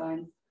totally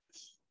fine.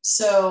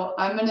 So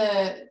I'm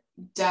gonna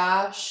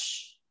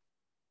dash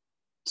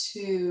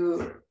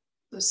to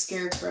the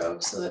scarecrow.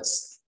 So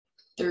that's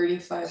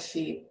 35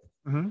 feet.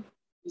 Mm-hmm.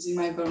 Using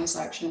my bonus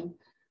action,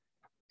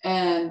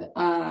 and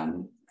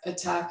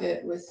attack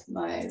it with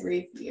my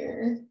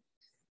rapier.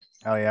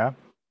 Oh yeah.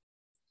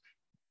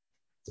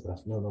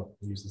 No,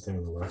 use the thing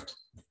on the left.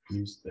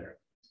 Use there.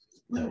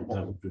 That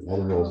would do all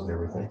the rolls and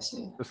everything.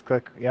 Just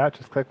click. Yeah,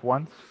 just click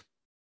once.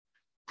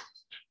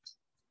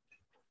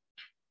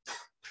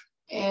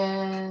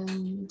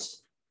 And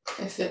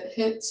if it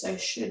hits, I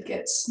should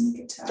get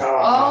sneak attack.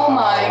 Oh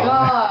my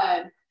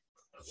god!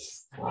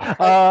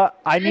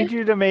 I need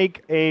you to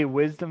make a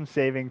wisdom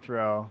saving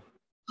throw.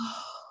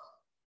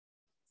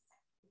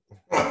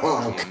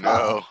 Oh,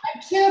 No. I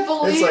can't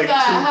believe like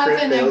that 2 crit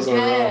happened fails in a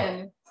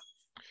row.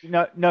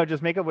 again. No,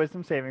 just make a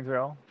wisdom saving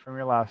throw from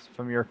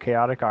your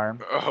chaotic arm.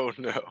 Oh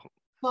no.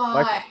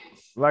 Five.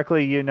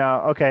 Luckily, you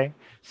know. Okay,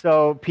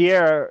 so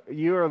Pierre,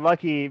 you are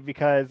lucky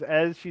because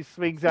as she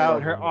swings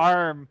out, her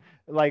arm,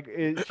 like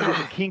she gets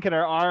a kink in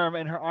her arm,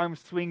 and her arm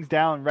swings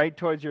down right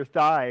towards your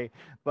thigh,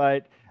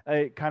 but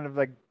it kind of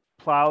like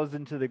plows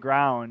into the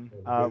ground.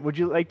 Would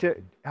you like to?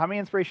 How many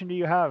inspiration do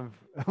you have,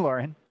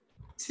 Lauren?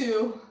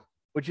 2.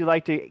 Would you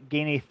like to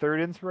gain a third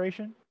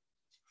inspiration?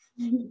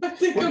 I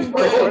think I'm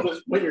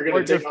good. What you're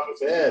gonna take off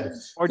his head?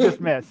 Or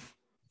just miss?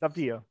 It's up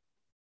to you.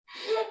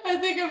 I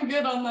think I'm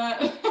good on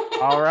that.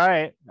 All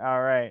right.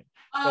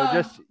 So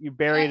just you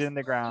bury it in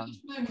the ground.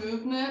 My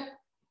movement.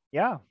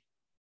 Yeah.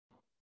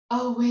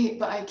 Oh wait,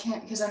 but I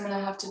can't because I'm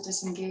gonna have to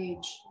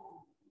disengage.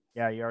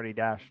 Yeah, you already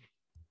dashed.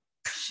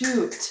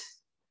 Shoot. So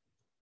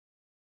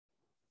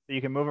you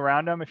can move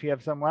around them if you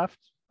have some left.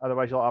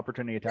 Otherwise, you'll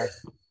opportunity attack.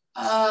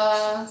 Go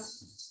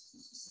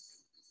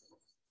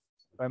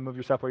ahead and move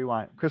yourself where you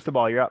want.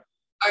 Cristobal, you're up.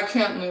 I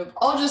can't move.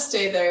 I'll just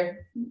stay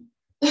there.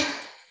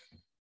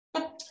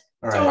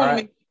 All Don't right. want to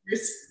make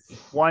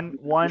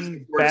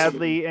One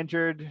badly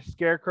injured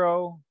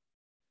scarecrow,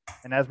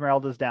 and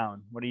Esmeralda's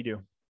down. What do you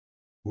do?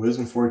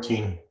 Wisdom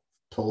 14.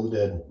 Toll the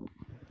dead.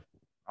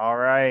 All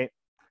right.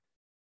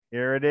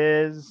 Here it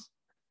is.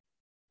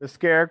 The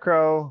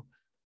scarecrow.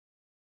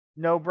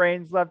 No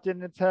brains left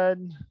in its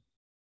head.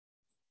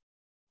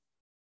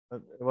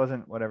 It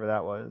wasn't whatever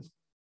that was.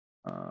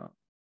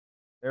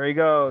 There we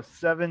go.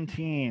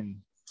 17.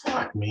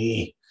 Fuck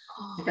me.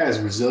 That guy's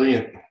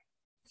resilient.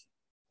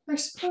 We're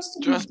supposed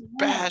to Just be dead.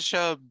 bash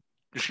him.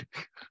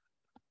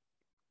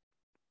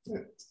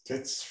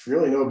 It's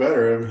really no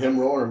better of him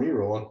rolling or me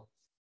rolling.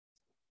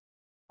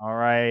 All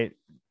right.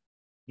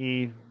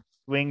 He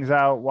swings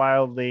out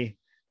wildly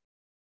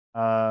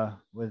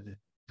with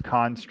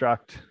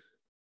construct.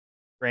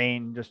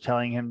 Brain just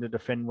telling him to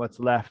defend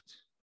what's left.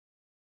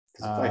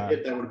 Because if I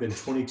hit, that would have been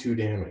 22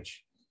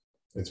 damage.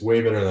 It's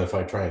way better than if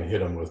I try and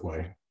hit him with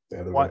the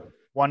other one.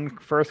 One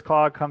first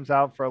claw comes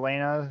out for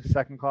Elena.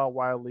 Second claw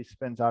wildly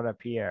spins out at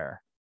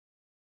Pierre.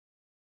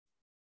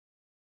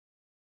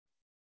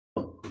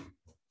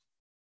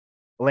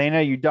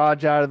 Elena, you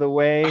dodge out of the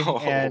way,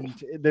 and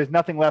there's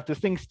nothing left. This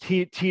thing's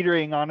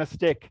teetering on a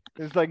stick.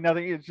 There's like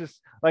nothing. It's just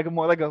like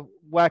more like a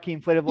wacky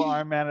inflatable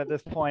arm man at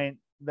this point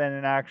than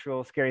an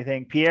actual scary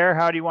thing. Pierre,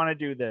 how do you want to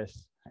do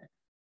this?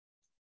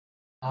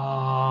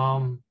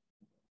 Going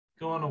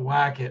to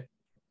whack it.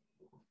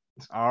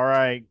 All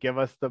right, give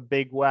us the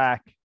big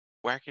whack.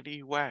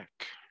 Whackety whack.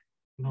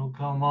 No,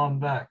 come on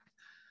back.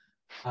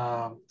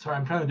 Sorry,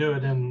 I'm trying to do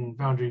it in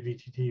Foundry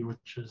VTT,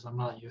 which is I'm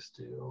not used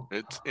to.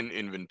 It's in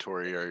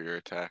inventory or your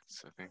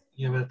attacks, I think.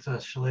 Yeah, but it's a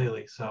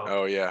shillelagh, so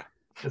Oh yeah.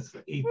 it's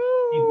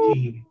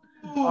 18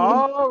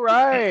 All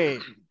right.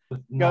 with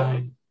Go.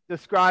 9.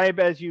 Describe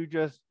as you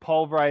just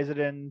pulverize it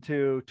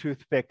into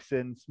toothpicks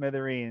and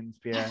smithereens,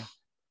 Pierre.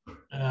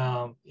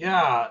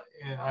 Yeah,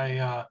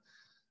 I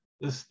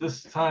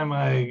this time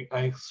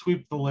I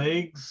sweep the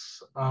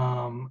legs.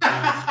 And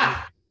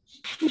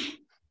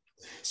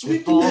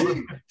Sweet falls-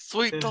 delay.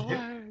 Sweet It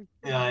delay.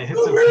 Yeah, it hits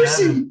No a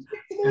mercy. dead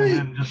and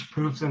then just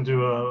poofs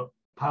into a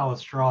pile of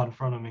straw in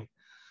front of me.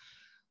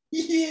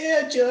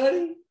 Yeah,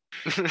 Johnny.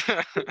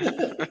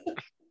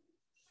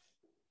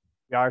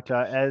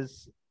 Yarta,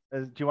 as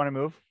do you want to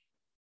move?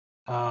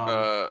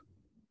 I'm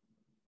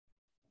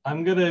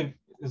gonna.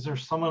 Is there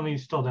someone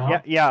who's still down?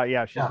 Yeah. She's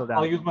Yeah, still I'll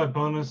down. use my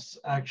bonus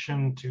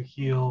action to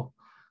heal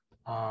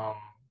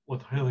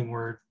with healing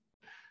word.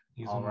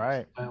 Using All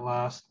right. my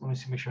last. Let me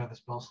see. Make sure I have the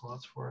spell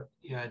slots for it.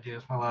 Yeah, I do.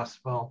 It's my last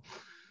spell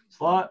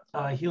slot.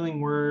 Healing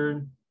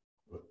word.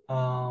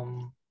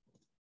 On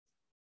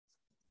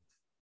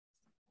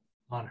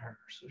her,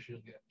 so she'll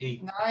get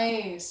 8.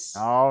 Nice.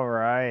 All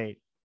right.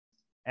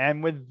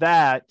 And with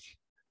that,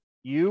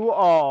 you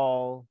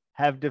all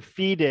have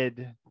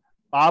defeated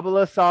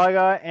Babala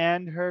Saga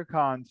and her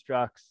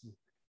constructs.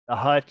 The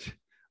hut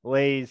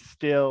lays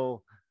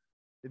still.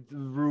 The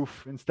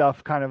roof and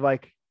stuff kind of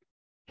like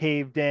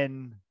caved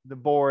in. The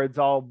boards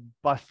all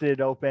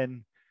busted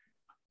open.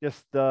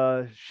 Just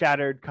the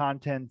shattered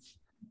contents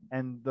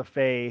and the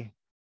Fane.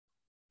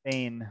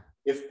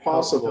 If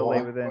possible, lay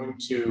I'm within. going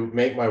to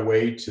make my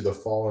way to the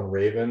fallen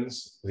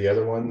ravens, the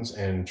other ones,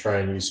 and try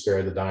and use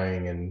Spare the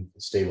Dying and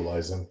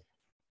stabilize them.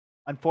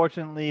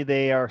 Unfortunately,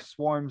 they are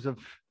swarms of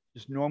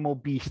just normal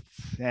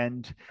beasts,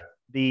 and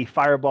the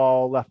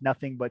fireball left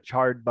nothing but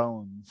charred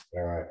bones.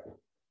 All right.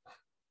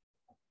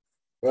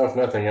 Well, if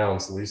nothing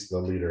else, at least the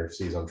leader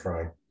sees I'm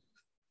trying.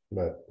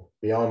 But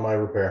beyond my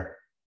repair.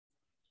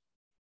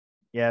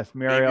 Yes,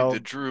 Maybe Muriel. the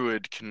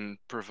druid can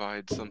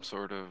provide some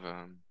sort of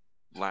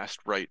last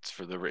rites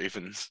for the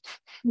ravens.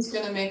 He's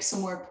gonna make some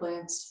more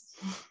plants.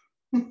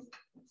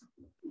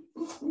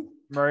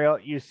 Muriel,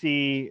 you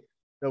see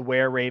the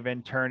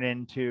were-raven turn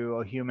into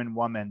a human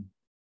woman.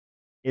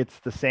 It's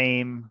the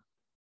same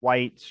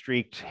white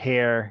streaked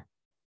hair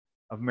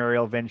of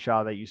Muriel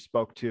Vinshaw that you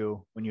spoke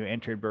to when you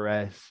entered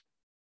Berez.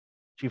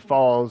 She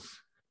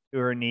falls to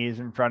her knees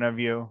in front of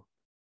you,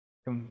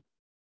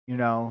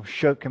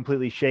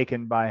 completely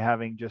shaken by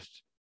having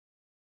just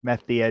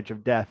met the edge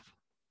of death.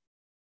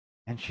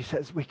 And she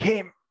says, "We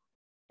came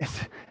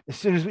as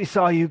soon as we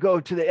saw you go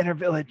to the inner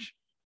village."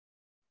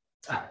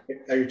 I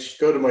just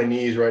go to my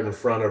knees right in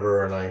front of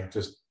her and I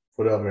just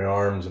put out my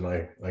arms and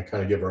I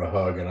kind of give her a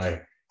hug and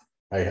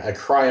I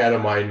cry out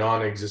of my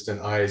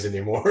non-existent eyes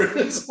anymore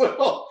as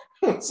well.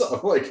 So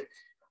I'm like,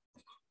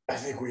 I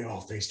think we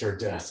all faced our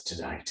death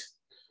tonight.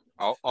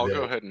 I'll Yeah.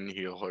 go ahead and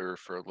heal her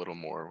for a little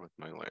more with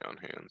my lay on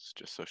hands,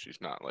 just so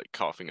she's not like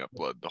coughing up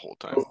blood the whole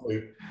time.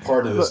 Hopefully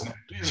part of this.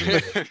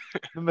 The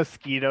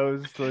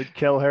mosquitoes to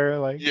kill her,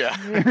 like Yeah.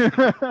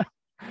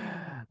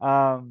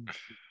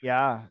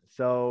 Yeah.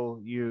 So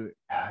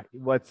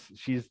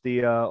she's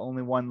the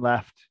only one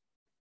left,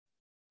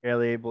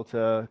 barely able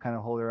to kind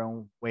of hold her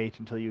own weight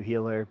until you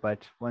heal her.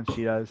 But once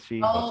she does,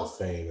 she Oh.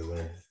 The Fane in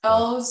there.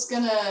 Elle's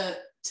gonna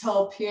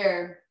tell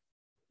Pierre,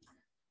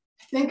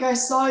 I think I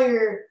saw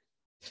your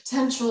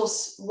potential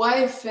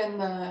wife in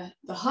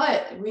the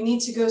hut. We need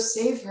to go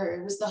save her.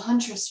 It was the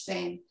Huntress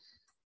Fane.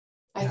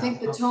 I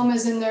think the tome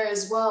is in there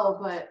as well,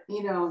 but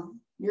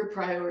your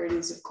priority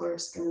is of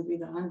course going to be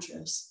the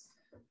Huntress.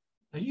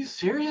 Are you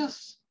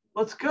serious?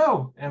 Let's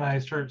go. And I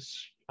start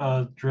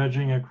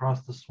dredging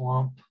across the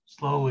swamp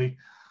slowly,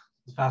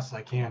 as fast as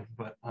I can,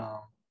 but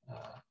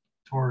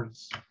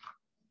towards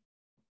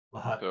the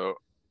hut. So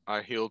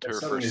I healed her for.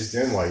 Something is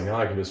dim light. Now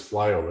I can just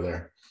fly over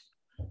there.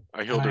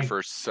 I healed her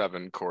for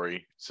 7,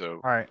 Corey.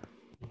 So all right.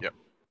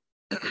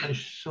 I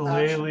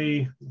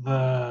shillelagh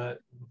the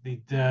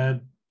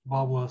dead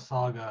Babala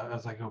Saga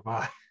as I go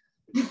by.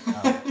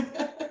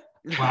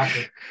 Whack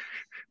it.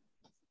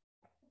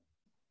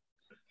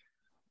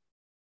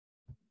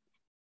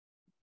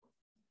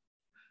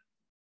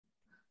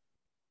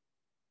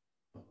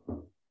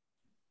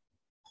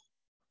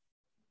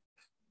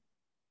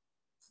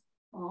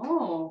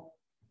 Oh.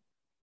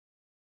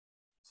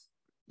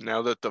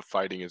 now that the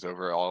fighting is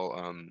over,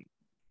 I'll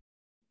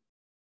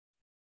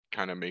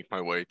kind of make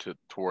my way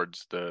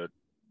towards the.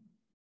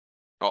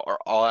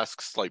 I'll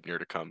ask Sleipnir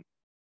to come.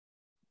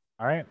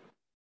 All right.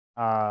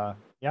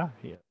 Yeah,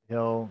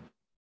 he'll.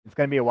 It's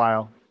gonna be a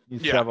while.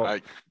 He's Yeah,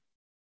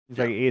 he's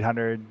like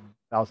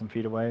 800,000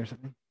 feet away or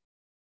something.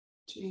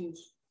 Jeez.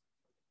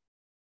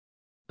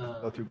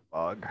 Go through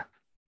bog.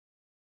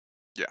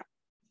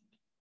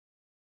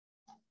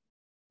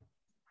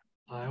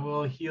 I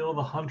will heal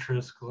the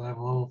Huntress because I have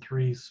a level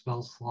 3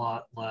 spell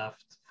slot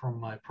left from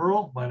my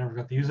Pearl, but I never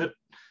got to use it.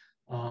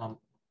 I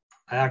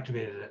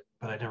activated it,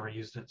 but I never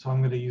used it, so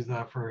I'm going to use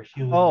that for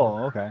healing.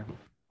 Oh, okay.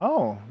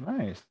 Oh,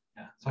 nice.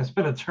 Yeah. So I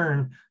spent a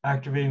turn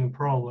activating the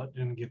Pearl, but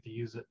didn't get to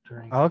use it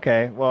during.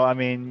 Okay. Well, I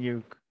mean,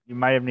 you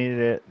might have needed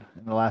it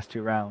in the last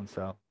 2 rounds,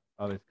 so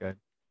always good.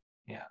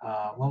 Yeah.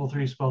 Level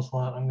 3 spell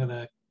slot. I'm going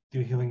to do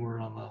healing word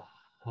on the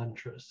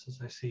Huntress as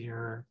I see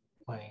her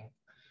playing.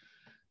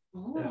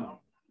 Oh. Yeah.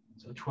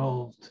 So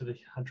 12 to the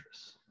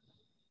Huntress.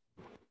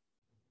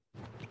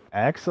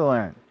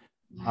 Excellent.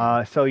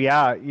 So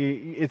yeah,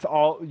 it's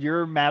all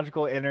your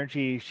magical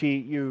energy.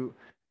 She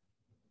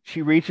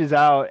reaches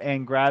out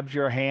and grabs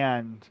your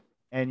hand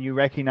and you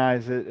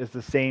recognize it as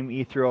the same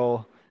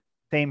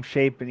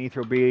shape and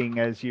ethereal being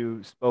as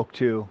you spoke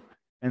to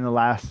in the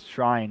last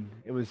shrine.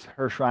 It was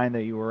her shrine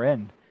that you were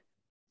in.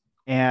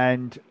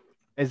 And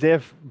as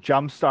if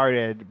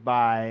jump-started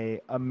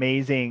by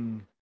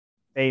amazing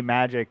Fey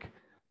magic,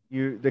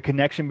 the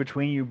connection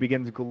between you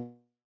begins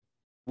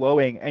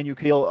glowing, and you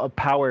feel a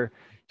power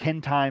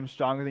 10 times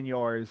stronger than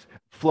yours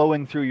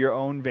flowing through your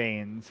own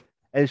veins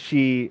as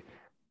she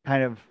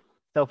kind of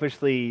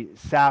selfishly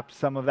saps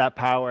some of that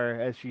power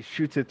as she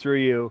shoots it through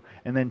you,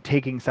 and then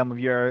taking some of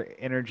your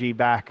energy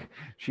back.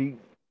 And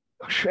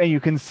you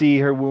can see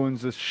her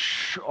wounds,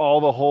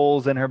 all the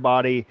holes in her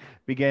body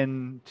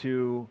begin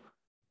to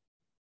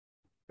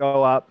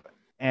go up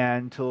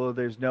until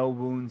there's no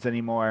wounds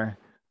anymore.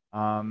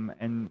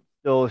 And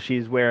still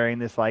she's wearing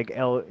this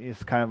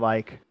this kind of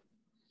like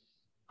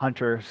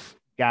hunter's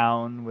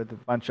gown with a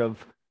bunch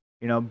of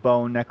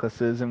bone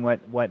necklaces and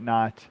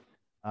whatnot.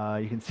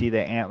 You can see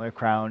the antler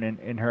crown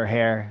in her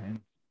hair.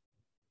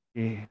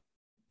 And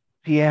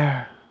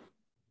Pierre,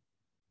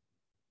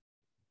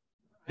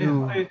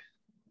 Go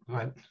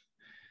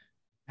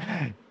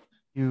ahead.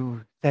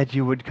 You said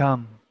you would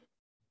come.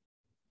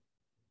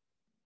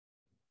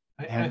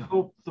 I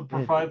hope the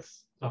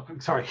provides. Oh,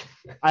 sorry.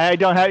 I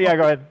don't have. Yeah,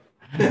 go ahead.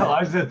 No,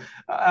 I said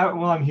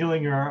while I'm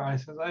healing her, I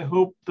said I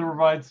hope to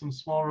provide some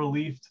small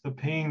relief to the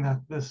pain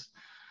that this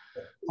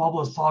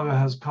Pablo saga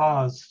has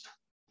caused.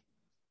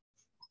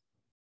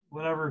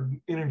 Whatever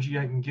energy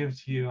I can give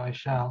to you, I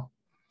shall.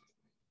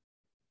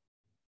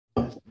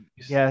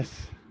 Yes.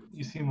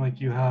 You seem like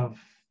you have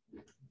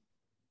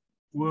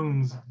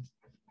wounds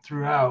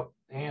throughout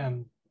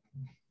and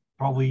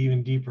probably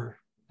even deeper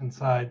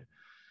inside.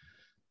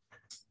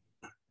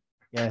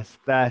 Yes,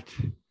 that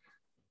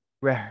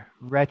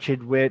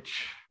wretched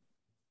witch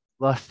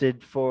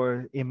lusted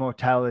for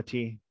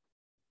immortality.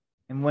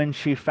 And when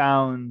she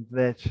found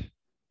that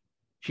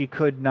she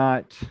could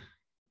not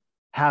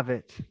have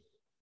it,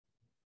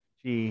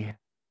 she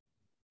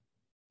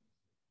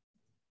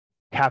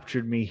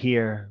captured me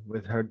here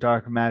with her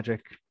dark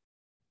magic,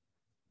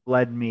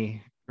 bled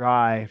me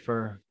dry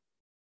for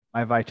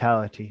my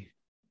vitality.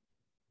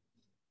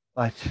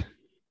 But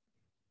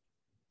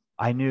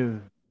I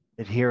knew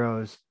that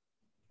heroes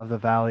of the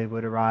valley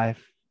would arrive.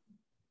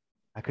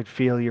 I could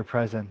feel your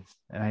presence,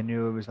 and I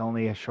knew it was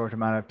only a short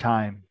amount of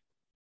time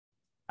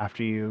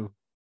after you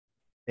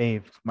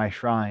saved my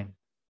shrine,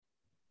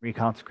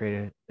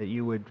 reconsecrated it, that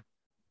you would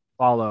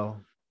follow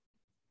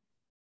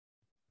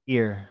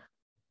here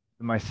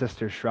to my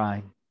sister's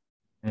shrine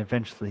and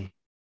eventually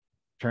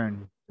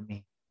turn to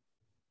me.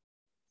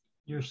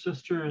 Your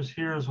sister is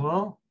here as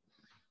well?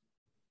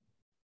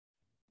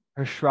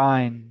 Her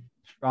shrine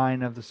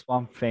of the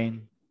Swamp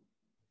Fane,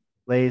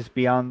 lays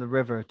beyond the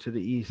river to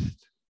the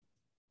east.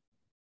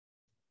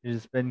 It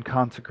has been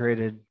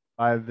consecrated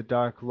by the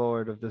Dark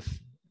Lord of this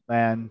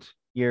land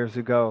years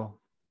ago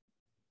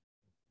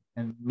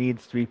and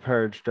needs to be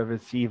purged of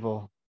its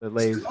evil that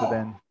lays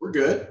within. We're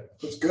good.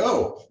 Let's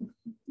go.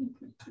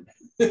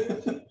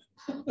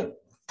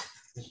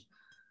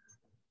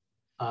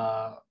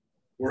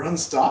 We're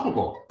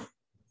unstoppable.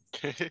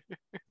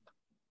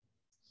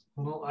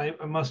 Well,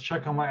 I must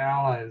check on my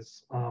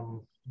allies,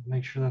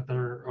 make sure that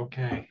they're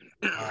okay.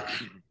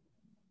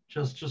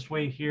 Just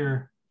wait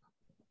here.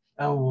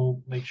 Elle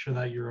will make sure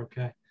that you're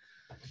okay.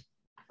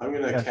 I'm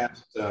going to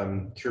cast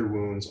Cure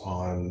Wounds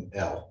on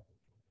Elle.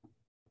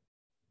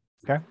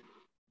 Okay.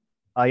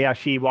 Yeah,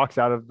 she walks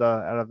out of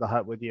the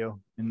hut with you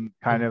and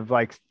kind of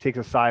like takes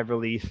a sigh of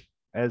relief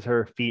as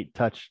her feet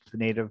touch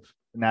the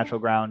natural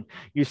ground.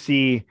 You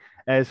see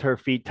as her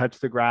feet touch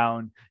the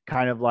ground,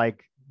 kind of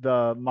like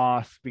the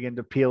moss begin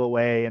to peel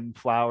away and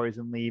flowers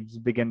and leaves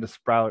begin to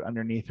sprout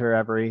underneath her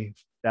every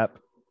step.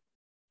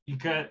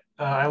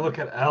 I look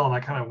at Elle and I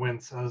kind of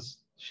wince as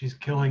she's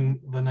killing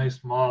the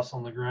nice moss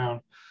on the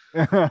ground.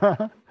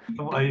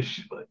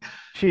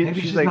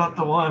 She's like, not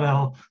the one,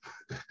 Elle.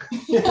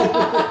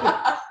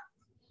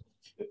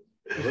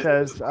 She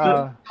says,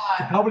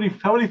 how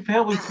many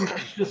families did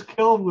she just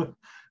killed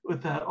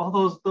with that?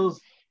 All those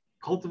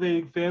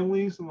cultivating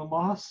families in the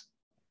moss?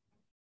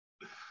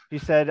 She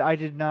said, I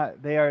did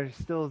not. They are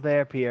still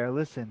there, Pierre.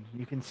 Listen,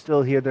 you can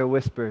still hear their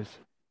whispers.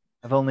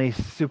 I've only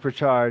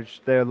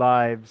supercharged their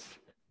lives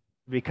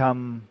to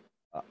become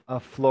a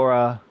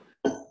flora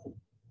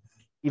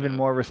even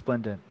more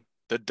resplendent.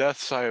 The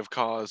deaths I have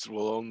caused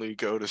will only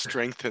go to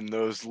strengthen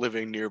those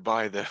living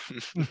nearby them.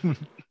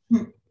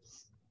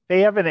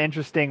 They have an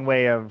interesting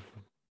way of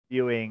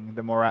viewing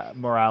the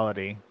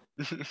morality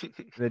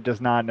that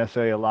does not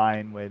necessarily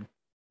align with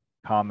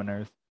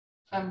commoners.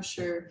 I'm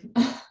sure.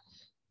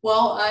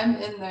 While I'm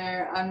in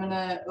there, I'm going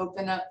to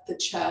open up the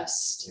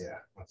chest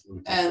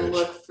and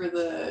look for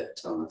the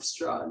Tome of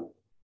Strahd.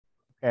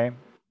 Okay.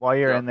 While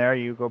you're in there,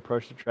 you go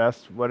approach the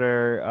chest. What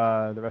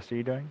are the rest of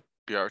you doing?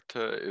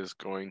 Bjarta is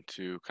going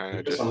to kind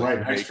of just I'm right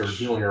next to her,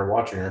 viewing her,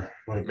 watching her.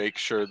 Make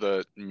sure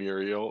that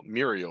Muriel,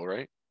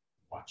 right?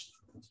 Watch.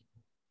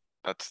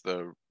 That's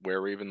the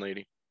Were-Raven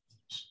lady?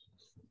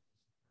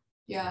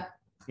 Yeah.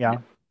 Yeah.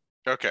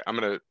 Okay. Okay, I'm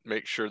gonna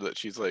make sure that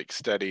she's like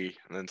steady,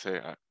 and then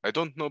say, "I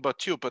don't know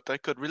about you, but I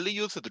could really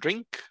use a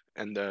drink."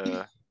 And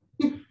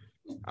I'm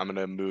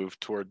gonna move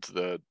towards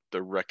the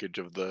wreckage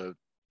of the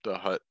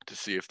hut to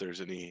see if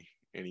there's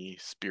any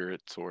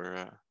spirits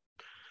or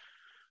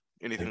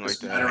anything like This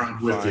that I matter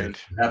can with you.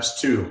 find. Perhaps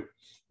two.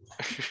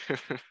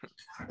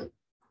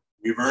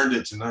 We've earned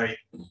it tonight.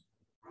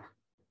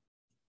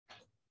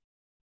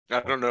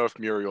 I don't know if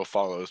Muriel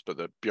follows, but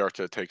the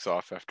Bjarta takes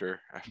off after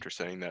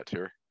saying that to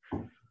her.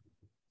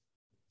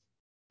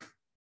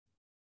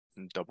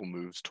 And double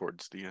moves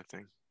towards the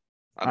thing.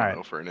 I don't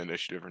know if we're in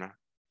initiative or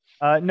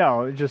not.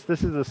 No, just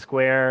this is a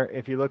square.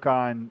 If you look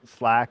on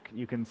Slack,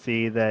 you can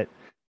see that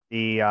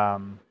the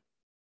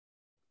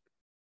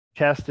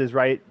chest is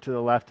right to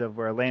the left of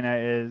where Elena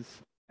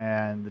is,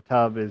 and the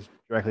tub is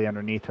directly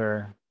underneath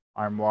her.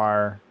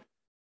 Armoire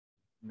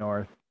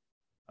north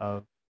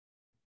of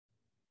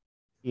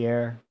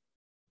Pierre.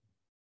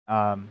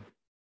 So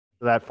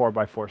that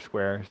 4x4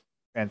 square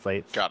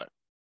translates. Got it.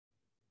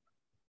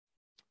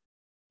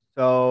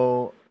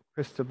 So,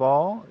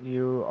 Cristobal,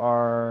 you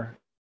are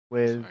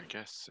with So I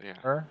guess, yeah.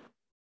 her.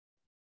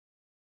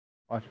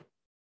 Watch.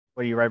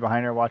 What are you right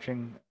behind her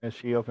watching as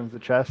she opens the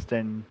chest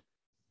and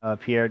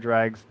Pierre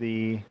drags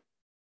the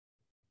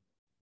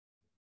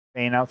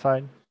vein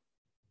outside?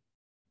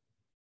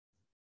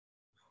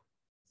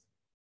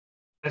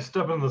 I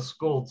step in the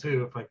skull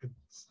too, if I could.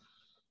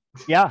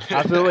 Yeah,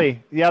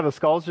 absolutely. Yeah, the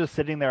skull's just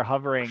sitting there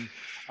hovering.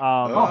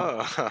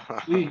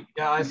 Sweet.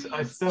 Yeah, I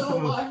step So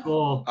in the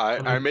skull. I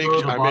and make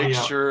throw the body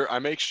out. sure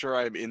I'm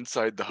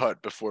inside the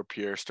hut before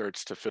Pierre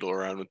starts to fiddle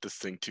around with this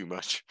thing too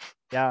much.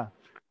 Yeah.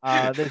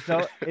 There's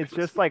no. It's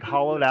just like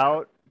hollowed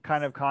out,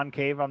 kind of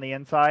concave on the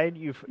inside.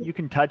 You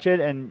can touch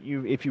it, and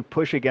if you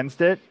push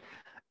against it,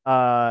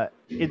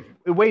 it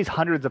weighs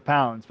hundreds of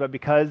pounds. But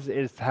because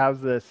it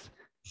has this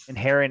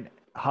inherent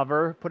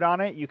hover put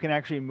on it, you can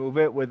actually move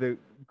it with a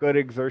good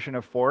exertion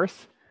of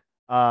force.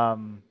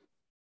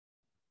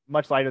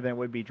 Much lighter than it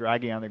would be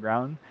dragging on the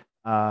ground.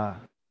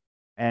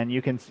 And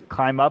you can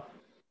climb up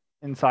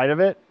inside of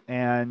it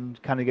and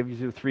kind of give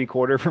you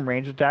 3/4 from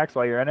range attacks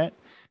while you're in it.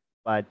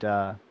 But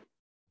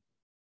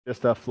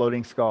just a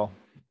floating skull.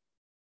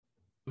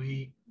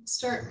 We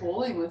Start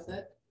bowling with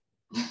it.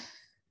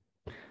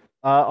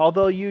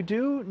 Although you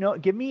do know,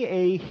 give me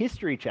a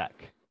history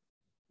check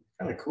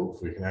Kind of cool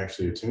if we can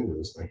actually attune to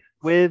this thing.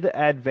 with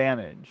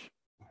advantage.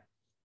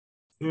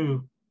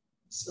 Ooh.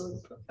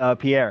 Silly.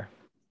 Pierre.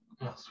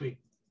 Oh, sweet.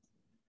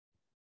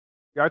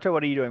 Yarta,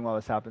 what are you doing while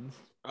this happens?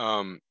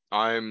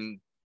 I'm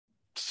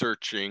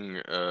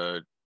searching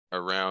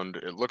around.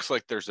 It looks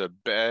like there's a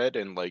bed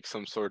and like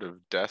some sort of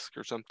desk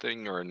or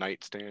something, or a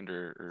nightstand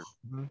or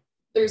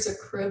There's a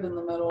crib in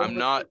the middle.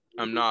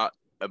 I'm not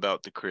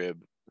about the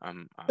crib.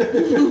 I'm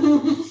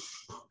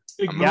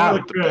Yeah.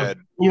 about the bed.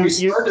 When we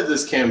started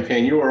this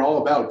campaign, you were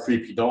all about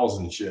creepy dolls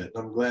and shit.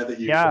 I'm glad that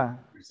you. Yeah.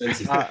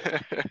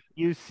 sensitive.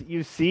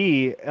 You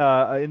see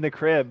in the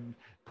crib,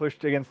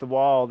 pushed against the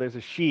wall, there's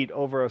a sheet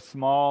over a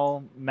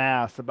small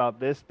mass about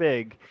this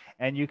big,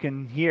 and you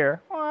can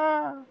hear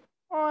 "Wah,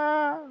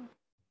 wah,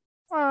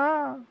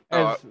 wah,"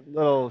 as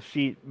little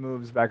sheet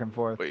moves back and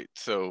forth. Wait,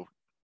 so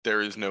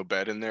there is no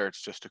bed in there?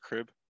 It's just a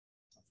crib?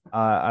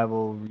 I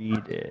will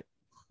read it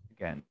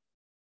again.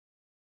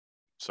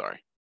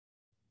 Sorry.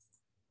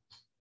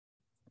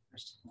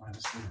 It's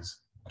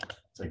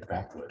like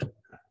backlit.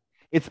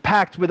 It's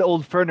packed with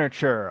old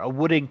furniture, a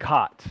wooden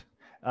cot.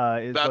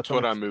 Is That's what's on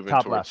what the I'm moving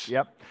top towards. left.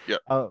 Yep.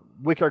 Yep.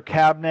 Wicker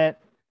cabinet,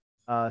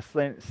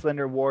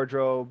 slender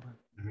wardrobe,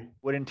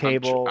 wooden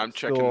table. I'm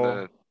checking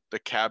stool. the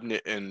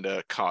cabinet and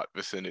cot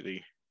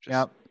vicinity.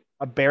 Yep.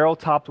 A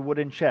barrel-topped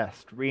wooden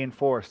chest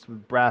reinforced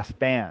with brass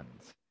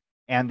bands,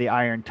 and the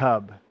iron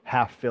tub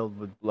half filled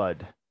with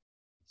blood.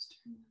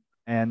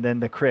 And then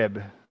the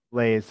crib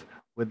lays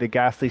with the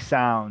ghastly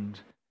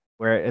sound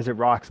as it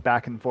rocks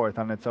back and forth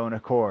on its own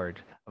accord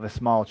of a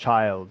small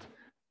child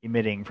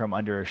emitting from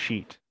under a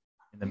sheet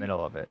in the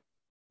middle of it.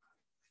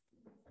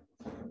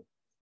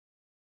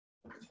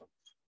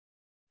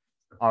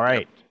 All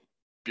right.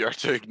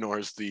 Bjarta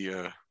ignores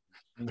the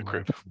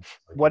crib.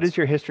 What is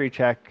your history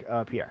check,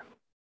 Pierre?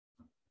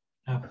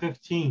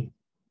 15.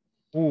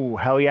 Ooh,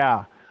 hell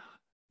yeah.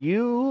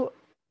 You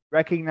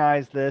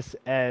recognize this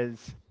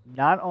as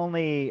not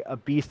only a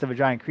beast of a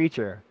giant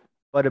creature,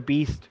 but a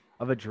beast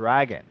of a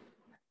dragon.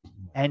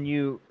 And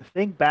you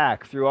think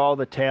back through all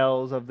the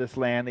tales of this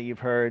land that you've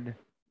heard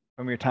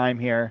from your time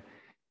here,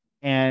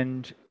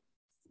 and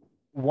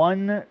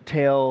one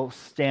tale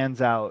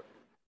stands out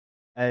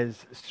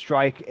as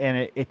strike,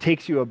 and it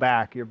takes you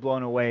aback. You're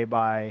blown away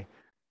by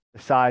the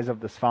size of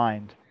this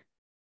find.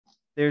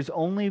 There's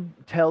only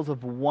tales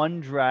of one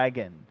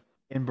dragon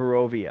in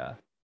Barovia,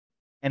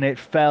 and it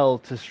fell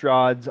to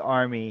Strahd's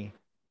army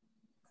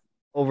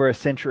over a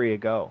century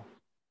ago.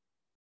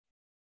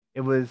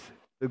 It was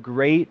the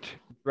great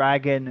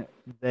dragon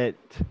that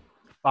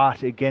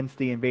fought against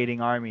the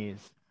invading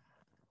armies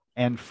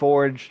and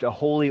forged a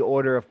holy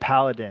order of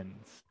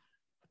paladins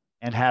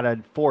and had a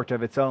fort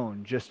of its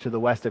own just to the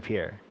west of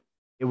here.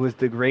 It was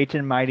the great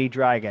and mighty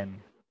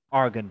dragon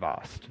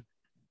Argynvost.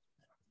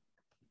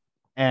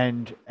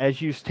 And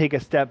as you take a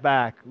step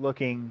back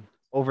looking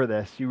over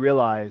this, you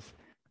realize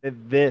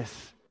that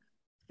this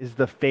is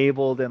the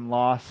fabled and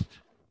lost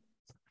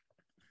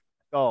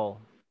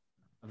skull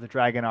of the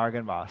dragon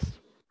Argynvost.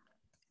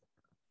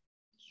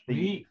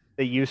 Sweet.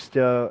 They used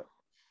to,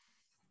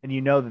 and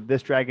you know that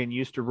this dragon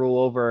used to rule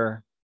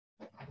over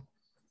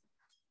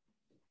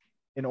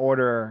an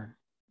order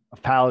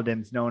of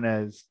paladins known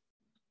as,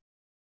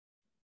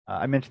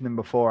 I mentioned them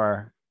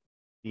before,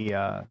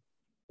 the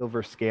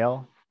Silver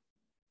Scale.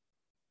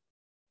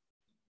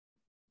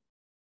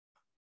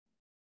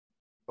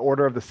 The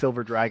Order of the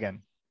Silver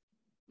Dragon.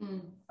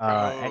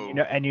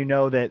 And you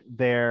know that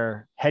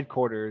their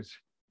headquarters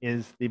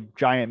is the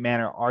giant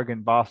manor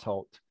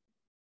Argynvost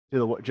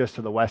just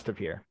to the west of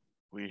here.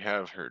 We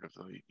have heard of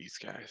these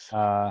guys.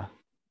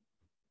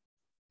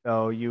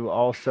 So you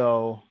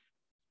also...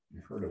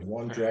 You've heard of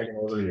one dragon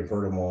order, you've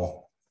heard them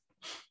all.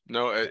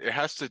 No, it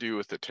has to do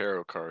with the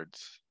tarot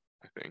cards,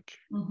 I think.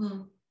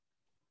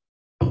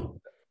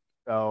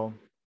 So,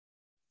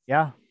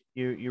 yeah,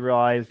 you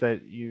realize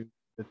that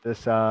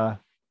this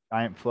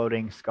giant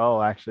floating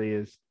skull actually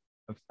is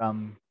of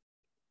some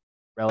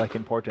relic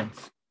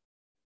importance.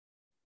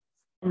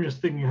 I'm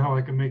just thinking how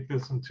I can make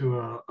this into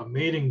a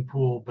mating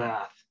pool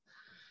bath.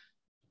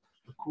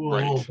 A cool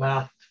little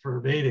bath for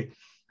mating.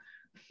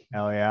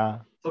 Hell yeah.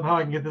 Somehow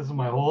I can get this in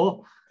my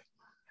hole.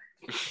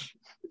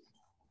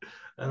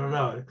 I don't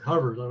know. It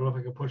hovers. I don't know if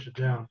I can push it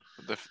down.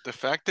 The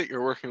fact that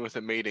you're working with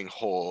a mating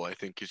hole, I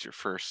think, is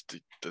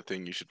the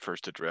thing you should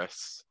first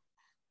address.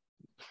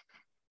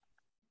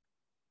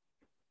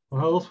 Well,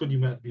 how else would you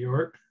met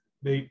Bjort?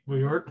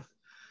 Bjort?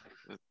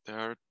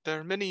 There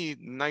are many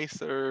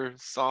nicer,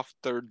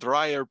 softer,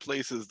 drier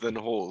places than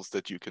holes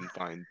that you can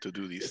find to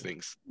do these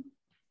things.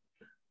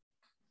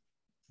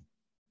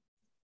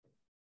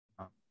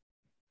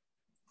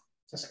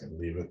 Just gonna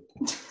leave it.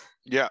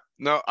 Yeah,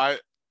 no, I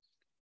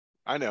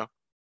know.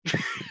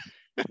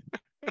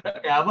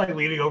 Yeah, I'm like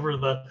leaning over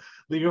the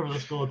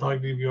school and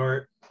talking to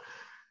Bjort.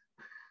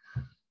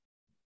 I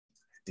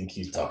think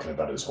he's talking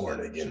about his horn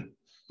again.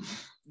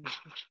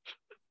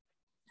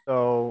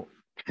 So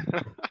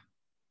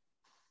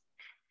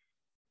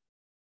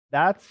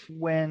that's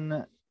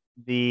when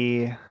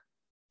the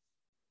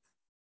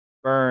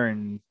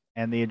burn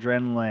and the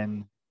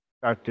adrenaline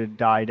start to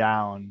die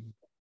down,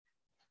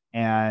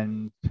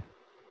 and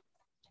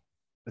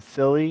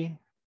Vasily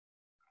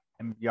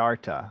and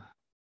Bjarta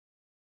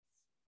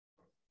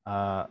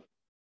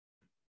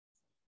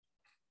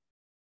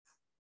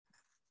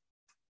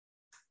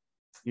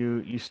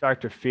you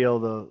start to feel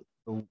the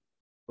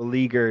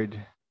beleaguered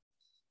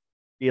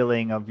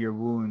feeling of your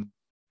wound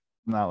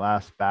from that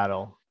last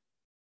battle.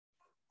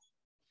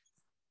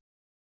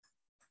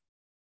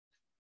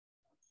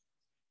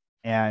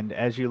 And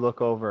as you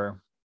look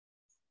over,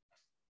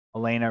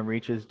 Elena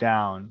reaches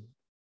down,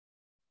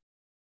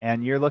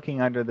 and you're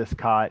looking under this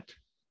cot,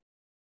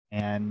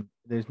 and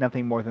there's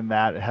nothing more than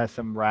that. It has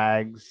some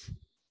rags,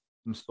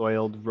 some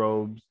soiled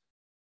robes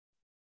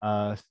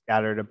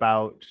scattered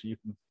about. You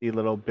can see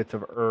little bits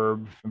of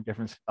herb from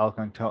different spell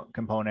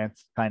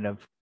components kind of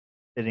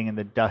sitting in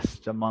the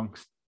dust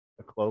amongst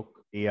the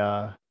cloak,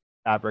 the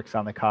fabrics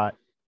on the cot.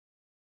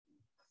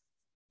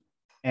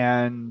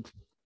 And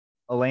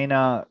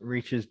Elena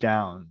reaches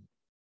down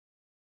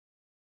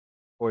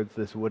towards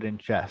this wooden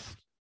chest.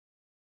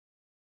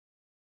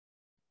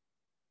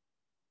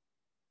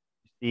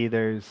 You see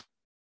there's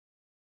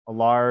a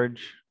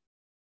large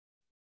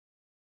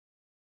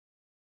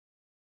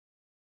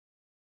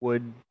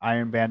wood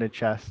iron banded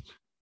chest,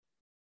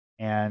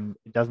 and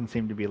it doesn't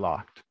seem to be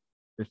locked.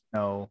 There's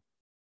no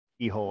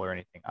keyhole or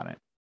anything on it.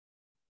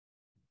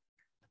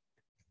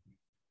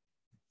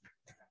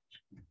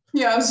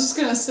 Yeah, I was just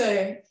gonna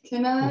say,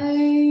 can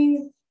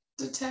I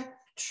detect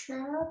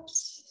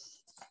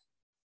traps?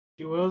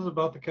 She was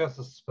about to cast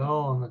a spell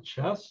on the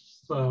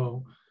chest,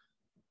 so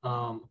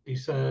you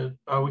said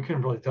we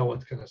couldn't really tell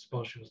what kind of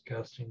spell she was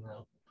casting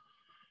though.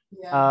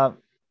 Yeah.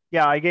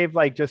 Yeah, I gave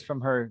like just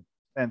from her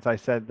sense, I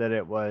said that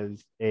it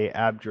was a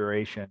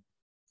abjuration.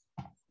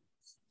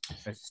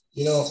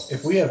 You know,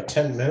 if we have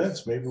 10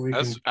 minutes, maybe we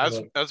can.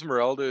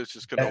 Esmeralda is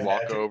just gonna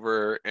walk magic.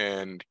 over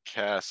and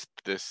cast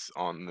this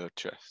on the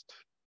chest.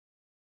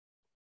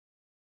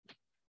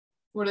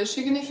 What is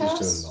she gonna cast?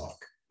 Just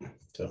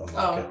to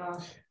unlock it. No.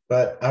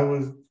 But I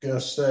was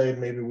gonna say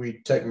maybe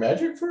we take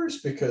magic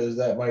first, because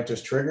that might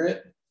just trigger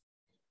it.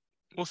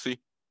 We'll see.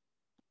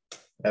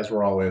 As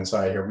we're all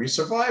inside here, we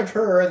survived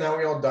her, and now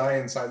we all die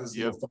inside this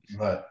little fucking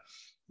hut.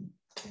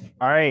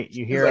 All right,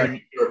 you hear It's like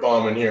a nuclear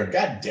bomb in here.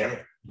 God damn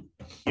it!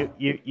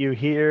 you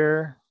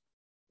hear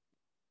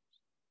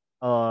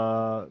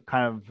kind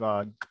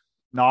of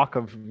knock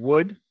of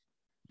wood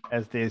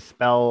as the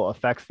spell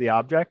affects the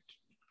object,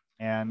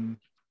 and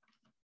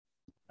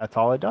that's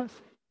all it does.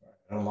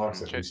 It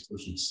unlocks it. Okay. We still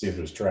should see if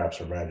there's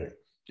traps or magic.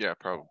 Yeah,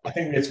 probably. I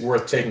think it's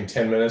worth taking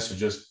 10 minutes to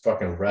just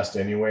fucking rest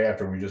anyway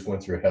after we just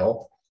went through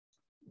hell.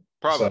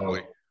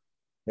 Probably. So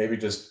maybe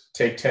just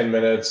take 10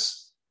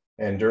 minutes,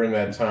 and during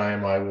that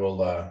time, I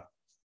will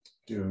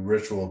do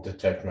ritual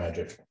detect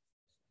magic.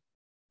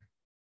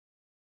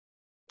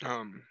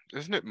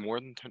 Isn't it more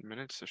than 10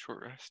 minutes, a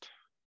short rest?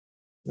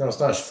 No, it's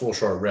not a full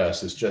short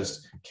rest. It's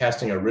just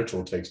casting a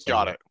ritual takes 10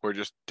 Got minutes. it. We're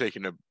just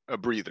taking a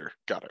breather.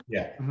 Got it.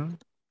 Yeah. Mhm.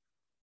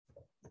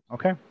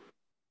 Okay.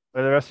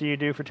 What do the rest of you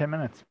do for 10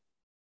 minutes?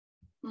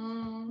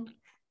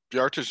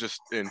 Bjart is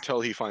just, until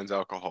he finds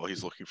alcohol,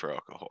 he's looking for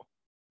alcohol.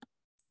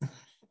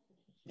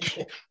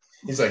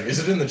 He's like, is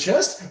it in the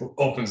chest?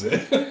 Opens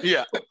it.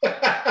 Yeah.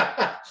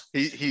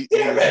 He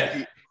Damn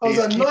it! I was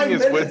he's on keeping 9 his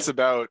minutes. wits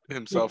about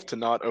himself to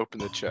not open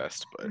the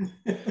chest, but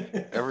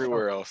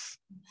everywhere else,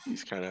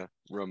 he's kind of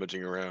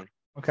rummaging around.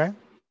 Okay.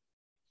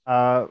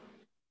 Do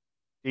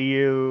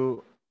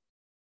you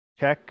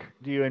check?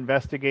 Do you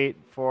investigate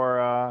for,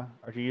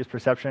 or do you use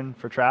perception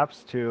for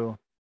traps to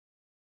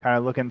kind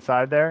of look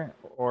inside there,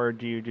 or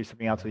do you do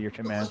something else with your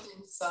 10 minutes? Look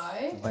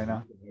inside.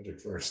 Elena? Magic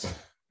first.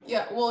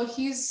 Yeah, well,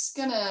 he's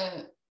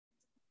gonna.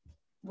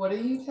 What are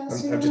you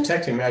casting? I'm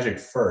detecting magic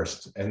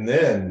first, and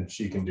then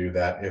she can do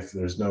that if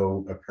there's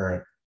no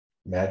apparent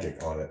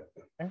magic on it.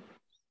 Okay.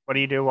 What do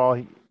you do while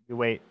you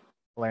wait,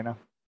 Elena?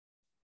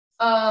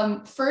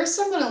 First,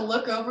 I'm gonna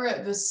look over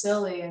at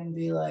Vasily and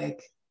be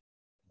like,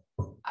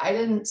 I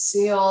didn't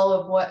see all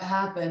of what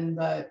happened,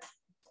 but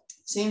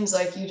seems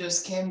like you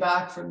just came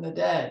back from the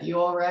dead. You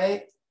all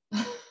right?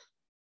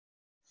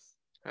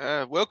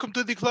 Welcome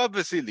to the club,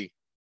 Vasily.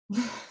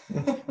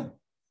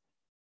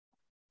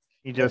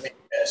 He just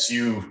Yes,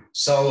 you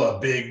saw a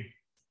big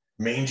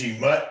mangy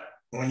mutt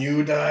when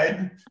you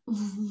died.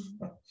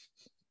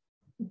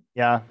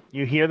 Yeah,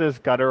 you hear this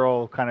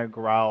guttural kind of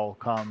growl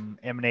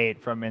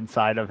emanate from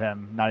inside of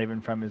him, not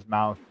even from his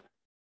mouth.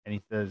 And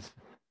he says,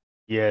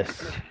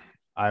 "Yes,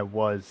 I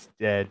was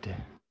dead."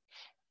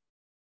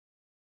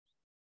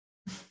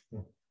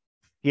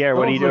 Pierre,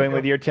 what are you Sounds like doing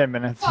with your 10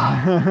 minutes?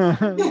 I'm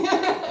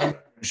not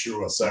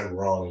sure what's that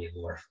wrong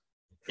anymore.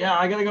 Yeah,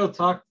 I gotta go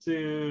talk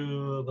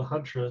to the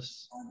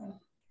huntress.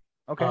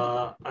 Okay.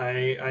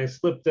 I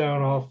slipped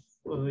down off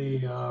of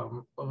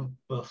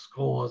the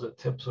skull as it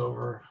tips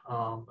over,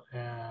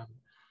 and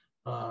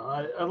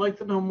I'd like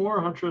to know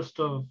more, huntress,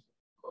 of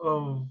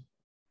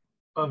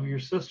your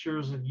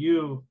sisters and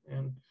you,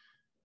 and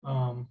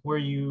how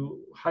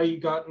you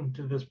got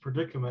into this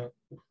predicament.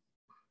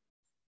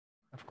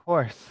 Of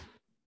course.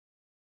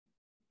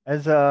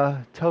 As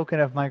a token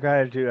of my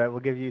gratitude, I will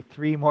give you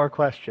 3 more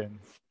questions.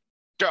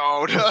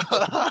 Oh, no.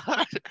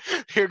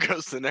 Here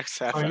goes the next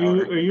half Are hour.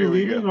 you Here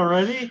we leaving go.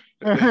 already?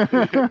 This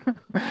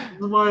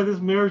is why this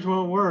marriage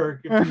won't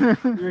work.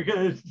 If you're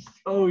gonna just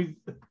always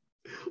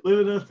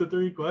limit us to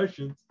 3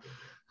 questions.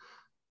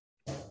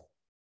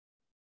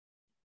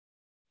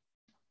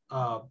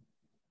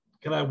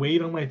 Can I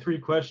wait on my 3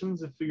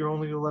 questions if you're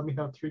only gonna let me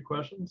have 3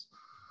 questions?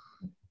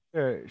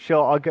 Sure.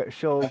 She'll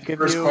give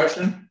First you.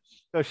 question?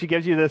 So she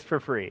gives you this for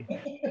free.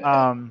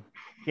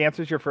 She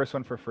answers your first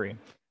one for free.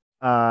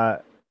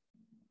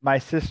 My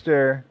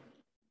sister,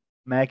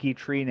 Maggie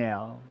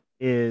Treenail,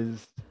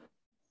 is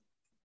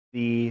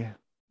the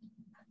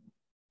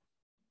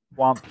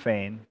Swamp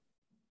Fane,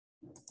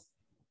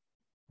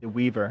 the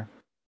Weaver,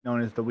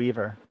 known as the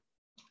Weaver.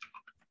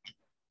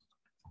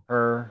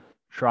 Her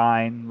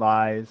shrine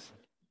lies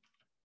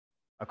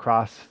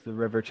across the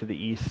river to the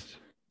east.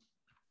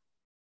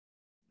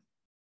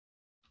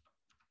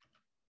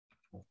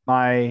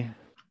 My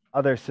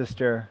other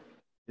sister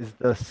is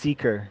the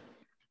Seeker,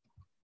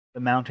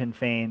 the Mountain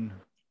Fane,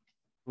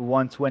 who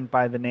once went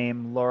by the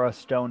name Laura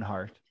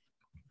Stoneheart.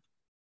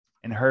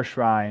 And her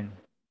shrine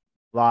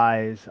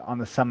lies on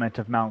the summit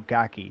of Mount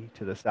Gaki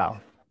to the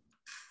south.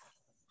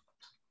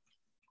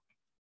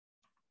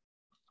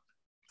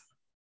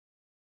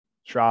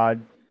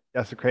 Strahd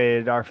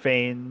desecrated our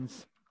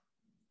fanes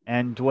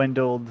and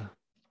dwindled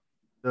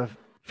the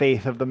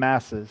faith of the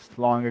masses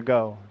long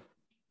ago.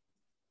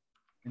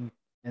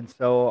 And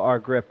so our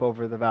grip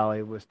over the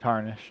valley was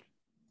tarnished.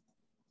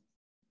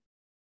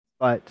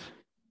 But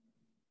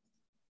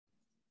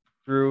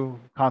through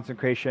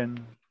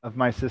consecration of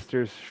my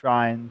sister's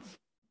shrines,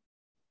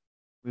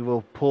 we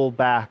will pull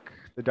back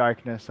the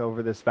darkness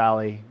over this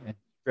valley and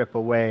strip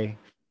away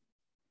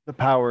the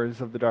powers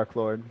of the Dark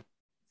Lord.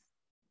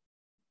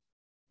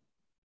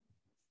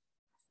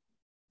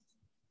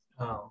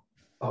 Oh,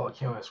 I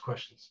can't ask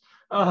questions.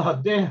 Oh,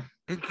 damn.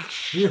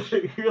 You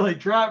really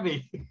trapped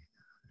me.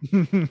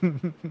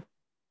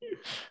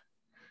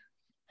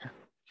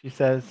 She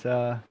says,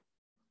 tell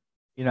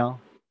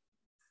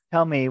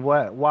me,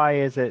 why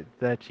is it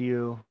that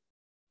you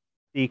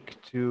seek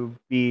to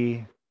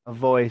be a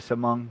voice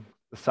among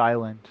the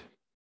silent,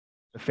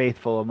 the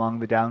faithful among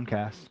the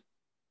downcast?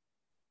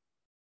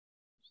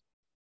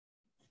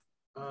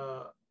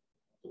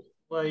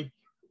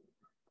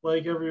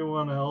 Like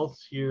everyone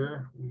else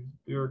here,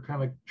 we were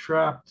kind of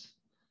trapped.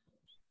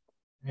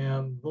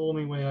 And the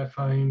only way I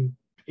find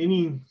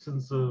any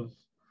sense of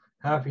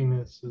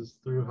happiness is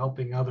through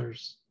helping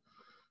others.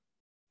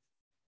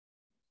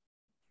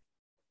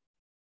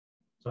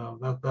 So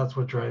that's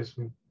what drives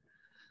me.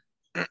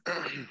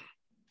 Because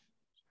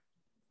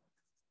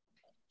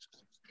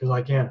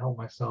I can't help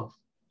myself.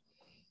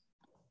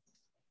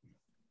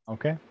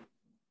 Okay.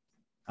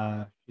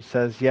 She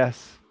says,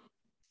 yes,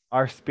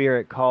 our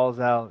spirit calls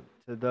out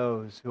to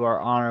those who are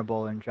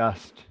honorable and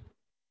just.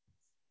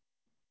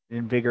 It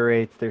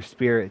invigorates their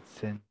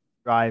spirits and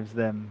drives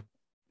them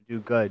to do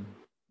good.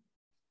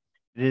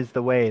 It is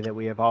the way that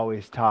we have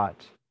always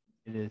taught.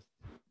 It is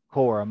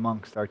core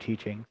amongst our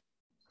teachings.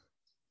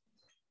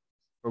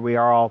 For we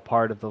are all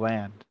part of the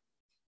land.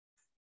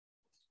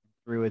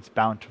 Through its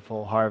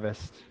bountiful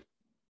harvest,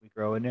 we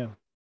grow anew.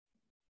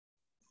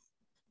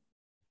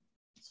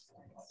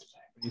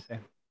 What do you say?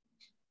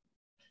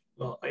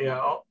 Well,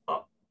 yeah,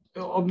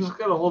 I'm just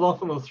gonna hold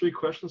off on those 3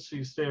 questions so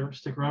you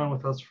stick around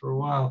with us for a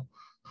while.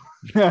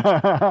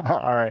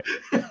 All right.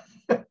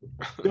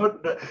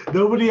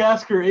 Nobody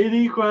ask her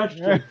any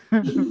questions.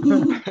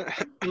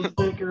 Just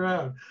stick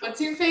around.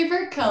 What's your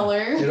favorite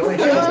color? It only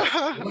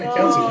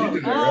counts if you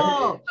did it,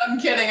 right? I'm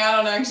kidding. I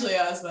don't actually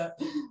ask that.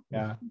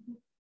 Yeah.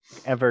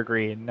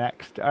 Evergreen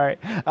next. All right.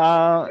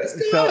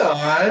 What's going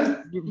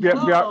on?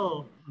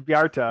 No.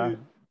 Bjarta,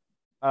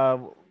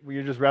 were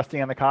you just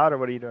resting on the cot, or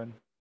what are you doing?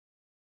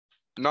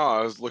 No,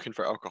 I was looking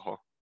for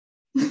alcohol.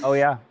 Oh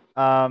yeah.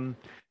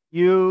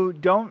 You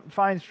don't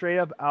find straight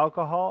up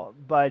alcohol,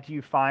 but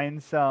you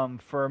find some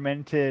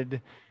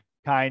fermented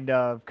kind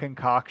of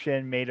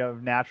concoction made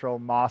of natural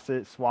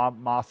mosses, swamp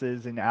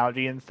mosses, and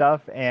algae and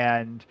stuff,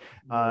 and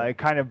it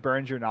kind of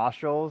burns your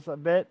nostrils a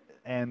bit,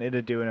 and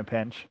it'd do in a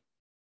pinch.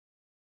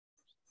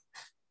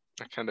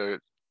 I kind of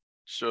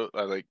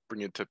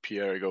bring it to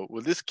Pierre. I go,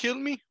 will this kill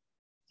me?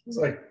 It's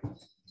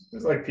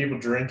like people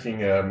drinking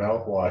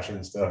mouthwash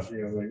and stuff.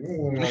 You know, like,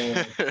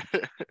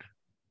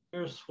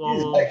 Here, you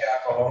swallow. like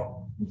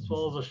alcohol.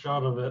 Swallows a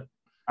shot of it.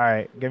 All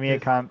right, give me a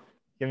con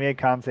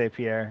save,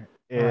 Pierre.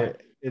 It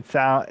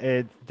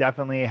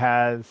definitely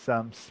has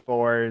some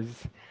spores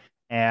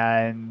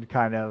and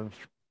kind of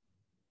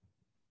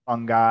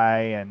fungi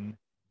and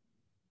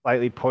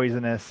slightly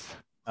poisonous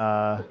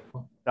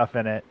stuff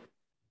in it.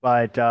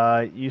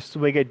 But you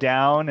swig it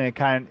down, and it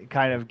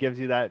kind of gives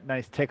you that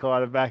nice tickle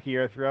out of the back of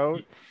your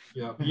throat.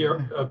 Yeah,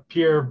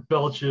 Pierre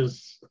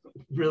belches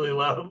really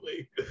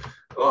loudly.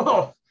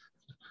 Oh,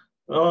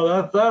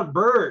 that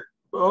burnt.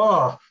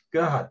 Oh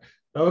God,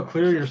 that'll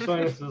clear your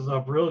sinuses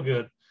up real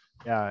good.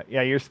 Yeah.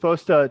 You're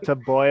supposed to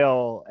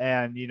boil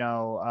and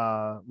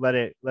let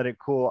it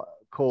cool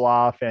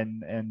off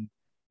and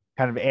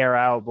kind of air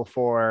out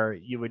before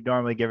you would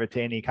normally give it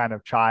to any kind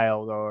of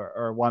child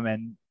or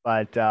woman.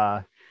 But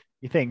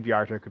you think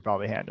Bjarta could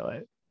probably handle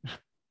it.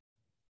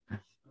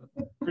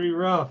 Pretty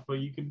rough, but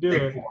you can do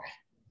it.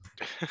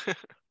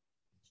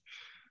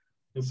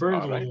 It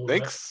burns a little bit.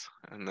 Thanks.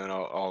 And then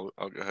I'll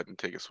go ahead and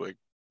take a swig.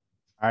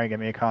 All right, give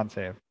me a con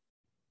save.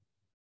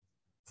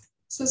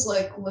 This is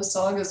like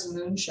Lasaga's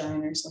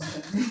moonshine or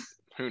something.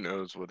 Who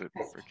knows what it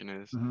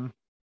freaking is? Mm-hmm.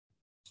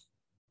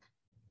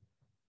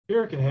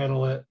 Pierre can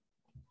handle it.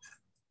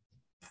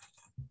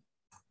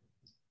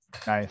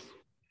 Nice.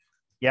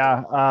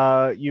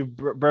 Yeah, you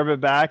burp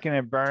it back and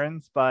it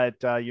burns, but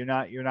you're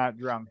not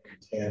drunk,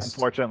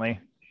 unfortunately.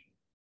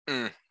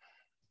 Mm.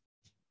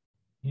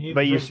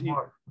 But you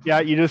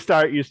just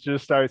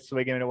start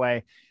swinging it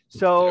away.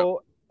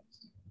 So,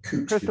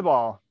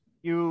 Cristobal,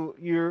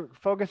 you're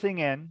focusing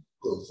in,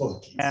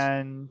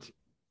 and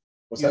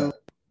you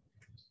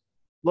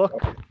look,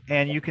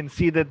 and you can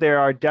see that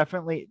there's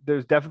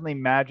definitely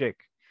magic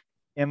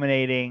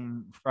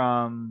emanating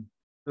through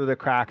the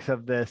cracks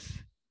of this.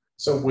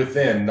 So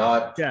within,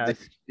 not the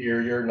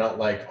exterior, not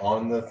like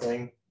on the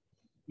thing.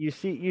 You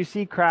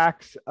see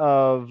cracks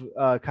of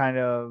kind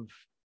of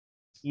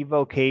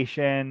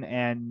evocation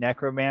and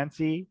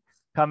necromancy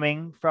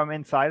coming from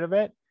inside of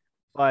it,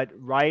 but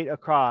right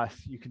across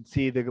you can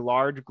see the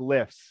large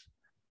glyphs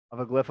of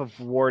a glyph of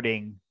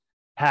warding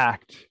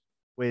packed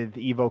with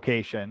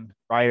evocation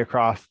right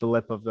across the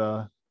lip of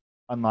the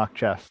unlocked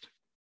chest.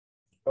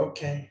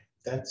 Okay,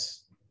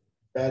 that's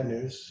bad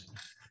news.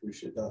 We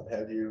should not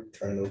have you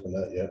try and open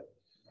that yet.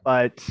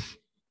 But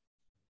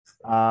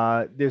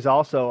there's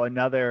also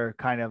another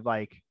kind of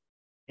like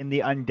in the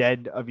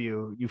undead of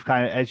you, you've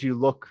kind of, as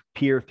you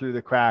peer through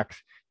the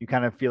cracks, you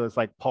kind of feel this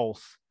like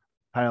pulse,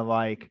 kind of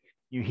like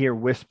you hear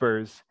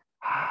whispers.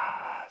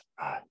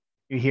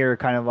 You hear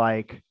kind of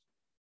like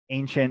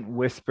ancient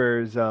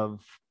whispers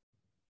of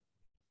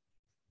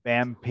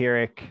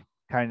vampiric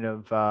kind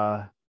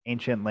of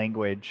ancient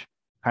language,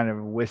 kind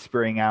of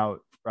whispering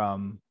out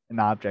from an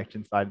object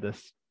inside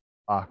this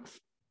box.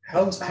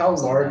 How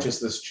large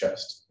is this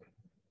chest?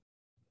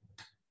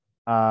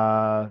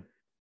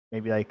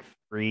 Maybe like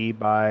 3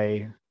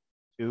 by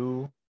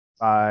 2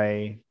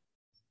 by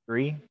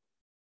 3.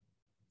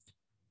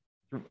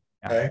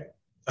 Okay.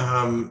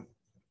 I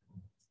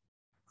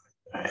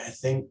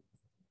think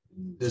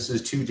this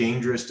is too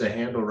dangerous to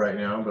handle right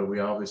now, but we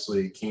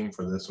obviously came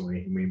for this, and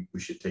we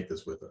should take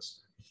this with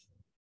us.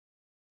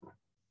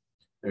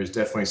 There's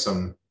definitely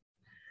some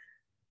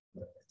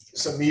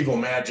evil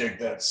magic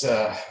that's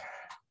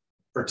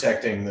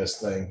protecting this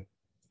thing.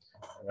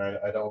 And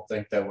I don't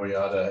think that we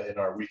ought to, in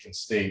our weakened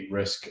state,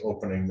 risk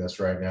opening this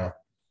right now.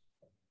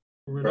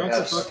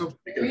 Perhaps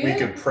we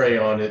could prey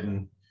on it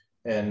and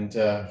and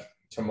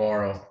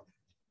tomorrow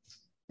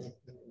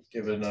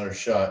give it another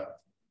shot.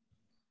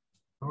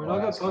 Are we not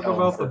going to talk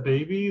about the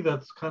baby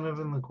that's kind of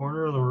in the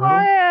corner of the Oh room?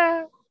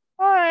 yeah.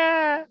 Oh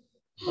yeah.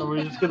 Are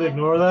we just going to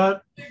ignore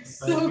that? It's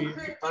so Maybe-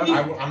 creepy.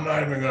 I'm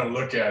not even going to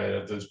look at it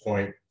at this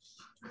point.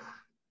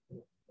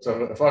 It's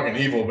a fucking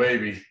evil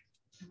baby.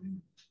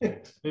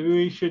 Maybe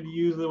we should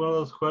use one of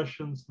those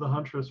questions, the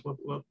huntress, what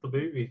the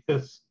baby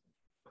is.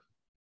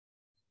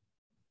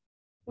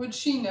 Would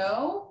she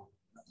know?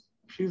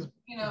 She's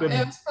You know, Good.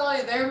 it was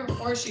probably there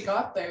before she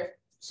got there.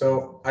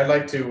 So I'd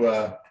like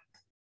to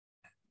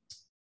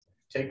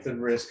take the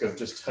risk of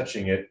just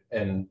touching it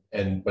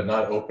but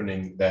not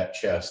opening that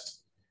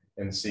chest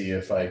and see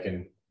if I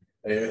can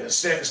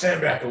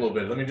stand back a little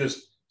bit. Let me just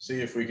see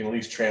if we can at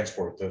least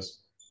transport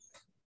this.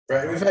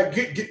 Right. In fact,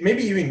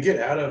 maybe even get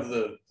out of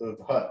the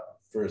hut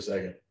for a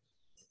second.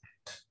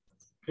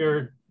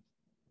 Pierre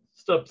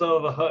steps out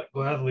of the hut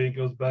gladly and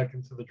goes back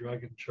into the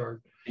dragon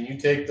shard. Can you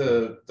take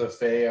the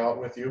Fae out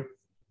with you?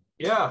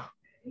 Yeah.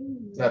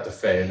 Not the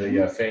Fae,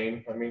 the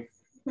Fane, I mean.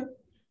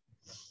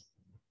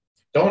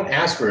 Don't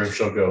ask her if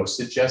she'll go.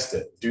 Suggest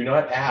it. Do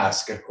not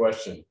ask a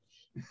question.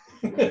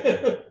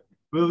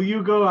 Will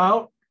you go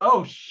out?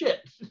 Oh,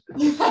 shit.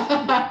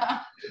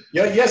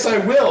 Yes, I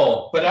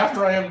will, but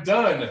after I am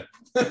done.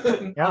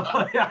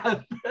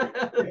 Yeah.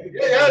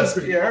 Yes,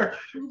 Pierre.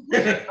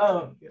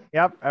 Oh,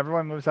 Yep.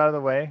 Everyone moves out of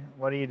the way.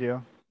 What do you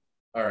do?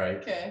 All right.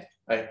 Okay.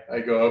 I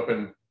go up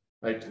and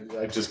I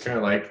just kind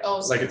of like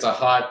it's a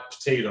hot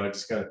potato. I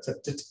just kind of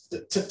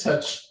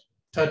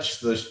touch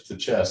the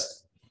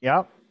chest.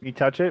 Yep. You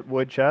touch it.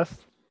 Wood chest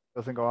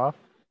doesn't go off.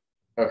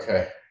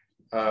 Okay.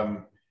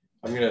 I'm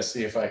gonna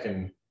see if I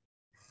can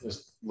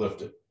just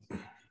lift it.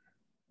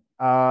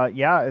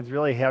 Yeah, it's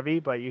really heavy,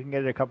 but you can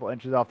get it a couple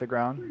inches off the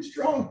ground. Pretty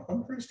strong.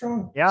 I'm pretty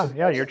strong. Yeah,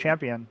 yeah, you're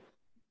champion.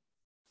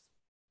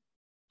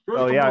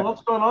 oh yeah.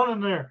 What's going on in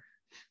there?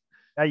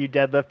 Yeah, you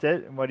deadlift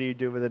it, and what do you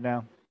do with it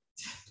now?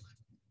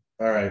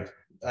 All right.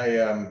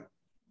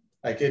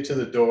 I get to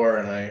the door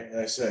and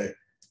I say,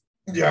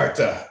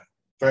 Yarta,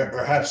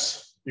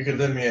 perhaps you could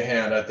lend me a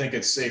hand. I think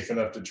it's safe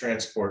enough to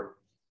transport.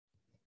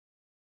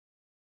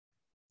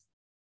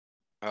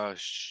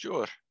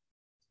 Sure.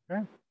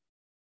 Okay.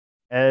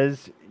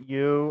 As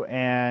you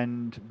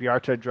and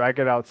Biarta drag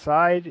it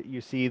outside,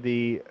 you see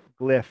the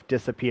glyph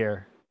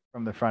disappear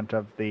from the front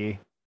of the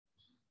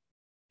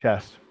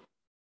chest.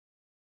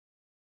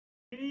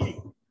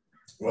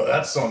 Well,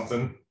 that's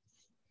something.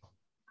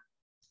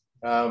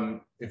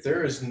 If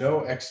there is no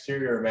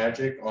exterior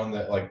magic on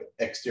the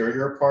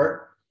exterior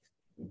part,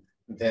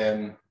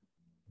 then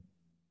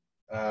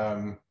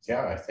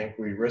yeah, I think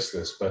we risk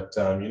this. But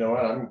you know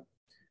what? I'm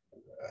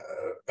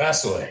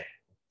Vasily.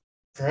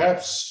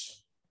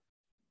 Perhaps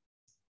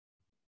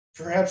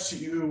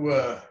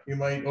you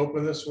might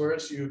open this for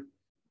us. You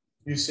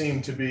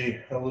seem to be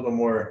a little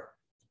more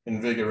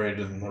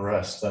invigorated than the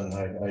rest, and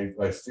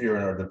I fear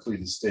in our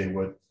depleted state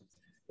what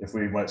if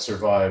we might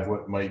survive,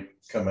 what might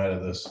come out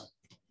of this.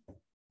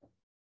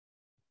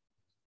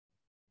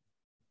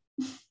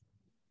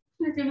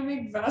 You're gonna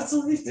make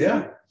Vasily too?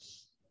 Yeah,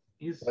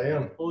 He's I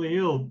am. fully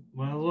healed.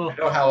 Might as well. I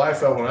know how I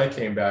felt when I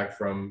came back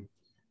from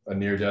a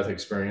near-death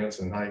experience,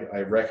 and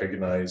I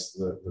recognize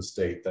the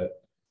state that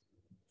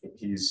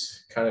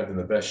he's kind of in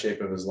the best shape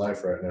of his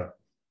life right now.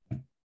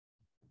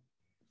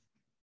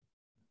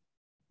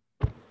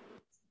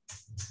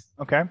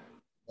 Okay.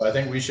 I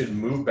think we should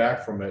move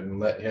back from it and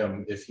let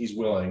him, if he's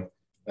willing.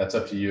 That's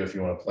up to you if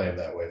you want to play him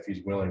that way. If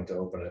he's willing to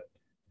open it.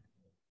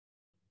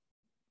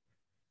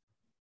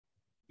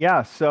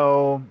 Yeah,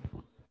 so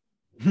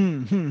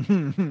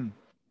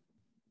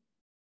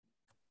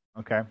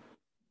okay.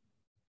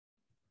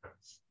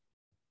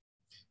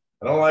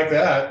 I don't like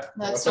that.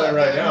 I'll That's tell you not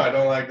right good. now, I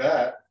don't like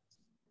that.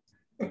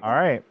 All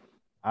right.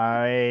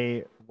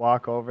 I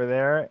walk over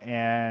there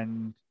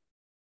and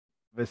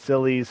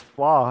Vasily's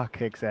flaw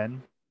kicks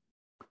in.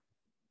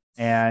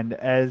 And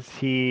as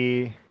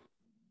he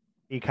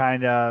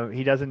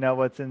doesn't know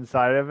what's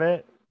inside of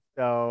it,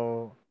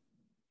 so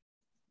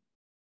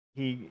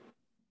as soon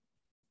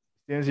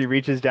as he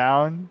reaches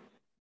down,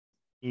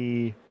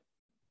 he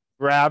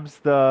grabs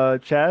the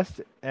chest,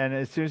 and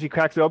as soon as he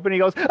cracks it open, he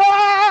goes,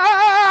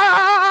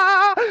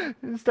 "Ah!"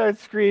 and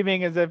starts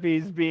screaming as if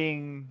he's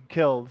being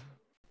killed.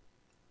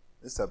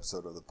 This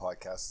episode of the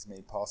podcast is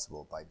made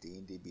possible by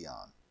D&D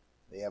Beyond.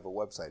 They have a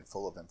website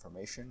full of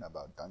information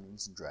about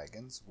Dungeons &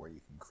 Dragons where you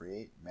can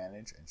create,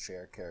 manage, and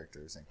share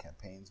characters and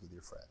campaigns with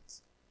your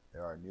friends.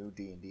 There are new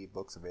D&D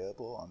books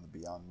available on the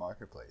Beyond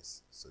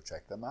Marketplace, so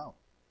check them out.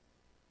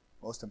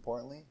 Most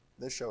importantly,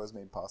 this show is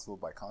made possible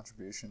by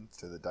contributions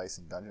to the Dice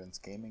 & Dungeons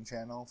gaming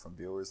channel from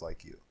viewers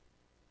like you.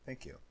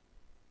 Thank you.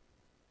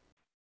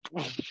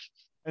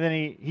 And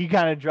then he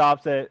kind of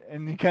drops it,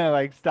 and he kind of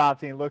like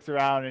stops, and he looks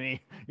around, and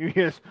you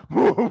hear this,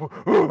 whoo,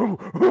 whoo,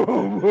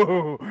 whoo,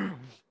 whoo.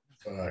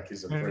 Fuck,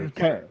 he's a And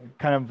brave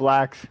kind of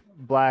black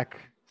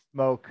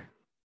smoke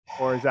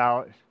pours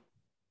out,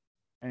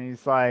 and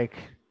he's like,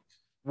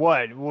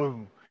 "What?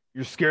 Whoa,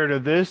 you're scared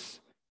of this?"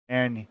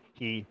 And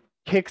he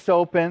kicks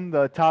open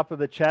the top of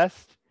the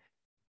chest,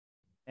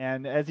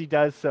 And as he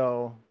does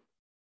so,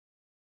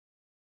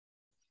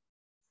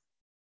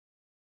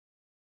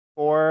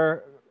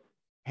 4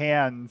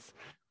 hands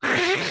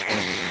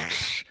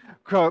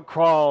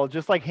crawl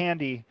just like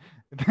Handy.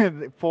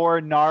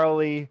 4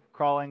 gnarly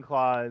crawling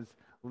claws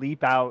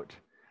leap out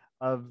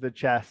of the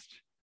chest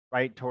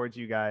right towards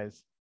you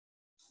guys.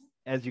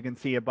 As you can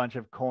see, a bunch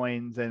of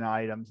coins and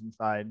items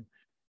inside,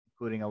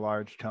 including a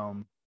large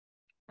tome.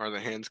 Are the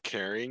hands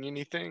carrying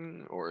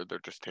anything, or they're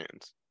just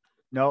hands?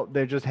 No,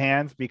 they're just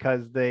hands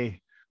because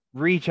they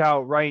reach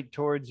out right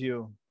towards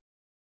you.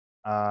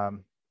 They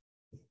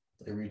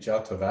reach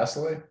out to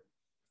Vasily?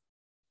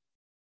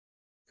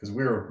 Because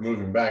we were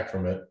moving back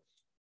from it.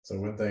 So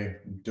wouldn't they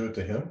do it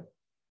to him?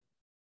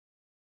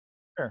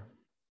 Sure.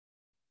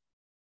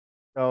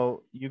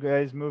 So you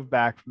guys move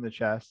back from the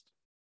chest.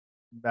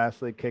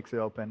 Vasily kicks it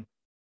open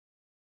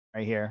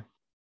right here.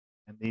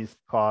 And these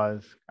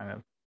claws kind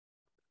of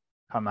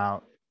come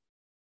out.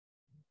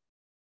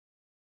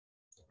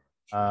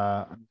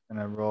 I'm just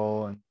gonna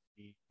roll and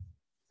see.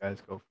 You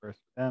guys go first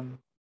with them.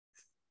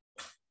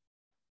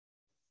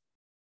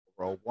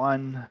 Roll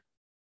 1.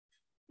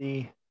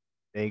 See,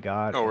 they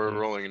got. Oh, we're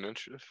rolling an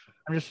initiative.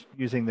 I'm just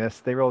using this.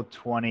 They rolled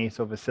 20,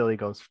 so Vasily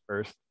goes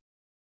first.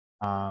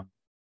 I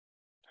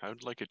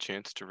would like a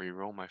chance to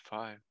re-roll my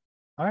 5.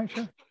 All right,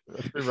 sure.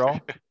 Let's re-roll.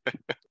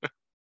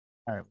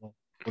 All right, we'll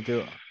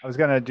do. I was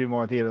gonna do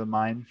more theater of the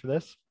mind for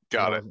this.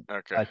 Got it.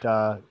 Okay.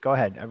 But go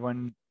ahead.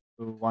 Everyone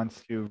who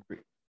wants to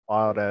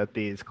out at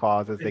these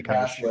claws as they come.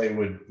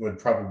 Vasily would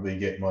probably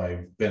get my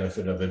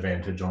benefit of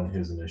advantage on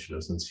his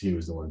initiative since he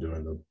was the one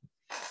doing the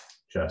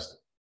chest.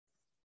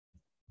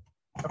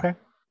 Okay.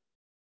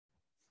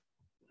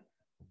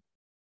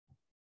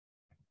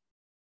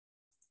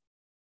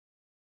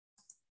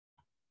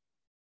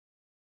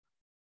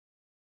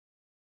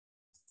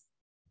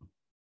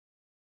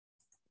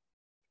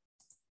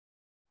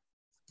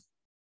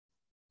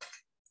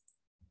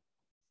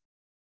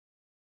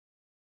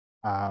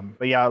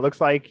 But yeah, it looks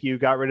like you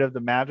got rid of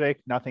the magic.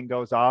 Nothing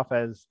goes off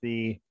as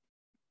the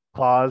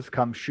claws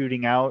come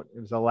shooting out. It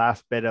was the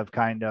last bit of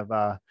kind of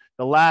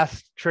the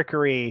last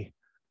trickery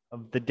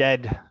of the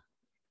dead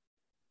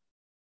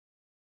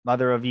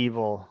mother of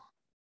evil.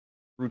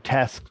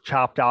 Grotesque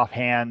chopped off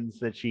hands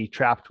that she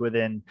trapped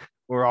within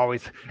were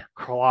always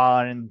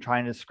clawing and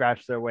trying to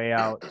scratch their way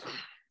out.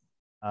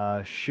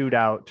 Shoot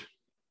out.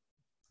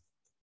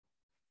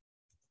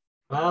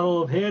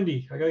 Battle of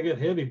Handy. I gotta get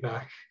Handy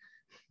back.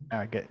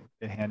 Get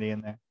Handy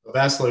in there.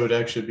 Vasily would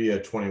actually be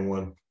at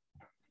 21.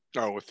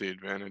 Oh, with the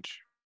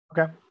advantage.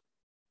 Okay.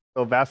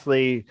 So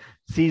Vasily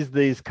sees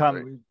these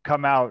come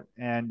out,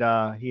 and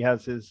he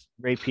has his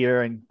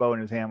rapier and bow in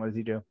his hand. What does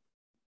he do?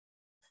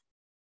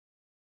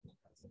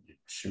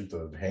 Shoot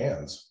the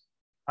hands.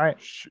 All right.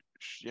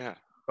 Yeah.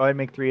 Go ahead and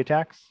make 3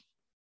 attacks.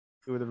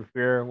 2 with the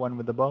rapier, 1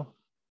 with the bow.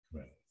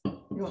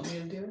 You want me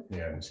to do it?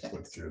 Yeah, just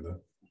click through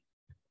the.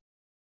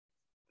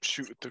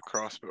 Shoot with the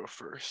crossbow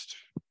first.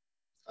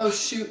 Oh,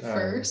 shoot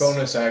first.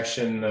 Bonus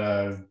action,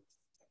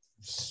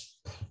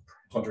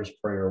 Hunter's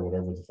Prayer or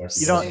whatever the fuck.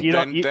 You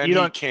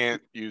don't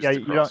can't use the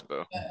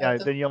crossbow.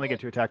 Then you only get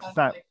 2 attacks. It's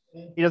not.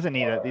 He doesn't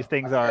need it. These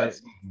things are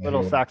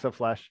little sacks of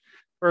flesh.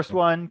 First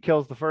one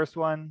kills the first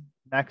one.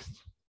 Next.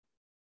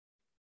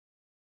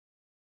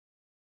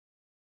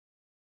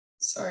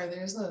 Sorry,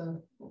 there's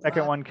a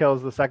second one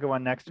kills the second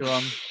one next to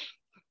him.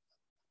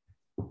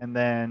 And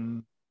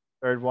then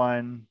third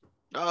one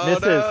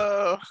misses.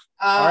 No.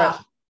 All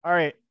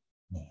right.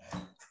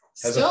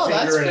 Still,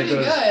 that's pretty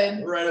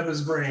good. Right up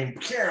his brain.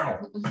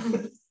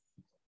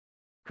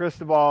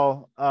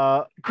 Cristobal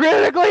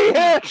critically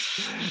hit.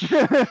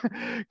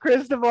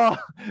 Cristobal,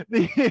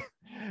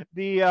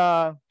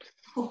 the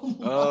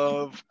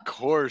Of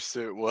course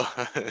it was.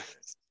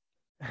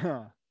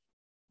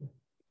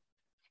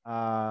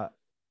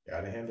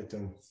 Gotta hand it to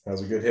him. That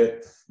was a good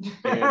hit.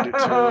 Hand it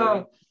to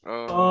him.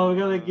 Oh, we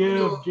gotta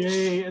give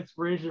Jay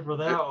inspiration for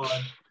that one.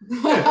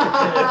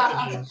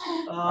 Right.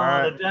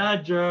 The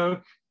dad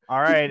joke.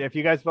 All right, if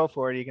you guys vote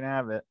for it, you can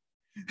have it.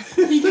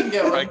 He can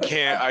get one. I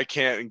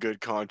can't in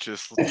good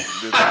conscience. I'm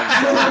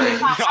sorry.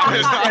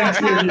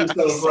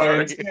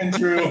 Brian.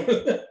 Andrew.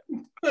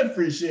 I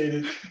appreciate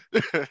it.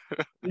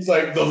 He's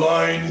like, the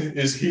line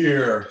is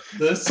here.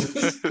 This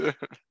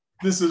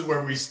is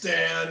where we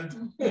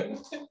stand.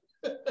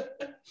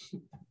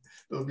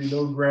 There'll be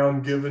no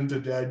ground given to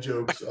dad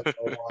jokes. I'll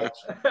watch.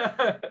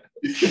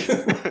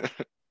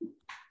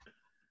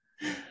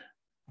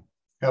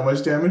 How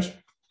much damage?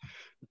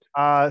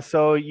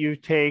 So you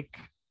take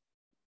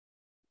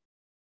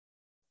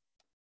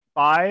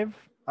 5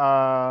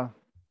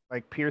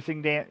 like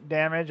piercing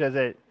damage as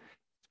it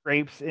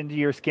scrapes into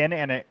your skin,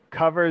 and it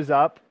covers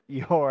up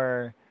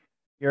your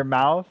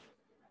mouth,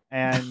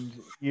 and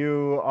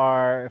you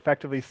are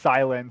effectively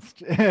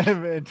silenced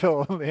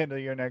until the end of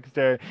your next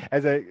turn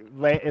as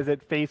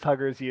it face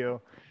huggers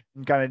you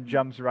and kind of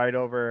jumps right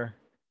over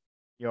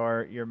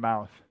your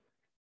mouth.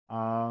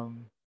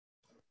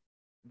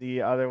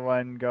 The other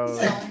one goes.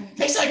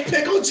 Tastes like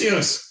pickle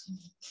juice.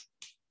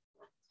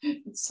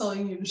 It's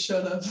telling you to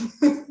shut up.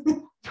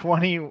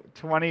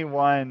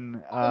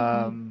 21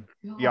 God.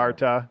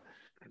 Yarta.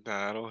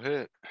 That'll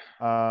hit.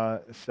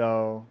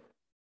 So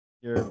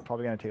you're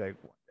probably gonna take like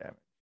 1 damage.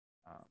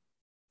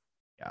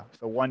 Yeah,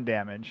 so 1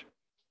 damage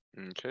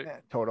Okay.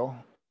 total.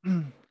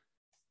 And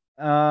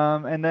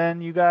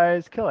then you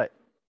guys kill it.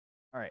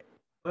 All right.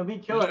 Let me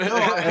kill it. No, All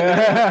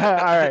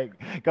right,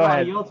 go I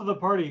ahead. yell to the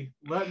party.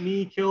 Let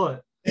me kill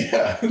it.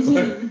 Yeah,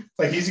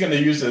 like he's gonna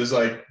use it as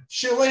like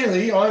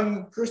shillelagh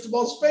on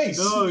Cristobal's face.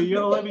 No, you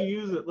gotta let me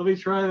use it. Let me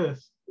try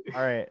this.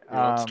 All right. He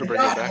wants to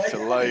bring it back to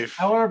life.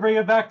 I want to bring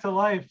it back to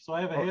life, so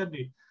I have a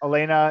handy.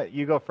 Elena,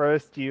 you go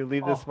first. Do you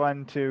leave this Oh.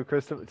 one to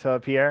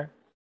Pierre?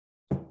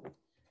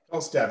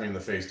 Don't stab me in the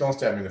face. Don't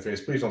stab me in the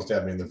face. Please don't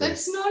stab me in the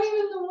That's face. not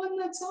even the one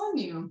that's on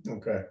you.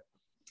 Okay.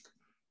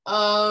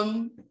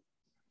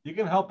 You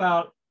can help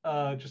out.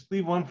 Just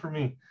leave one for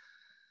me.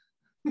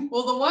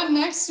 Well, the one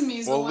next to me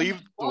is the We'll one leave.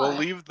 that We'll won.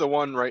 leave the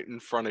one right in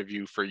front of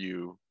you for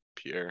you,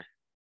 Pierre.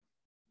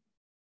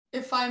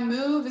 If I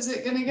move, is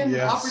it gonna get an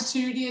Yes.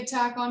 opportunity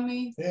attack on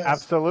me? Yes.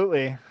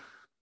 Absolutely.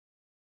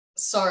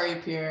 Sorry,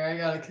 Pierre. I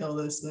gotta kill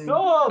this thing.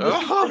 No, this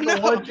is Oh, like the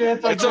no. one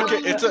chance I It's got.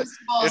 okay.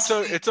 Cristobal's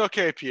face. It's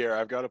okay, Pierre.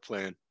 I've got a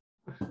plan.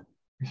 All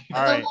The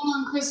right. one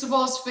on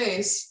Cristobal's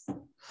face.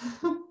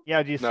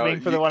 Yeah, do you No,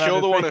 swing for you the one kill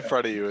on the his one in face?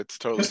 front of you. It's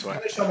totally Just fine.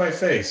 finish on my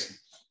face.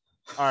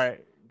 All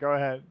right, go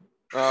ahead.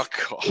 Oh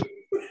god.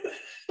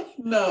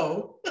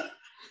 No.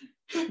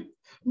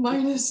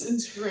 Minus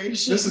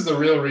inspiration. This is the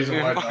real reason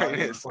why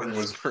Minus Doctor was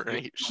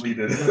inspiration.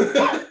 deleted.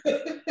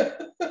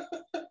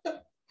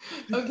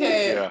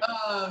 Okay.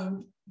 Yeah.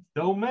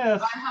 Don't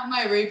miss. I have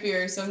my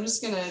rapier, so I'm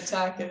just gonna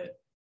attack it.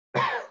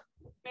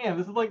 Man,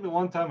 this is like the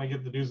one time I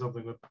get to do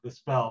something with the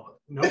spell.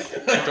 Nope.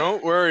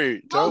 Don't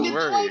worry. Oh, Don't get the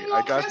worry. one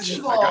I got crystal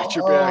you. I got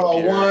your back,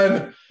 Oh, Pierre.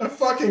 one. A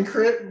fucking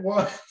crit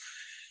one.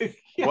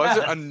 Was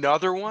it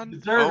another one?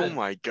 Deserve Oh it.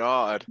 my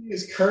god. He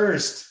is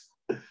cursed.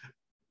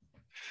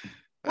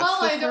 That's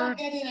Well, the I don't third-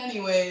 get it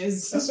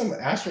anyways. That's some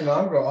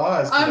astronomical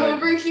odds. I'm tonight.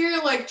 over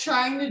here like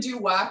trying to do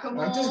whack-a-mole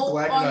I'm just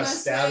glad you're on not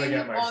this stabbing thing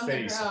at my on the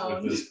face with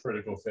ground. this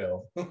critical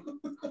fail.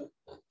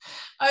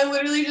 I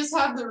literally just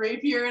have the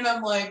rapier and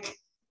I'm like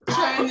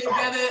trying to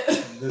get it,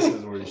 This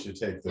is where you should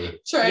take the.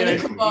 trying Yeah.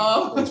 to come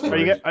off. Are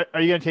you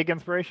gonna take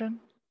inspiration?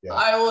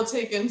 I will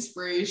take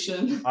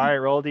inspiration. All right,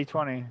 roll a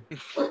d20.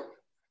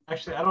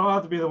 Actually, I don't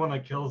have to be the one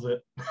that kills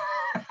it.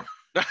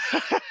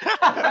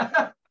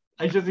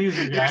 I just use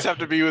the You just have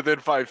to reaction. be within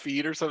 5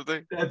 feet or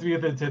something. I have to be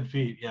within 10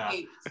 feet. Yeah.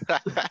 Eight.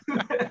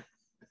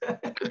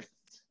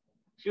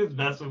 She was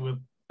messing with.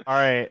 All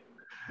right.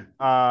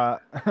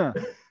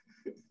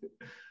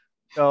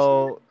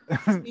 So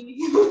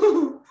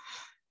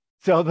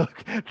so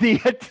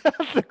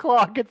the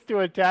claw gets to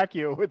attack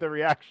you with a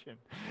reaction.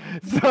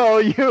 So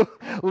you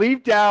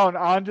leap down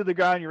onto the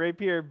ground, your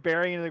rapier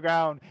burying in the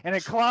ground, and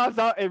it claws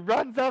up. It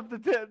runs up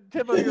the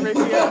tip of your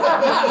rapier,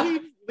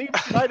 and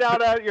leaps right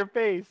out at your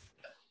face.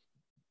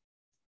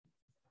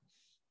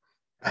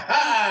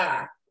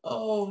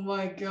 Oh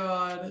my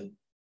god.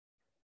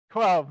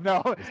 12.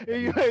 No,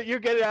 you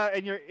get it out,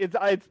 and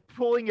it's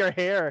pulling your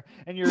hair,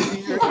 and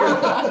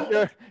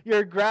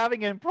you're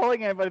grabbing and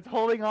pulling it, but it's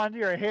holding onto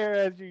your hair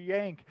as you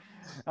yank.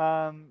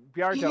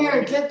 Bjarta,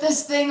 Here, get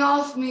this thing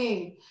off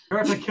me. You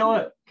have to kill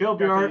it. Kill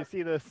Bjarta, you Bjart.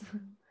 see this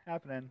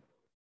happening?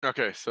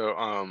 Okay, so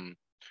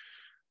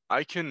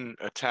I can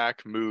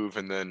attack, move,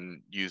 and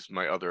then use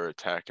my other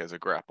attack as a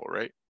grapple,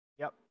 right?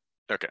 Yep.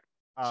 Okay.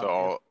 Um, So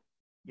I'll,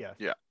 yes.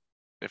 yeah.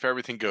 If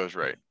everything goes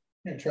right.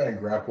 You're trying to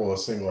grapple a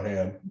single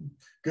hand.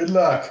 Good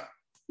luck.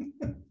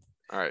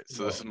 All right,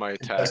 so this is my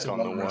attack Contested on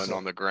the love one wrestle.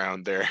 on the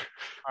ground there.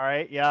 All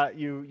right. Yeah.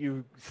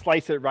 You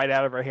slice it right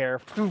out of her hair.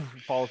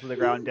 Falls to the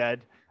ground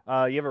dead. You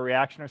have a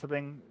reaction or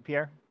something,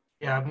 Pierre?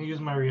 Yeah, I'm gonna use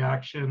my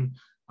reaction.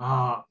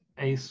 A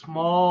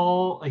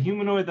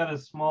humanoid that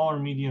is small or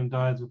medium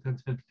dies within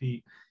 10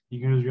 feet. You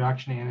can use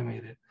reaction to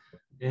animate it.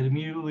 It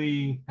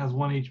immediately has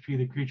 1 HP.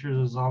 The creature is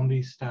a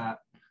zombie stat.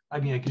 I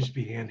mean, it could just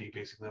be handy,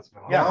 basically. That's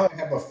my Now I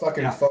have a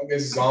fucking Yeah.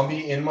 fungus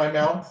zombie in my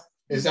mouth.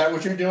 Is that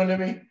what you're doing to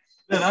me?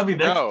 That'd be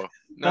next. No,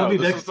 that'll no, be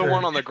this next is the one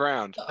turn. on the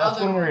ground. The That's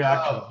other one one.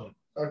 reaction.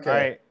 Okay. All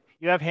right.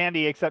 You have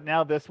handy, except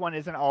now this one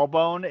isn't all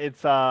bone.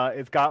 It's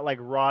got like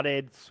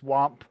rotted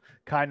swamp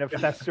kind of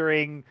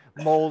festering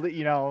mold,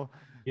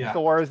 Yeah.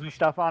 sores and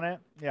stuff on it.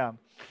 Yeah.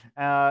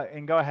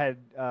 And go ahead,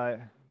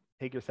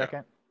 take your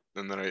second.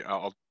 And then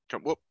I'll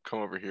come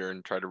over here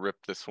and try to rip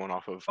this one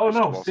off of Oh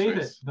no, Cristobal's save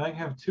face. it. Then I can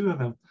have 2 of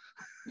them.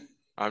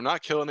 I'm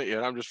not killing it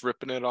yet. I'm just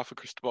ripping it off of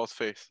Cristobal's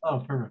face. Oh,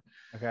 perfect.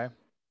 Okay.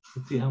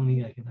 Let's see how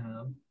many I can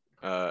have.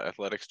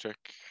 Athletics check.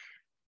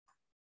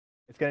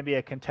 It's going to be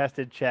a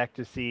contested check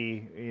to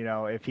see,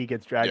 if he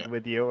gets dragged Yeah.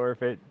 with you or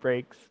if it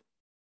breaks.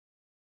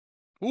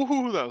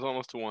 Woohoo! That was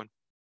almost a 1.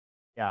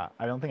 Yeah,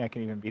 I don't think I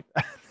can even beat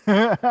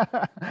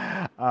that.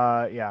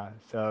 Yeah,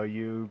 so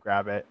you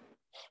grab it.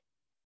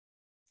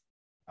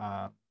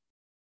 All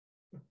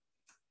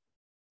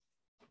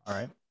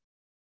right.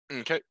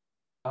 Okay.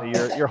 So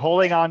you're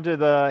holding onto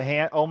the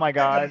hand. Oh my I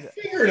got a god.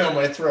 finger down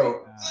my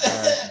throat.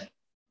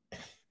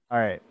 All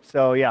right.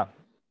 So yeah.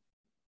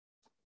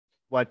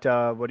 What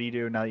do you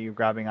do now that you're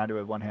grabbing onto it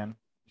with one hand?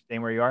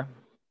 Staying where you are?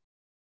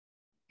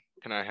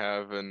 Can I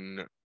have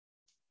an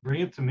Bring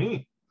it to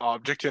me.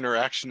 object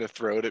interaction to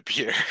throw it at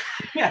Pierre?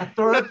 Yeah,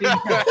 throw it at me.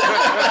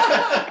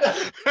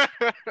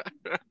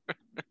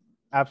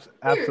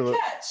 Absolutely.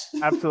 catch.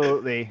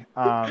 Absolutely.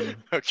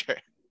 Okay.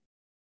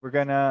 We're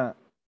gonna.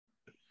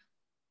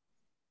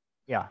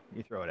 Yeah,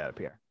 you throw it at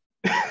Pierre.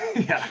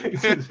 Yeah.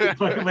 It's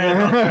fucking land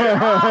up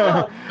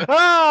there.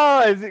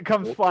 Oh, as it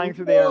comes flying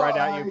through the air right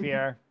at you,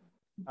 Pierre.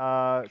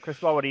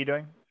 Crystal, what are you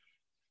doing?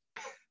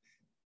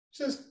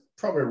 Just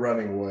probably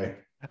running away.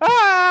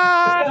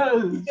 Ah!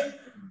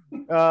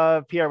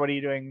 Pierre, what are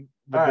you doing?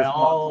 With All right, this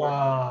monster?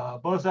 I'll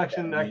bonus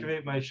action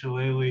activate my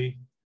shillelagh,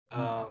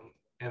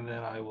 and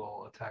then I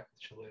will attack the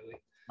shillelagh.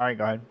 All right,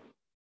 go ahead.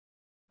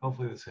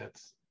 Hopefully this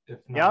hits. If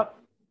not, Yep.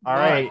 All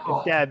right,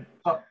 it's dead.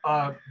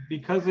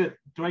 because it.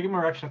 Do I get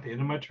my reaction at the end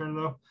of my turn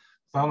though?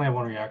 'Cause I only have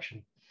one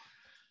reaction.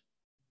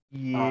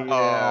 Yeah. At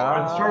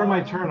the start of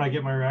my turn, I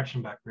get my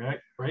reaction back, right?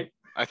 Right?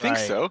 I think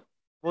Right. so.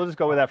 We'll just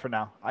go with that for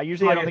now. I don't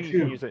get think you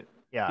can two. use it.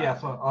 Yeah. Yeah.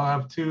 So I'll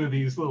have two of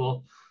these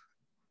little.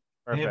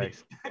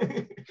 Perfect.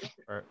 handies.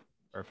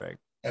 Perfect.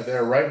 Are they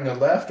right and the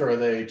left, or are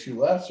they two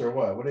lefts, or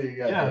what? What do you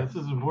got? Yeah, there? this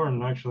is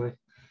important actually.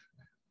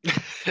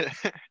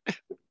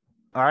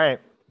 All right.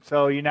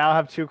 So you now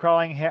have two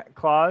crawling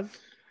claws.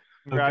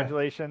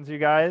 Congratulations, you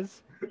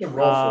guys. You can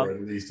roll for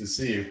it at least to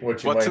see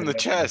what you What's might in the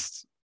have.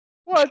 chest?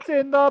 What's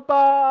in the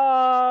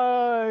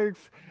box?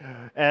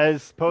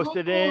 As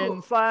posted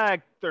in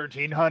Slack,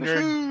 1300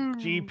 Woohoo!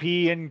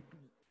 GP in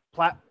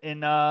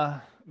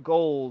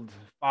gold,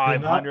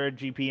 500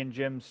 GP in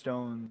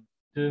gemstones.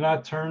 Did it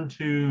not turn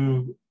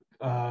to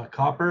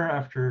copper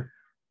after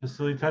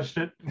Vasily touched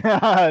it?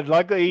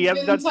 Luckily, you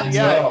haven't Didn't touched it touch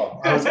yet.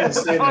 No, I was going to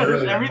say that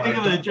earlier. Everything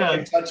in the Don't fucking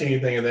chest. touch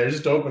anything in there.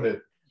 Just open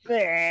it.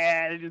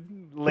 It just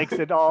licks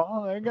it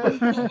all. There you go.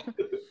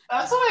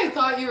 That's what I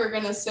thought you were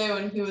gonna say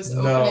when he was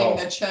No. opening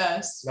the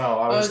chest. No,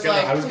 I I was gonna.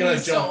 like, I was gonna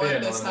please jump don't let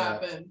in this on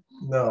that. happen.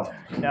 No,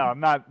 No,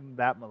 I'm not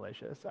that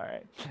malicious. All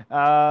right.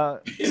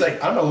 he's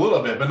like, I'm a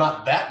little bit, but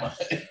not that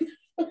much.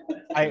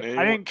 I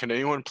didn't. Can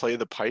anyone play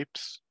the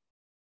pipes?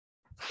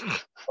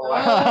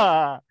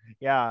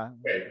 Yeah,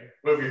 Wait,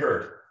 what have you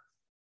heard?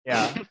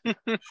 yeah.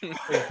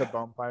 It's the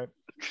bone pipe.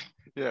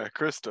 Yeah,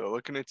 Krista,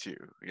 looking at you.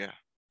 Yeah.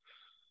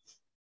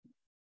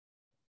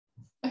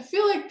 I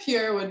feel like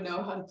Pierre would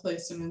know how to play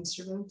some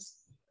instruments.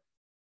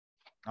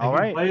 All I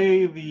can right.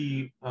 play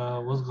the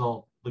what's it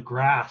called? The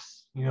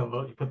grass. You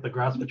know, you put the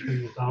grass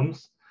between your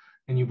thumbs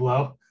and you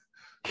blow.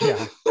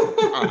 Yeah.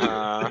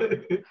 Uh-huh.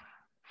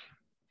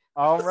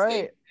 All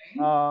right.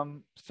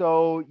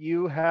 So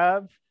you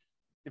have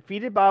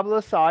defeated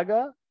Babala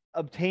Saga,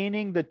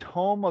 obtaining the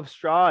Tome of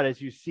Strahd, as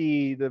you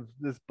see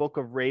this book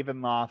of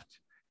Ravenloft,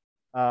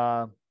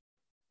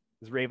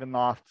 this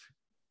Ravenloft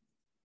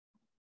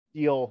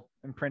seal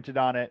imprinted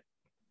on it.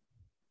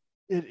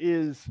 It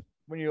is,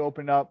 when you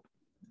open up,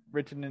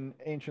 written in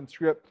ancient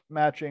script,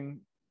 matching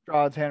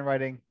Strahd's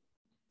handwriting,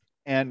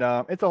 and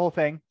it's a whole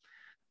thing.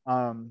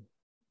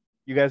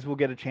 You guys will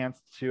get a chance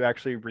to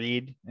actually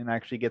read and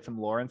actually get some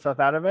lore and stuff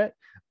out of it,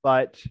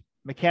 but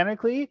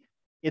mechanically,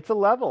 it's a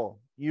level.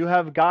 You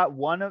have got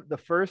one of the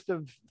first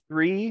of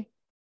 3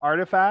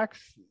 artifacts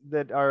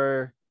that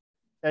are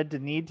said to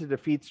need to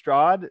defeat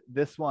Strahd.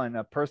 This one,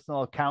 a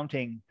personal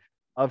accounting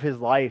of his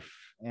life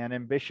and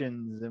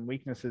ambitions and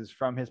weaknesses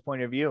from his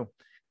point of view,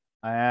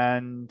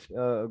 and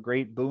a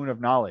great boon of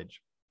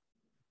knowledge.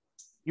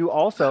 You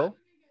also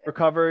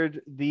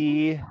recovered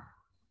the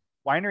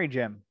winery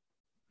gem,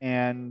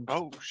 and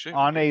Oh shit.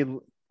 on a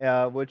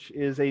which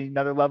is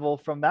another level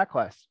from that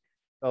quest.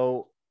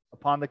 So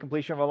upon the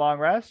completion of a long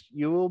rest,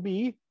 you will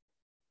be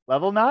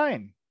level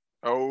 9.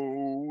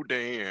 Oh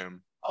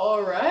damn.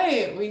 All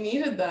right, we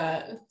needed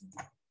that.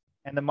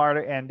 And the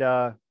martyr, and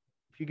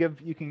if you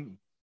can,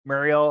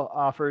 Muriel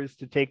offers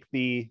to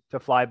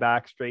fly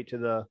back straight to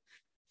the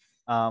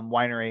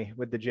winery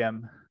with the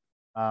gem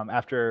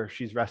after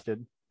she's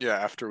rested. Yeah,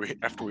 after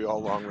we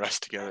all long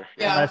rest together.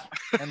 Yeah,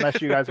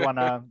 Unless you guys want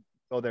to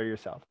go there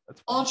yourself.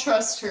 That's fine. I'll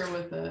trust her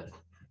with it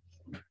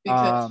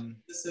because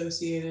it's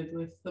associated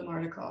with the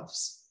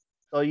Mardikovs.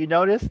 So you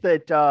notice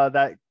that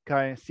that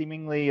kind of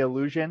seemingly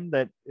illusion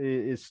that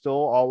is still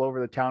all over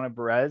the town of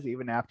Berez,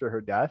 even after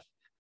her death.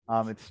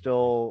 It's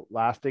still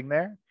lasting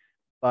there,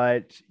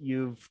 but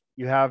you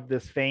have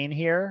this Fane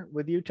here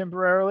with you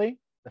temporarily,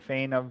 the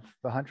Fane of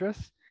the Huntress,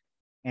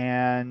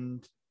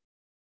 and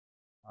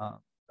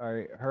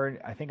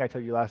I think I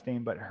told you last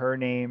name, but her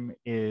name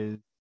is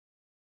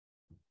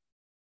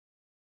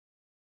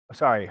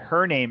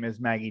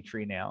Maggie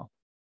Treenail.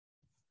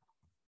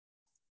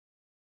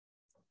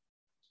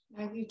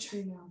 Maggie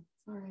Trino.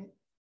 All right.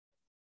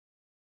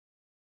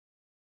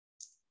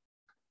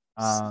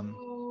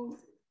 So,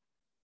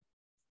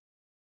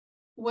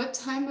 what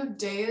time of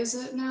day is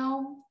it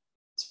now?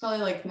 It's probably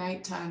like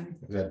nighttime.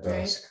 Is that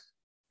Right. dusk?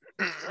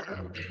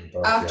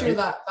 After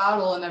that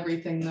battle and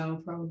everything,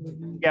 though, probably.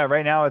 Yeah,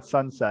 right now it's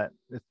sunset.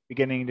 It's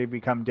beginning to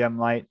become dim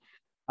light.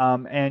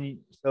 And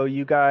so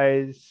you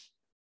guys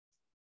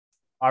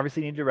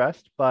obviously need to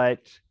rest, but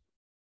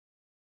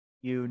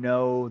You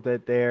know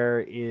that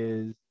there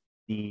is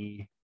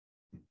the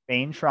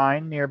Fane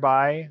Shrine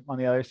nearby on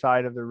the other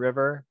side of the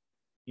river.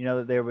 You know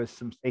that there was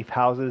some safe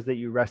houses that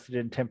you rested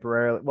in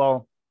temporarily.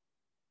 Well,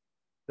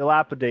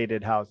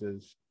 dilapidated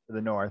houses to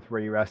the north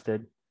where you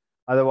rested.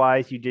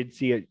 Otherwise, you did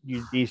see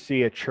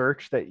a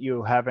church that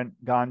you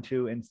haven't gone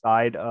to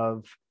inside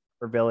of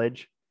her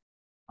village.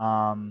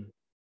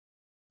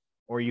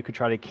 Or you could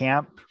try to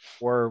camp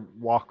or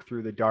walk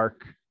through the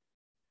dark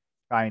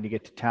trying to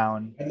get to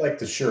town. I'd like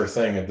the sure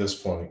thing at this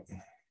point.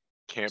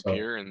 Camp So-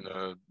 here in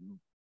the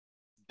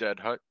dead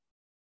hut.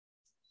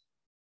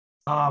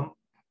 All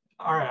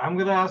right, I'm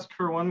gonna ask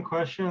her one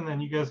question, and then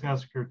you guys can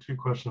ask her 2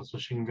 questions so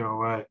she can go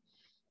away.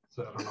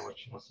 So I don't know what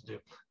she wants to do.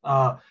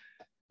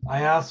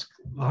 I asked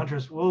the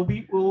Huntress, will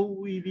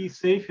we be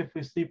safe if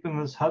we sleep in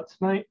this hut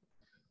tonight?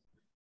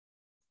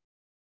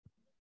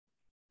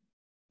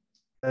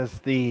 As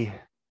the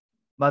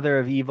mother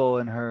of evil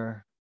and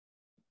her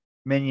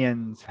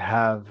minions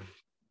have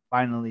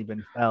finally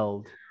been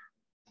felled,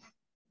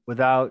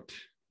 without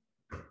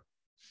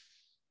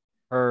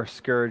her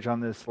scourge on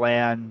this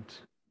land,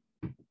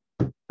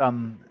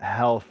 some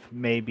health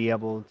may be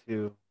able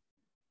to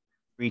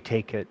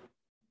retake it.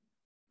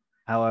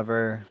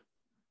 However,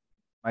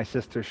 my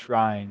sister's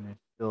shrine is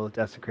still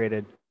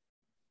desecrated.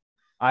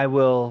 I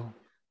will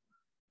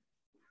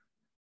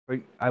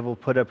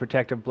put a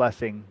protective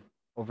blessing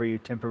over you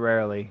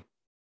temporarily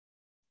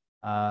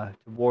to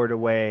ward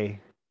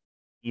away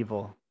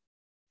evil.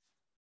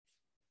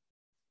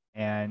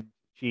 And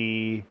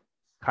she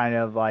kind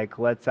of like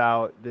lets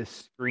out this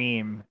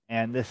scream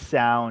and this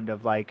sound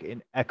of like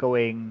an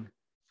echoing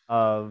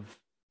of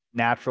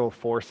natural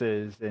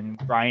forces and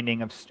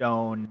grinding of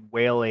stone,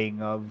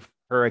 wailing of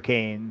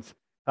hurricanes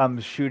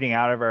comes shooting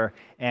out of her,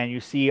 and you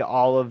see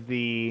all of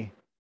and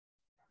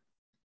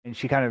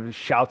she kind of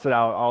shouts it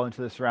out all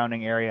into the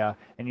surrounding area,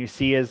 and you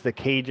see as the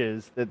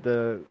cages that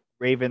the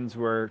ravens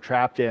were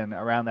trapped in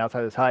around the outside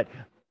of this hut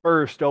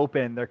burst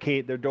open, their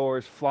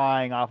doors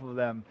flying off of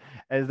them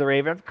as the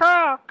ravens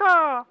caw,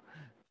 caw,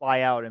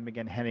 fly out and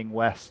begin heading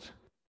west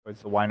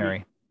towards the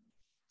winery.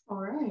 All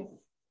right.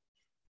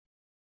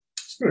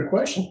 It's a good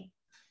question.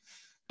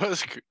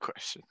 That's a good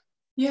question.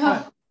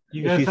 Yeah.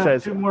 You guys She have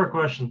says- 2 more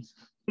questions.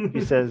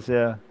 He says,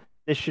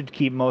 this should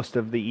keep most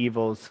of the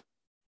evils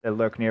that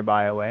lurk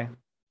nearby away.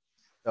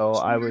 So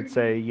I would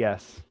say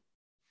yes.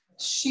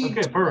 She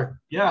Okay, perfect.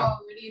 Yeah.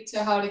 already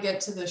to how to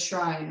get to the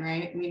shrine,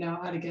 right? We know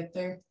how to get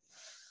there.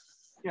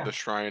 Yeah. The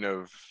shrine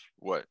of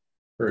what?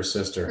 Her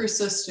sister. Her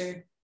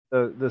sister.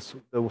 The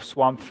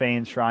Swamp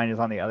Fane Shrine is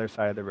on the other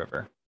side of the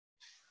river.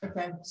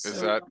 Okay.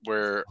 Is that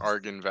where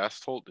Argon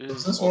Vastholt is?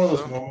 Is this one of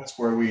those also? moments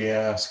where we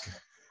ask,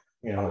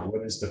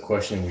 what is the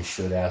question we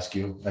should ask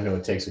you? I know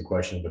it takes a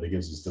question, but it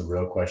gives us the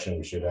real question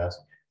we should ask.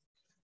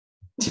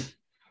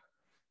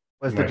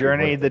 Was Might the be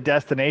journey worth the it.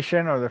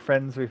 destination or the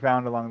friends we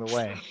found along the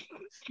way?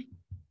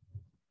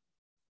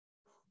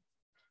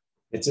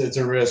 It's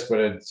a risk, but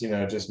it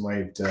just might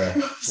make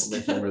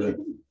it worth it.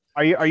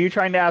 Are you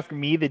trying to ask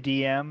me, the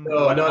DM?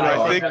 No, what no, no.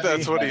 I I think should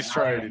that's be? what he's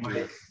trying to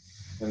do.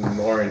 And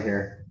Lauren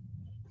here.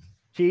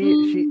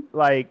 She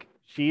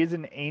is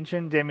an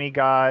ancient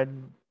demigod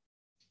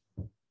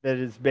that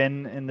has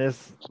been in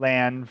this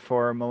land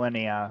for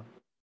millennia,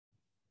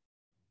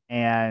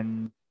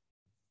 and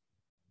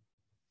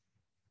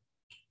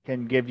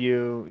can give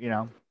you, Maybe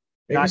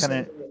not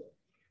gonna. some-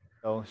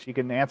 So she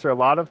can answer a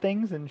lot of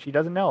things, and she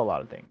doesn't know a lot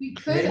of things. We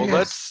could Well, Well,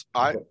 ask-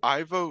 let's.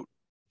 I vote.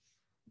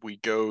 We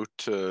go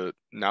to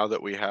now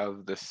that we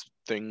have this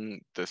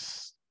thing,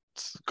 this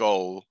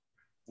skull.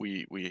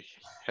 We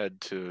head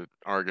to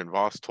Argon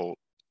Vastholt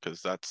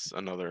because that's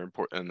another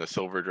important. And the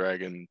Silver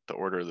Dragon, the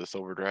Order of the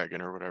Silver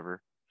Dragon, or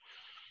whatever.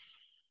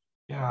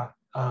 Yeah.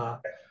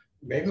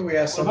 Maybe we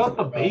ask What something about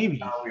the baby?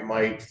 how we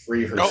might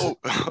free her. Oh,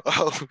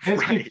 oh, I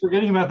right. keep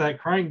forgetting about that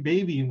crying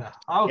baby in the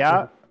house.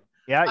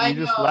 Yeah, I you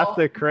just know. left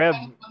the crib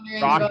I'm wondering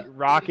about the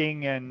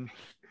rocking, and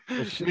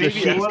the Maybe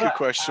sheep- ask wanna a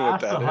question what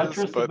ask the that is,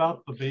 Huntress but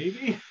about the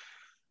baby.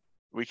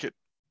 we could.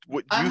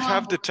 What I'm you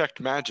have on- detect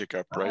magic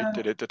up, right?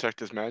 Did it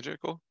detect as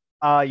magical?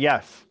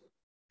 Yes.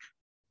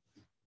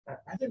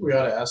 I think we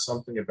ought to ask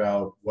something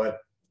about what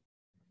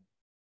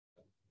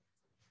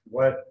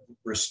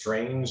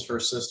restrains her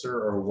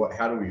sister, or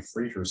how do we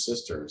free her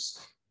sister's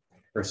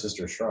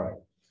shrine?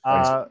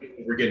 Like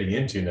something we're getting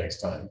into next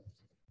time.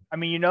 I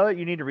mean, you know that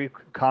you need to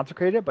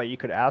reconsecrate it, but you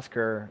could ask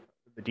her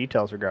the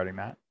details regarding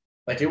that.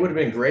 Like, it would have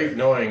been great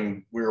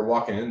knowing we were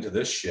walking into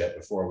this shit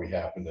before we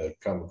happened to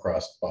come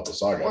across Baba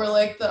Saga. Or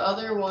like the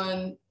other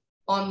one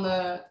on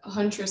the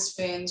Huntress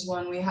Fanes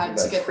one, we had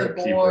to That get the Crypt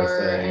Keeper boar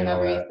thing and and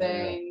all that, yeah.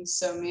 everything.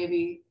 So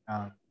maybe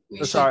we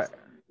So should sorry. if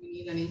we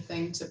need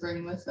anything to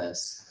bring with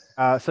us.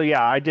 So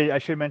yeah, I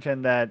should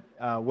mention that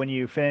when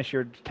you finish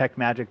your detect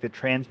magic, the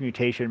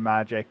transmutation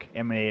magic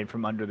emanated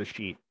from under the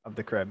sheet of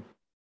the crib.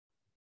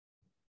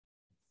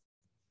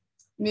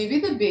 Maybe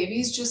the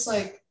baby's just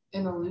like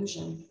an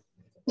illusion.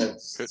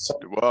 It's Could-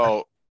 something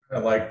Well, I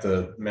like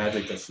the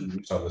magic that she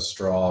used on the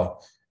straw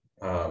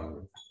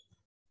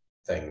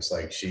things.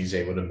 Like, she's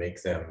able to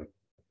make them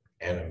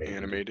animated.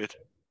 animated.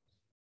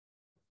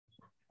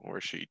 Or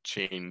she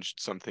changed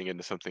something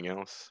into something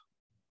else.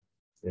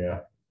 Yeah.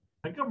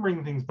 I can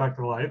bring things back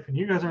to life, and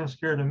you guys aren't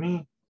scared of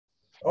me.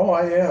 Oh,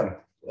 I am.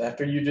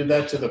 After you did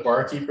that to the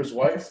barkeeper's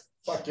wife?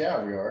 Fuck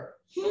yeah, we are.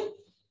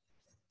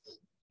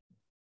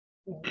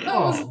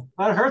 Oh,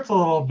 that hurts a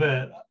little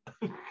bit.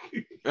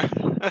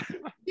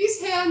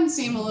 These hands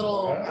seem a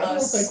little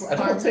less I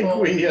don't think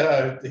harmful. we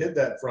hid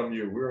that from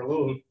you. We were a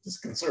little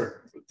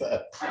disconcerted with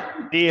that.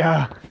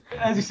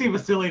 As you see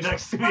Vasily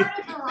next to me. Part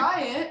of the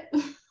riot.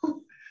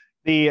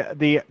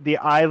 The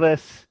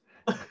eyeless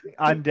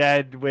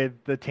undead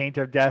with the taint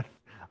of death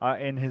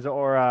in his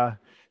aura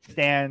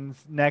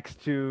stands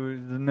next to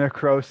the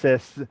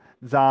necrosis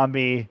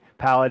zombie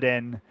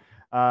paladin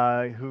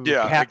who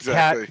cats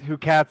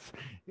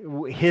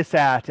hiss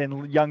at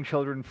and young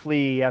children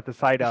flee at the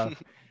sight of.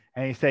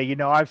 And he say,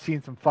 I've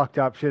seen some fucked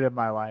up shit in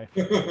my life.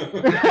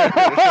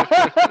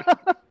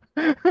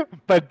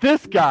 But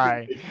this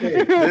guy.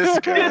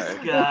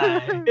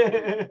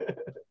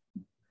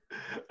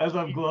 As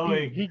I'm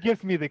glowing. He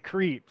gives me the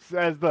creeps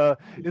as the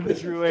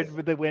druid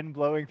with the wind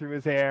blowing through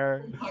his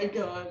hair. Oh my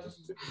god.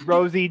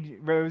 Rosy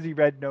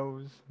red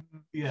nose.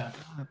 Yeah.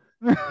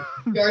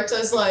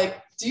 Yarta's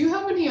like, do you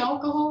have any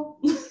alcohol?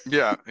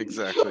 Yeah,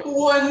 exactly.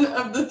 One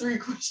of the three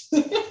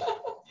questions.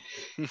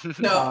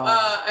 No,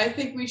 I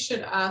think we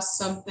should ask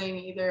something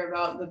either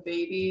about the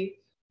baby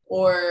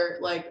or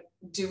like,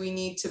 do we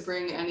need to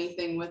bring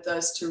anything with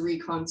us to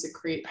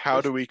reconsecrate?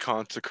 How do we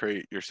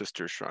consecrate your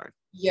sister's shrine?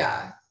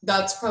 Yeah,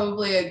 that's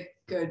probably a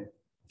good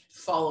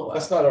follow-up.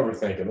 Let's not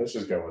overthink it. Let's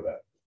just go with that.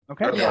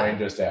 Okay. Yeah. Ryan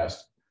just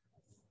asked.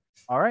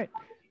 All right.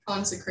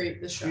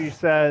 Consecrate the shrine. She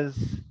says,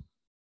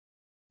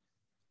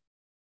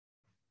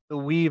 the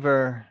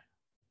weaver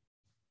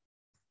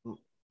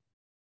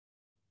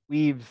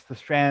weaves the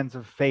strands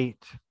of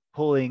fate,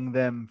 pulling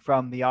them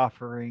from the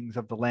offerings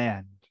of the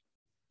land.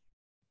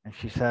 And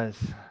she says,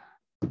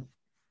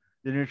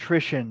 the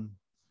nutrition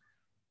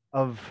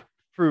of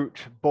fruit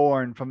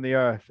born from the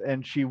earth.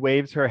 And she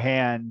waves her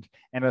hand,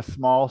 and a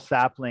small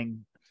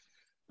sapling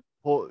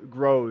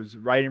grows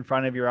right in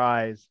front of your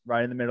eyes,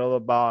 right in the middle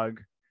of the bog.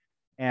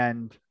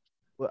 And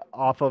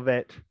off of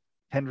it,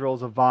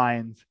 tendrils of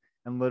vines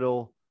and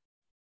little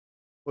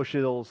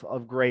bushels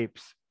of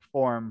grapes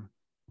form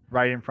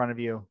right in front of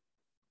you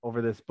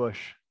over this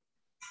bush.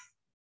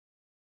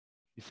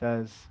 She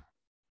says,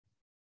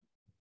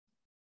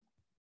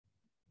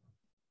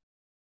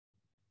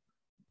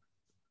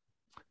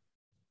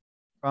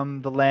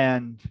 from the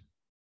land,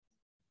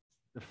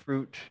 the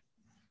fruit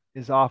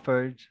is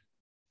offered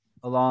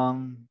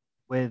along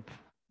with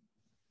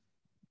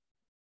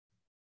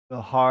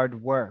the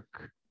hard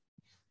work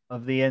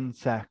of the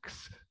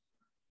insects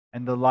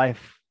and the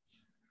life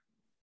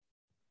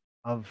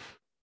of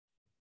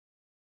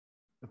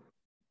the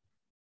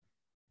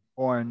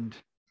horned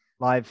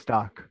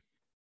livestock.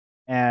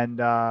 And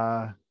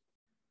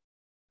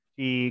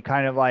she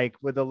kind of like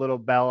with a little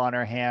bell on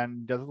her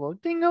hand does a little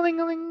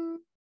ding-a-ling-a-ling,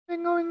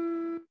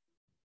 ding-a-ling.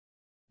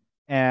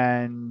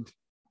 And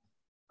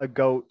a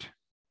goat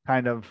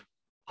kind of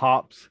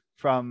hops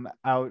from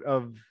out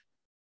of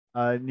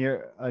a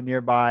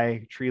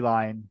nearby tree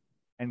line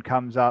and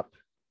comes up,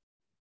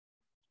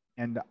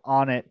 and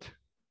on it,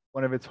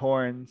 one of its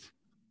horns,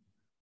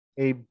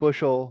 a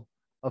bushel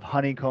of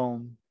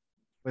honeycomb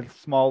with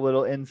small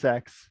little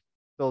insects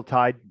still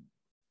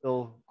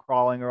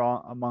crawling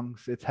around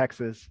amongst its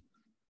hexes,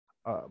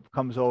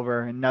 comes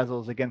over and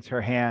nuzzles against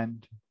her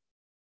hand.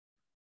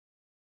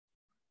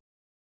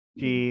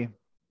 She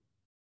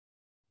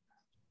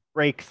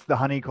breaks the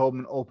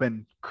honeycomb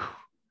open,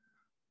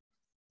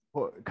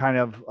 kind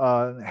of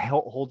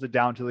holds it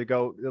down to the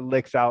goat. It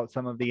licks out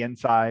some of the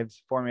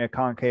insides, forming a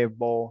concave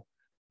bowl.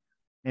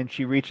 And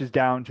she reaches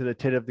down to the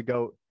tit of the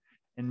goat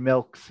and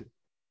milks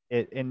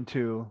it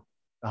into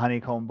the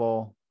honeycomb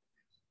bowl.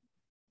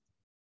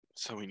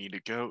 So we need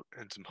a goat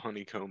and some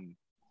honeycomb.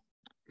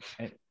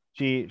 And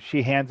she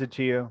hands it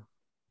to you.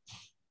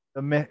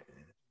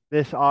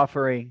 This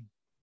offering,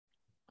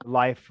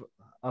 life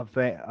of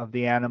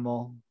the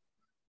animal,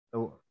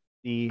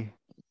 the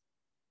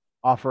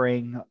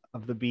offering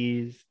of the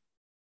bees,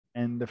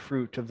 and the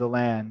fruit of the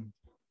land,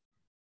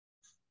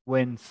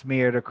 when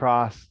smeared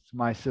across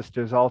my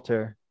sister's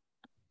altar,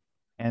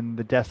 and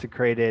the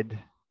desecrated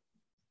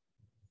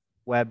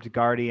webbed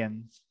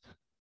guardians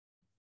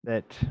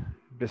that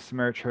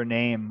besmirch her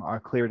name are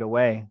cleared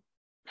away.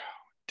 Oh,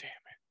 damn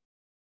it.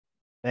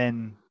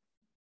 Then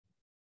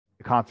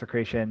the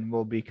consecration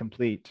will be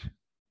complete.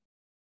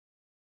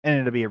 And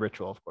it'll be a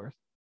ritual, of course.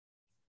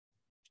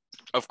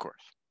 Of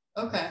course.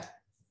 Okay.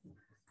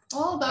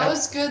 Well, that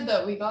was good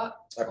that we got.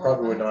 I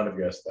probably would not have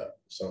guessed that,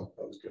 so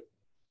that was good.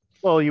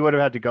 Well, you would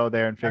have had to go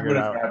there and figure it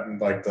out. Gotten,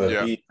 like the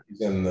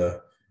bees and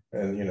the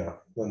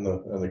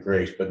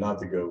grapes, but not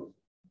the goat.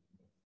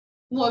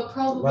 Well, it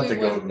probably Not the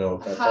goat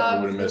milk. I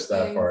probably would have missed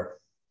that part.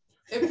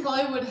 It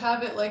probably would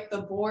have it like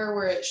the boar,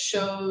 where it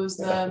shows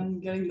them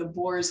getting the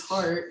boar's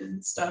heart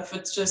and stuff.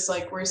 It's just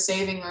like we're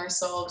saving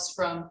ourselves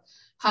from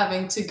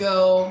having to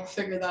go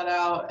figure that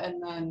out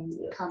and then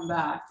come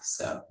back.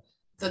 So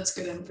That's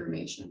good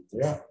information.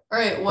 Yeah. All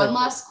right, one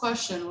last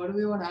question. What do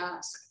we want to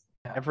ask?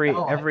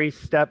 Every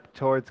step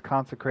towards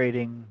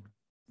consecrating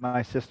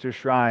my sister's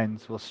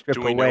shrines will strip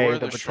Do we know away where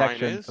the the shrine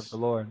protections of is? the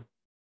Lord.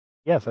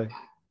 Yes,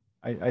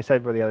 I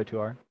said where the other two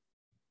are.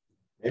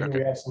 Maybe Okay.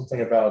 we have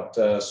something about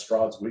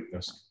Strahd's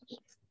weakness. I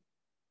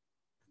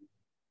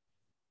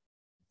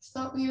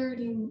thought we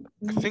already.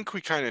 I think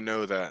we kind of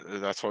know that.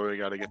 That's why we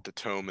got to get the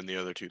tome and the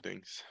other two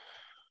things.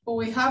 Well,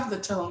 we have the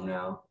tome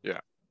now.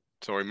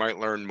 So we might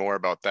learn more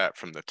about that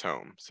from the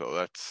tome. So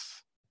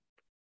that's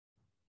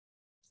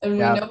And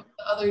Yeah. we know what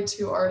the other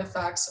two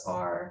artifacts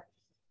are.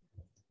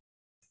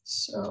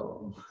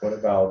 So What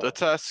about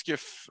let's ask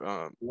if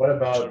what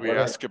about should we what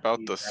ask if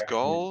about he the actually-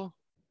 skull?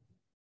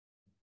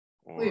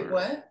 wait, Or-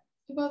 what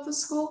about the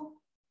skull?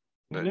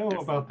 We know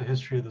about the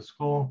history of the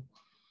skull.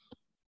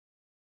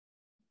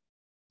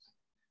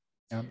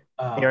 Yeah.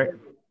 Uh,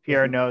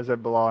 Pierre knows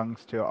it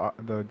belongs to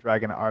the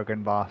dragon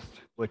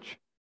Argynvost, which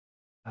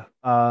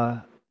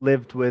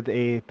lived with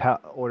a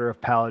order of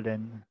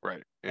paladin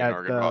Right, in at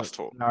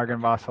Argynvost.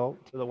 Argynvost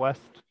to the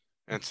west.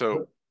 And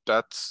so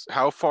that's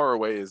how far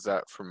away is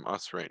that from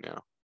us right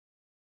now?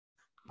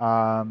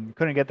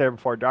 Couldn't get there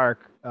before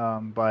dark,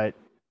 but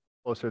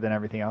closer than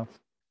everything else.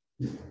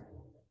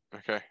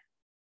 Okay.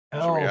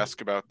 Should we ask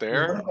about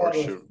there, What or about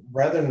if, should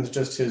rather than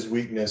just his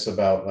weakness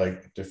about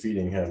like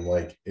defeating him,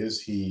 like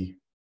is he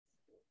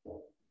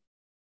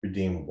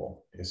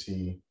redeemable?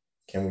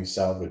 Can we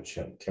salvage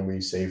him? Can we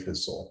save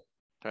his soul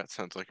that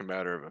sounds like a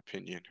matter of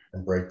opinion?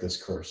 and break this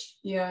curse?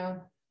 Yeah.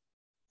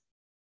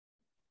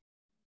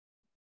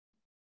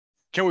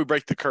 Can we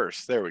break the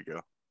curse? There we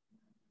go.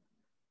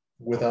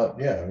 Without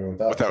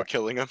Without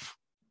killing him.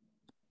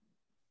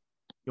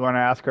 You want to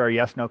ask her a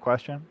yes/no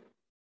question?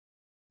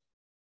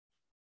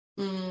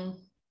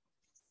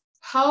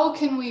 How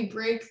can we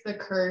break the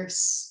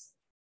curse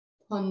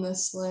on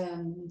this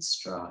land in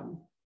Strahd?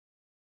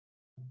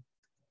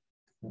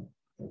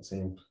 It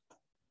seems.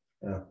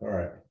 Yeah, all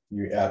right.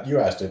 You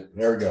asked it.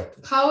 There we go.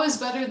 How is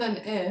better than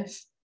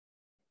if?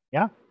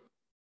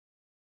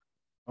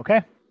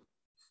 Okay.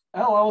 I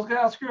was gonna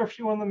ask her if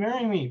she wanted to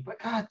marry me, but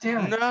god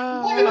damn it.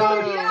 Well, you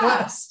already No.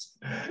 asked.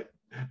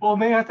 Well,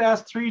 may I have to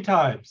ask 3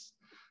 times.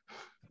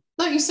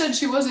 Thought you said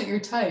she wasn't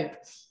your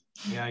type.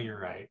 Yeah, you're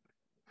right.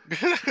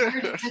 You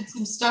already did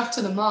some stuff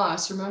to the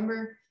moss,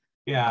 remember?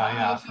 Yeah,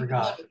 I if you could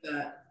forgot. live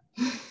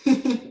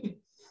with that.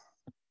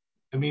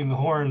 I mean, the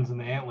horns and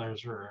the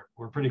antlers were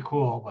pretty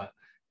cool, but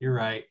you're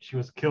right. She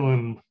was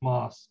killing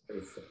moss. I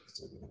would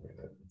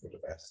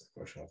have asked the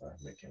question without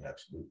making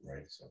absolute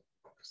right. So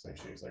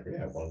because she's like,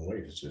 yeah, one way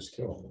is just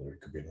kill him. There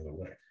could be another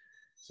way.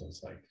 So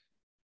it's like,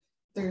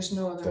 There's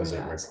no other does way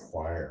it to ask.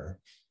 require?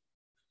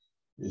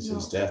 Is No.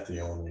 his death the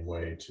only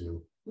way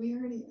to We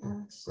already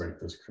asked. break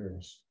this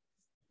curse?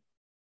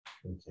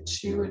 And can he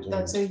She be would.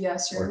 That's a redeemed?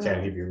 yes or Or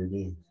can he no. be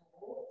redeemed?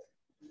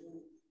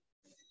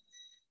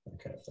 That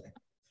kind of thing.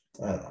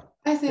 I don't know.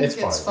 I think It's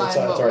it's fine. fine, It's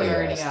what we already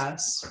already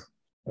asked. asked.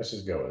 Let's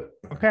just go with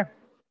it. Okay.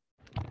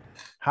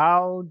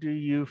 How do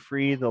you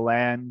free the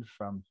land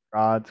from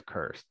Strahd's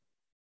curse?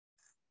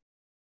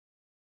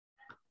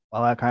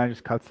 Well, that kind of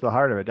just cuts to the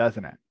heart of it,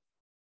 doesn't it?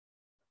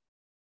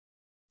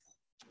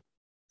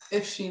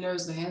 If she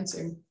knows the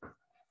answer.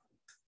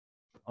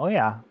 Oh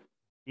yeah.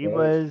 He Well,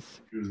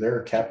 was It was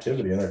their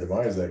captivity and their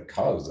demise that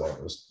caused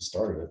that. Was the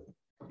start of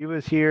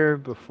it. here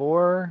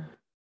before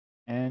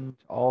and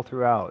all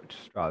throughout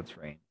Strahd's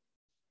reign.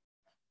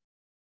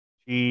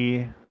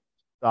 She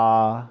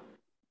saw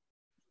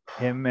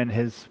him and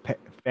his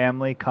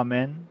family come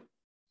in,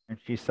 and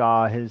she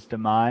saw his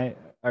demise,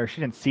 or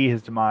she didn't see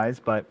his demise,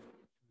 but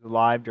he was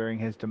alive during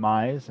his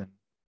demise, and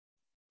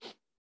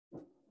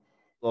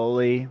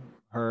slowly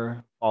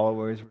her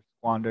followers were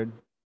squandered.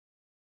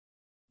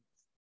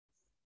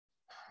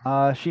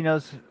 She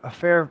knows a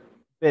fair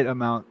bit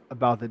amount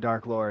about the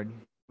Dark Lord,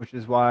 which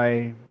is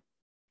why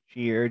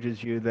she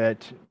urges you that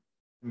it's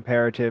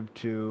imperative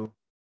to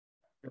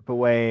strip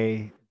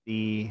away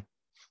the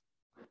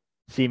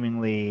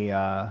seemingly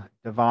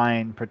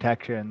divine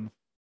protections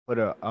put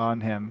on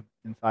him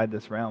inside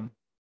this realm.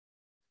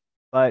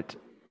 But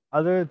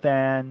other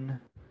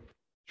than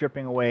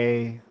stripping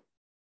away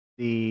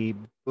the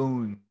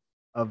boon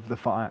of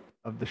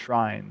the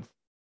shrines,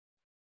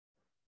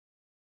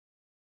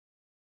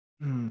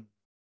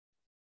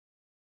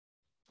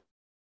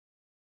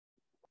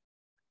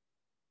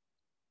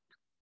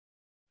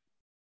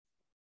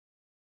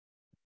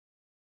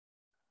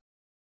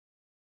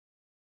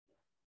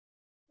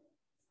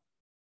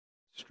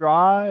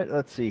 Strahd,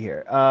 let's see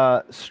here.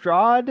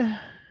 Strahd,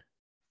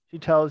 she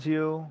tells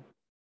you,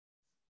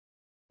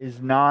 is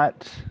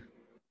not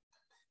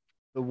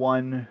the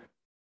one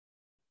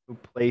who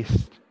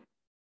placed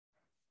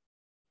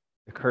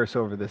the curse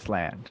over this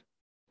land.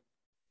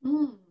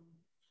 Hmm.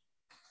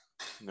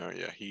 No,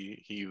 yeah,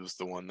 he was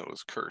the one that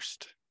was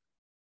cursed.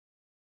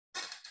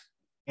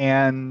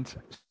 And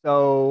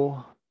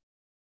so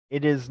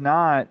it is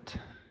not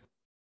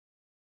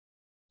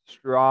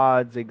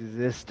Strahd's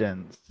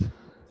existence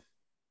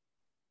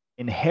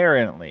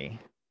inherently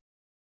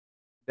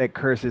that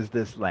curses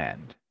this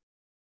land.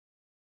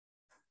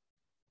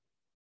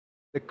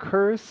 The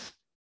curse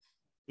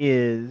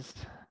is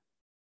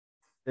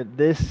that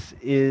this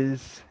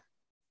is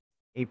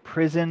a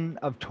prison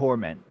of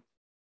torment,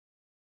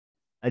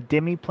 a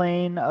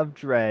demiplane of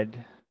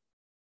dread,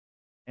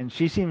 and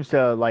she seems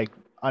to like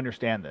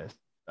understand this,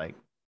 like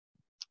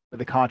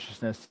with a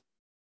consciousness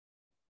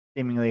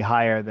seemingly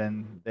higher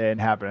than the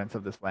inhabitants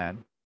of this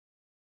land.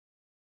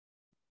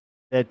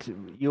 That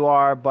you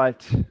are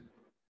but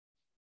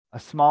a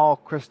small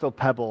crystal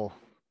pebble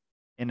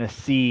in a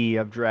sea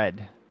of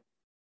dread,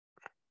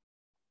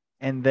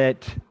 and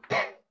that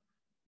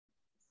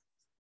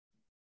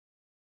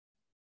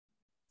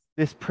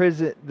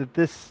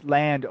this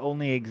land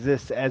only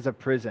exists as a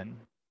prison,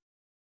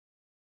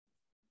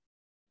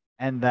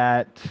 and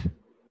that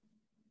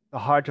the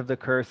heart of the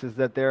curse is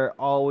that there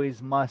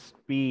always must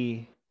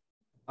be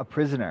a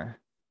prisoner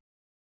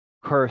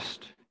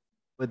cursed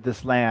with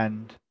this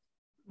land.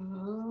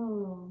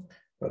 Oh.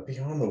 But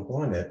beyond the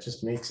one, it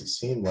just makes it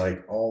seem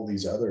like all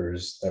these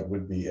others that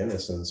would be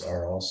innocents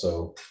are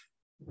also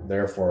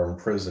therefore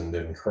imprisoned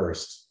and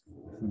cursed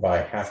by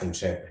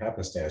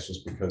happenstance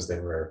just because they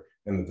were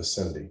in the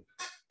vicinity.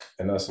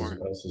 And us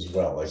as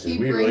well. Like, He did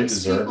we really brings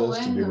deserve people this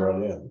to in, be though.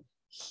 brought in?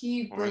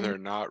 Or they're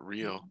not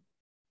real.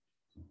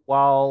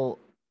 While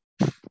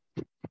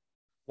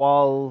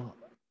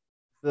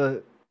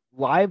the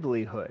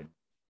livelihood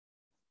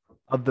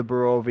of the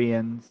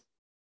Barovians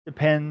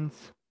depends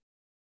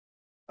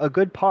a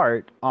good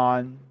part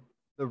on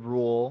the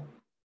rule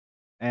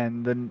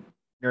and the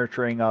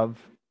nurturing of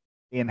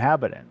the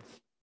inhabitants.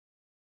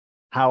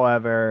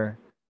 However,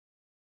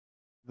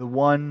 the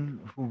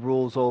one who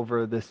rules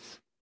over this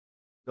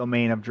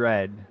domain of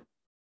dread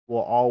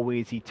will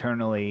always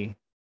eternally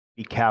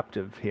be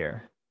captive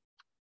here.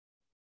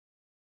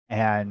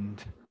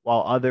 And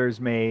while others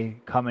may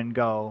come and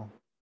go,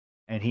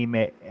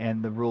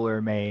 and the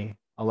ruler may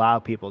allow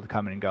people to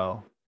come and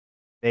go,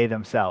 they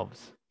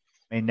themselves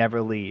may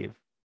never leave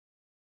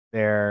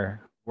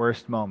their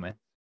worst moments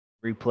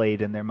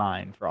replayed in their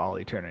mind for all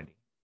eternity.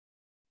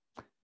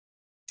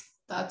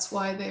 That's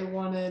why they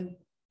wanted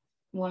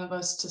one of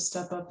us to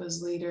step up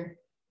as leader.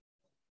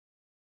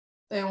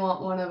 They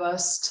want one of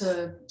us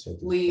to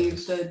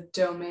leave the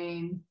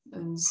domain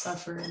and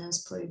suffer in his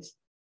place.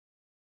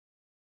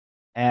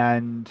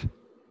 And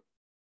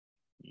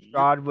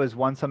Strahd was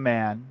once a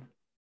man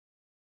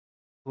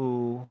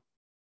who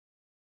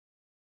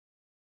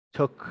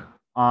took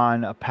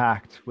on a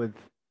pact with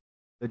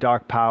the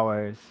dark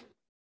powers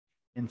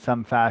in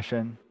some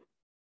fashion.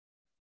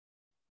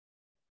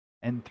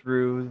 And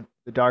through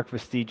the dark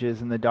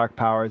vestiges and the dark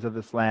powers of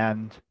this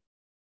land,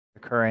 the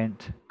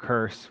current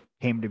curse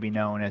came to be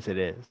known as it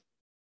is.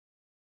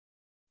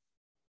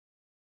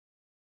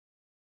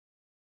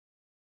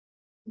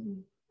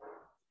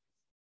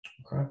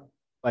 Okay.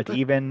 But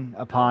even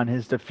upon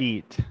his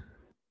defeat,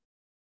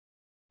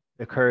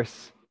 the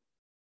curse,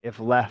 if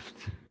left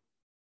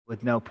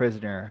with no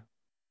prisoner,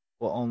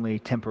 will only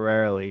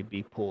temporarily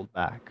be pulled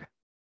back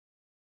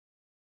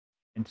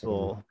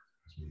until.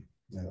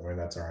 Anyway,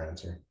 that's our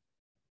answer.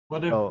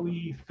 What if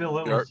we fill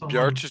it with someone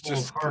Bjarch is full of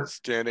just heart?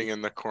 standing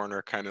in the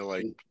corner, kind of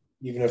like,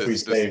 Even if we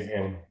This- save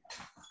him.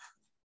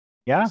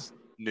 Yeah,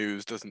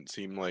 news doesn't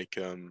seem like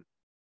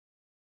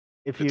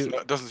if you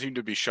doesn't seem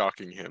to be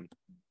shocking him.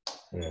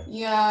 Yeah.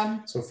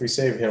 Yeah, So if we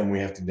save him, we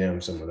have to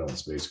damn someone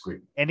else,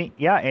 basically.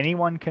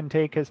 anyone can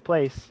take his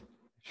place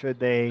should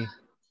they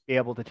be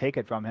able to take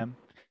it from him.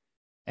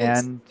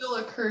 And it's still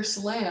a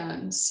cursed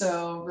land,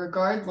 so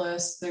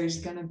regardless, there's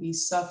gonna be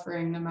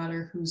suffering no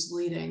matter who's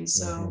leading.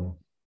 So Mhm.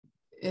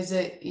 is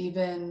it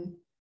even?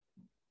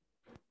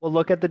 we'll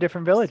look at the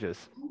different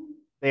villages.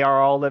 They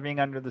are all living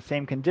under the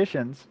same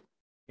conditions,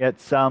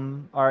 yet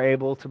some are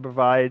able to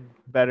provide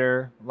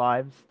better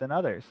lives than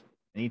others.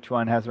 And each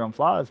one has their own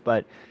flaws,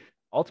 but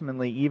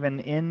ultimately, even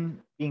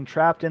in being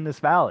trapped in this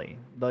valley,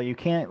 though you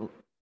can't,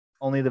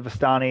 only the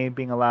Vistani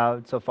being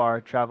allowed so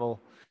far travel,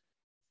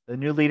 the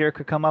new leader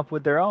could come up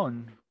with their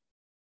own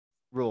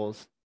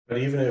rules. But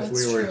even if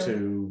That's we were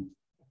true.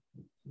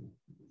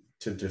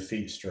 to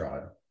defeat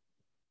Strahd,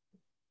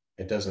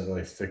 it doesn't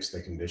really fix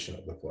the condition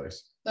of the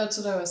place. That's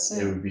what I was He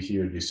saying.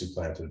 would be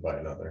supplanted by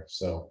another.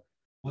 So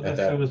What at if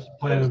that it was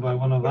planted by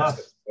one of what's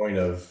us? the point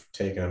of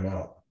taking him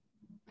out?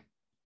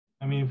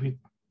 I mean,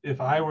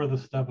 if I were the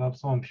step up,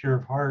 someone pure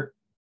of heart,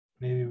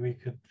 maybe we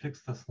could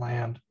fix this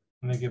land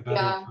and make it better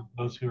Yeah. for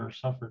those who are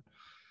suffered.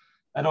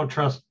 I don't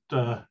trust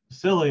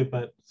Silly,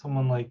 but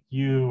someone like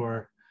you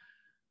or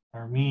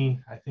me,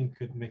 I think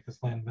could make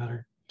this land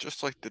better.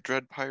 Just like the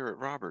Dread Pirate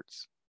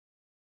Roberts.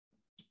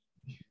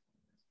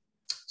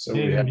 So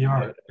Maybe we have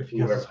Bjart, if he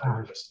has a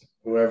sword.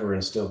 whoever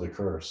instilled the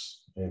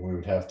curse, and we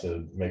would have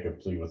to make a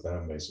plea with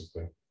them,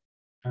 basically.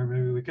 Or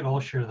maybe we could all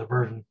share the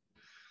burden.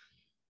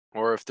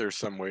 Or if there's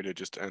some way to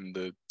just end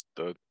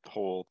the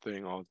whole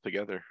thing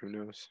altogether, who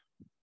knows?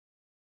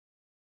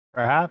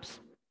 Perhaps.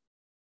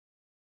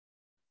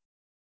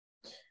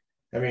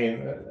 I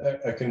mean,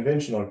 a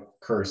conventional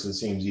curse, it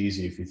seems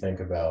easy if you think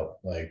about,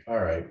 like, all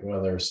right,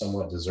 well, they're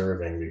somewhat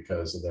deserving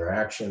because of their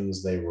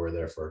actions. They were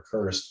therefore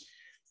cursed.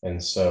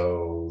 And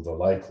so the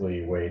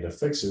likely way to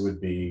fix it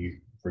would be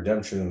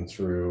redemption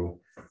through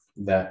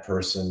that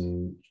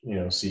person,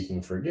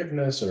 seeking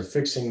forgiveness or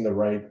fixing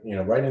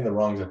righting the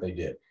wrongs that they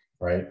did,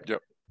 right?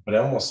 Yep. But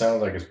it almost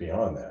sounds like it's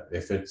beyond that.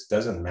 If it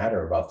doesn't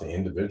matter about the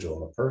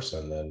individual and the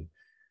person,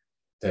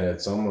 then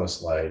it's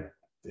almost like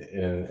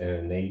an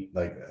innate,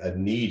 like a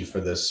need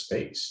for this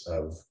space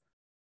of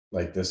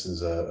like, this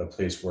is a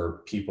place where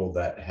people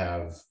that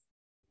have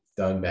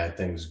done bad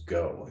things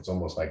go. It's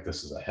almost like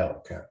this is a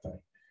hell kind of thing.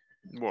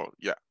 Well,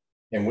 yeah.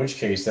 In which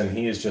case, then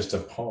he is just a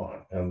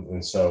pawn.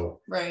 And so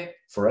Right.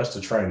 for us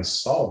to try and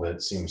solve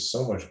it seems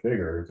so much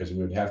bigger, because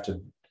we would have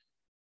to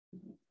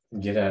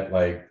get at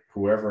like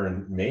whoever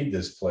made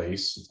this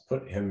place,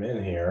 put him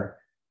in here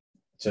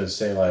to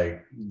say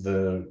like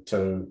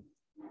to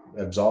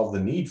absolve the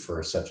need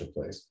for such a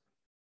place.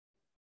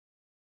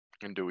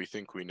 And do we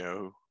think we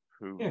know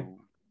who Yeah.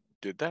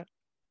 did that?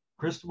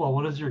 Cristobal,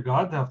 what does your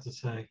God have to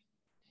say?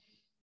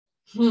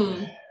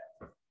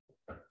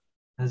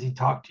 Has he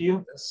talked to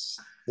you?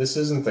 This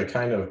isn't the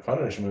kind of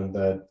punishment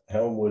that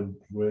Helm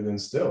would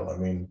instill. I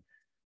mean,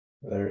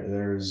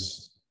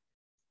 there's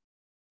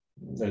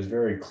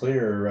very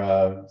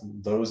clear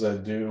those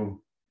that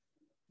do,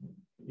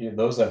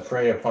 those that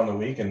prey upon the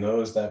weak and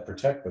those that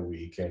protect the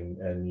weak,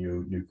 and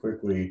you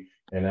quickly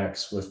enact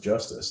swift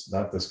justice,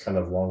 not this kind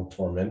of long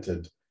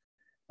tormented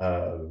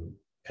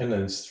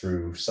penance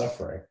through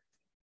suffering.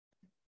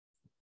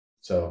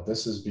 So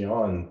this is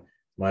beyond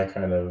my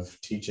kind of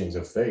teachings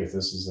of faith.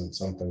 This isn't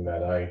something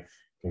that I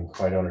can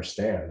quite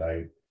understand.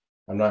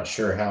 I'm not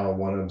sure how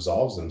one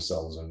absolves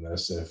themselves in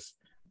this, if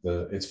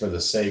it's for the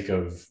sake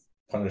of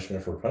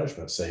punishment for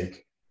punishment's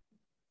sake.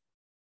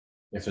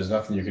 If there's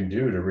nothing you can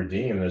do to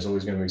redeem, there's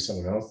always going to be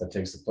someone else that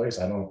takes the place.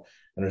 I don't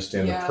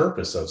understand the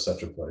purpose of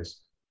such a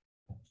place.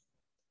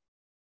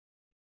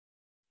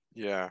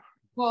 Yeah.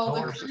 Well,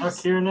 We're stuck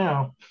here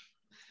now.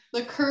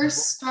 the curse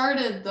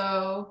started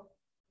though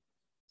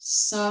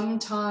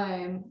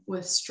sometime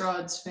with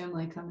Strahd's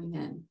family coming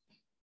in.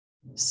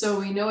 So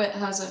we know it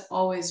hasn't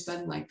always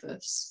been like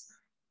this.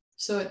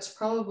 So it's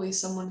probably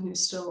someone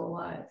who's still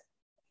alive.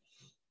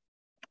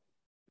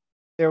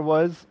 There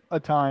was a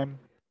time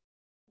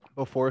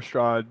before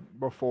Strahd,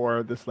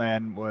 before this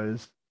land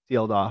was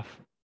sealed off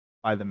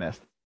by the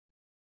mist.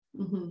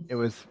 Mm-hmm. It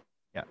was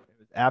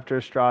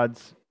after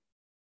Strahd's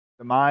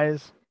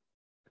demise,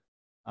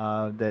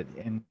 that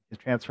in his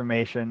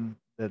transformation,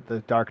 that the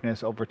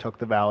darkness overtook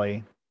the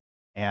valley,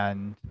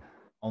 and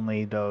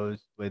only those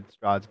with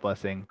Strahd's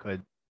blessing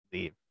could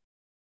leave.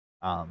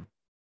 So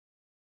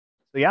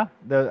yeah,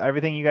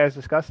 everything you guys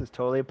discussed is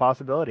totally a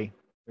possibility.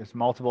 There's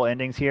multiple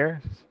endings here.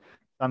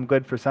 Some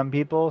good for some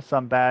people,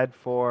 some bad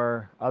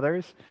for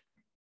others.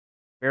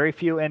 Very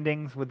few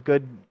endings with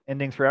good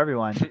endings for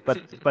everyone,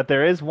 but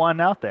there is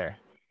one out there.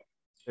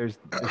 There's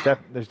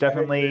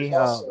definitely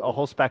a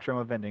whole spectrum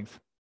of endings.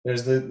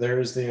 There's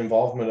the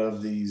involvement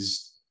of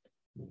these,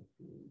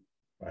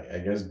 I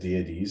guess,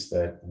 deities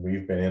that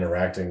we've been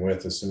interacting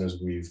with as soon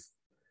as we've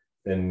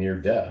been near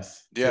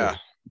death. Yeah,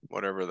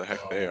 whatever the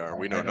heck they are.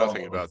 We know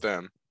nothing about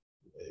them.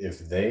 If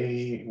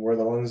they were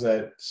the ones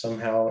that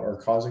somehow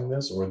are causing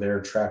this, or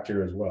they're trapped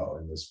here as well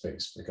in this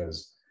space,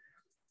 because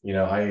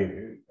I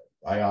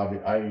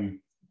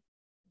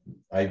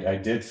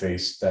did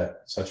face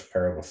such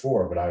peril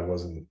before, but I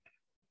wasn't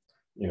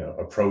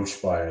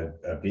approached by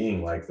a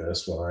being like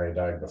this when I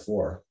died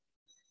before,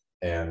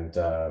 and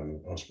I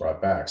was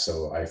brought back.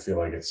 So I feel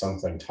like it's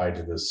something tied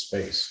to this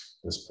space,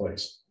 this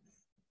place.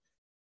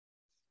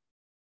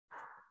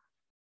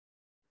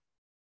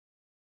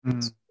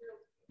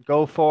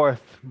 Go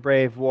forth,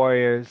 brave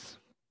warriors,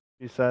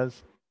 he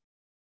says.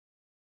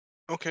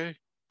 Okay.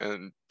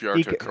 And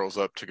Bjarka curls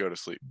up to go to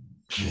sleep.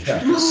 Yeah.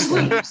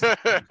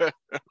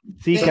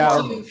 Seek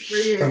out.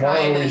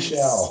 Tomorrow we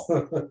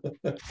shall.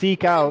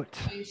 Seek out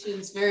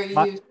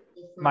Very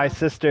my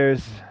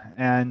sisters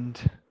and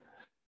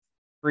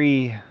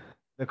free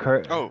the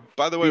curse. Oh,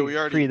 by the way, we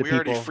already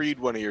people. freed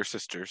one of your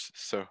sisters.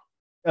 So.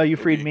 Oh, you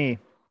freed me.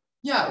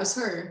 Yeah, it was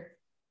her.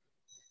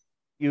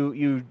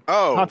 You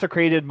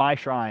consecrated my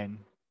shrine.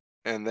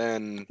 And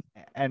then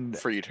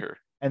freed her.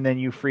 And then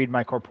you freed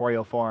my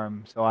corporeal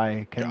form, so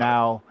I can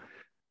now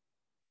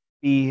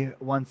be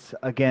once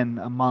again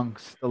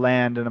amongst the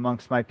land and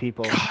amongst my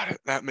people. God,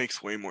 that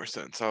makes way more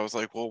sense. I was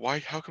like, well, why?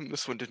 How come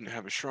this one didn't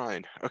have a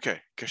shrine? Okay,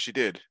 because she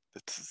did.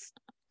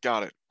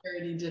 Got it.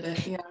 Already did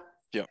it. Yeah.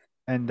 Yeah.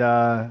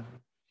 And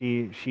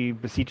she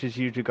beseeches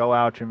you to go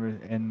out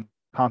and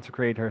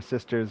consecrate her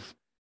sisters'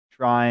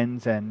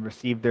 shrines and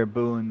receive their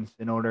boons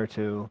in order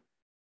to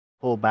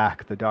pull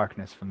back the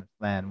darkness from this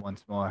land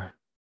once more.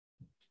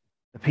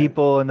 The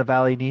people in the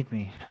valley need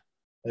me.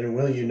 And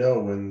will you know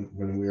when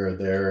we are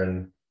there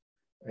and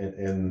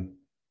in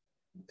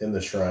the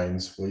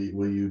shrines,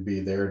 will you be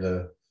there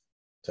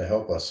to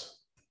help us?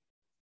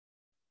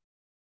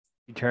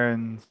 He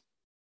turns,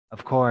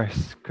 of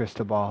course,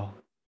 Cristobal.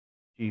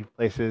 She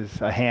places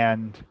a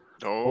hand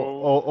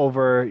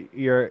over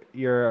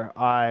your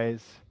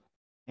eyes,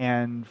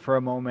 and for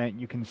a moment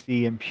you can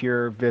see in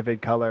pure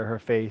vivid color her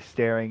face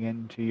staring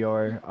into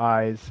your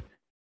eyes.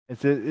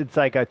 It's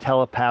like a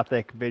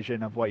telepathic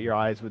vision of what your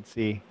eyes would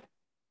see.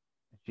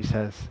 She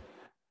says,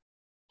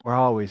 "We're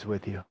always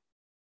with you.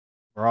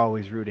 We're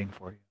always rooting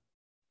for you."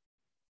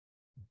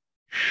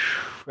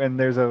 And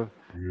there's a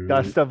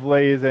gust of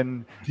blaze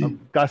and a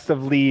gust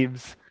of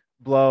leaves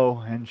blow,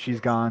 and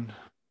she's gone.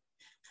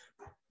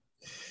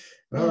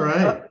 All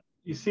right.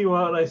 You see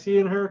what I see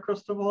in her,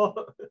 Cristobal?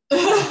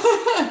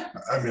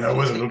 I mean, I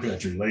wasn't looking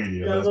at your lady.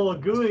 You got a little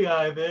gooey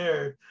eye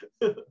there.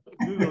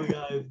 Googly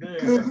eyes there.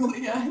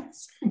 Googly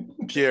eyes.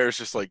 Pierre's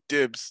just like,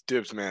 dibs,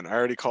 man. I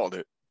already called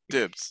it.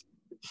 Dibs.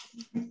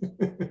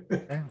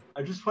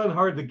 I just find it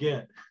hard to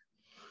get.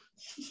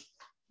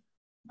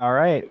 All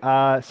right.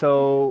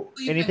 So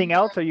Sleeping. anything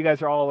else, or you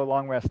guys are all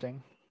long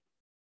resting?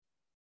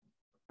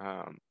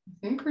 I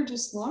think we're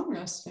just long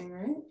resting,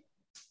 right?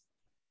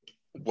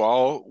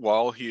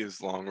 While he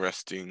is long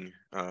resting,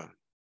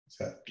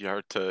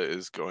 Bjarta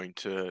is going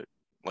to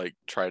like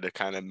try to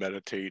kind of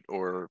meditate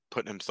or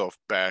put himself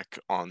back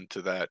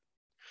onto that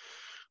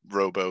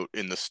rowboat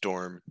in the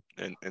storm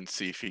and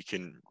see if he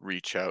can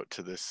reach out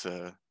to this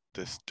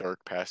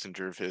dark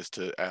passenger of his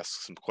to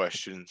ask some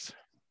questions.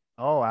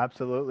 Oh,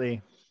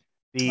 absolutely.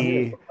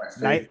 The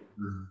night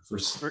for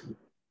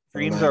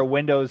dreams are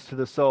windows to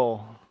the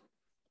soul.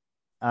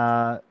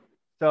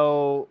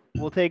 So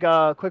we'll take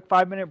a quick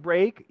 5-minute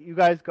break. You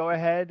guys go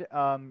ahead.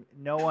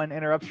 No one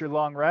interrupts your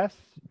long rest.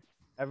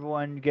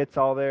 Everyone gets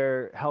all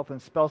their health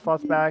and spell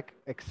slots back,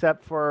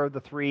 except for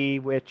the 3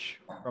 witch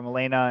from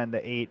Elena and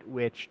the 8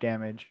 witch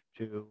damage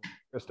to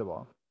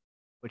Cristobal,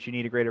 which you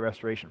need a greater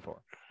restoration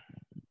for.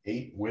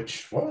 8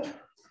 witch what?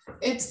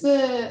 It's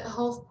the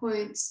health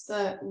points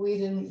that we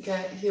didn't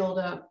get healed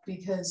up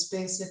because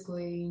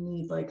basically you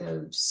need like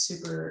a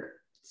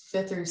super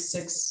 5th or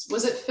 6th.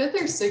 Was it 5th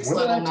or 6th When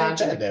did level I take that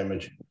magic?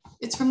 damage?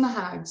 It's from the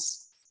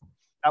hags.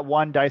 That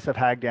 1 dice of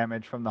hag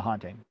damage from the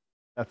haunting.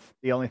 That's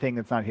the only thing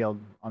that's not healed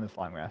on this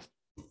long rest.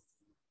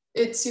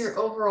 It's your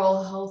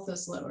overall health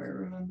is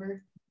lower,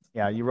 remember?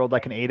 Yeah, you rolled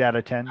like an 8 out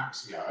of 10.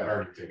 Yeah, I'd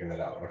already taken that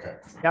out. Okay.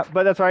 Yeah,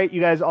 but that's all right.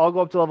 You guys all go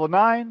up to level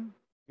 9.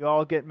 You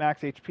all get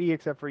max HP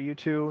except for you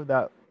 2,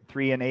 that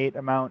 3 and 8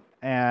 amount,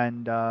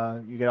 and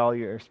you get all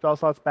your spell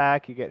slots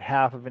back. You get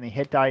half of any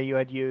hit die you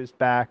had used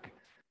back.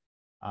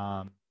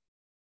 I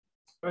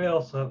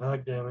also have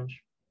hack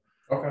damage.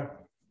 Okay.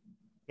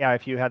 Yeah,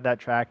 if you had that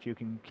tracked, you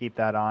can keep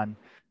that on.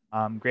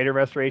 Greater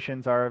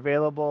restorations are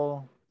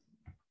available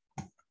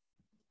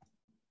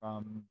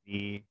from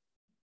the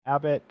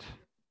abbot,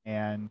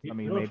 and some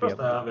of you may be able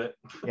to. Abbott.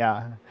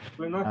 Yeah.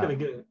 We're not going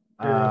to get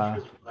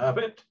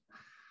Abbott.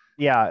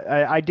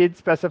 Yeah, I did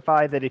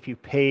specify that if you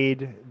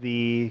paid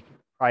the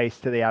price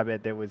to the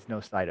abbot, there was no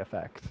side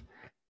effects.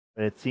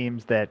 But it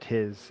seems that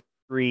his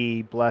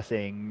free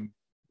blessing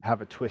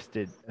have a twist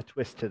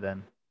to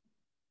them.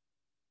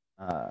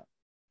 5th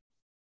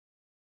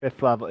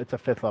level. It's a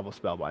 5th level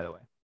spell, by the way.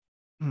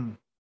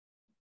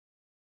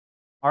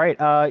 All right.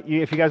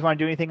 If you guys want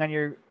to do anything on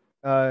your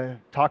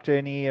talk to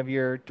any of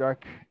your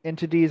dark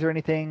entities or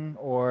anything,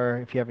 or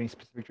if you have any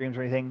specific dreams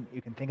or anything,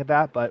 you can think of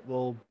that. But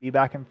we'll be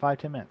back in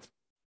 5-10 minutes.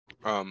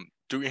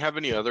 Do we have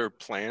any other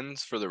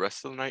plans for the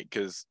rest of the night?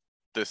 Because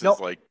this Nope.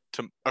 is like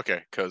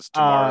because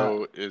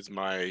tomorrow is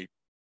my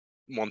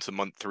once a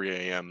month 3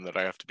 a.m. that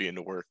I have to be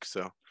into work.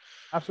 So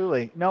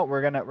Absolutely. No,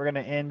 we're gonna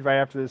end right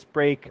after this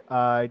break.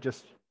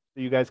 Just so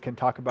you guys can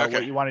talk about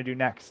what you want to do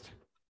next.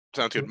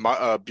 sounds good.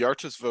 My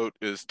Bjarta's vote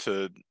is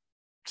to,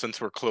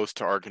 since we're close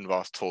to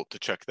Argynvost Holt, to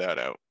check that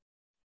out.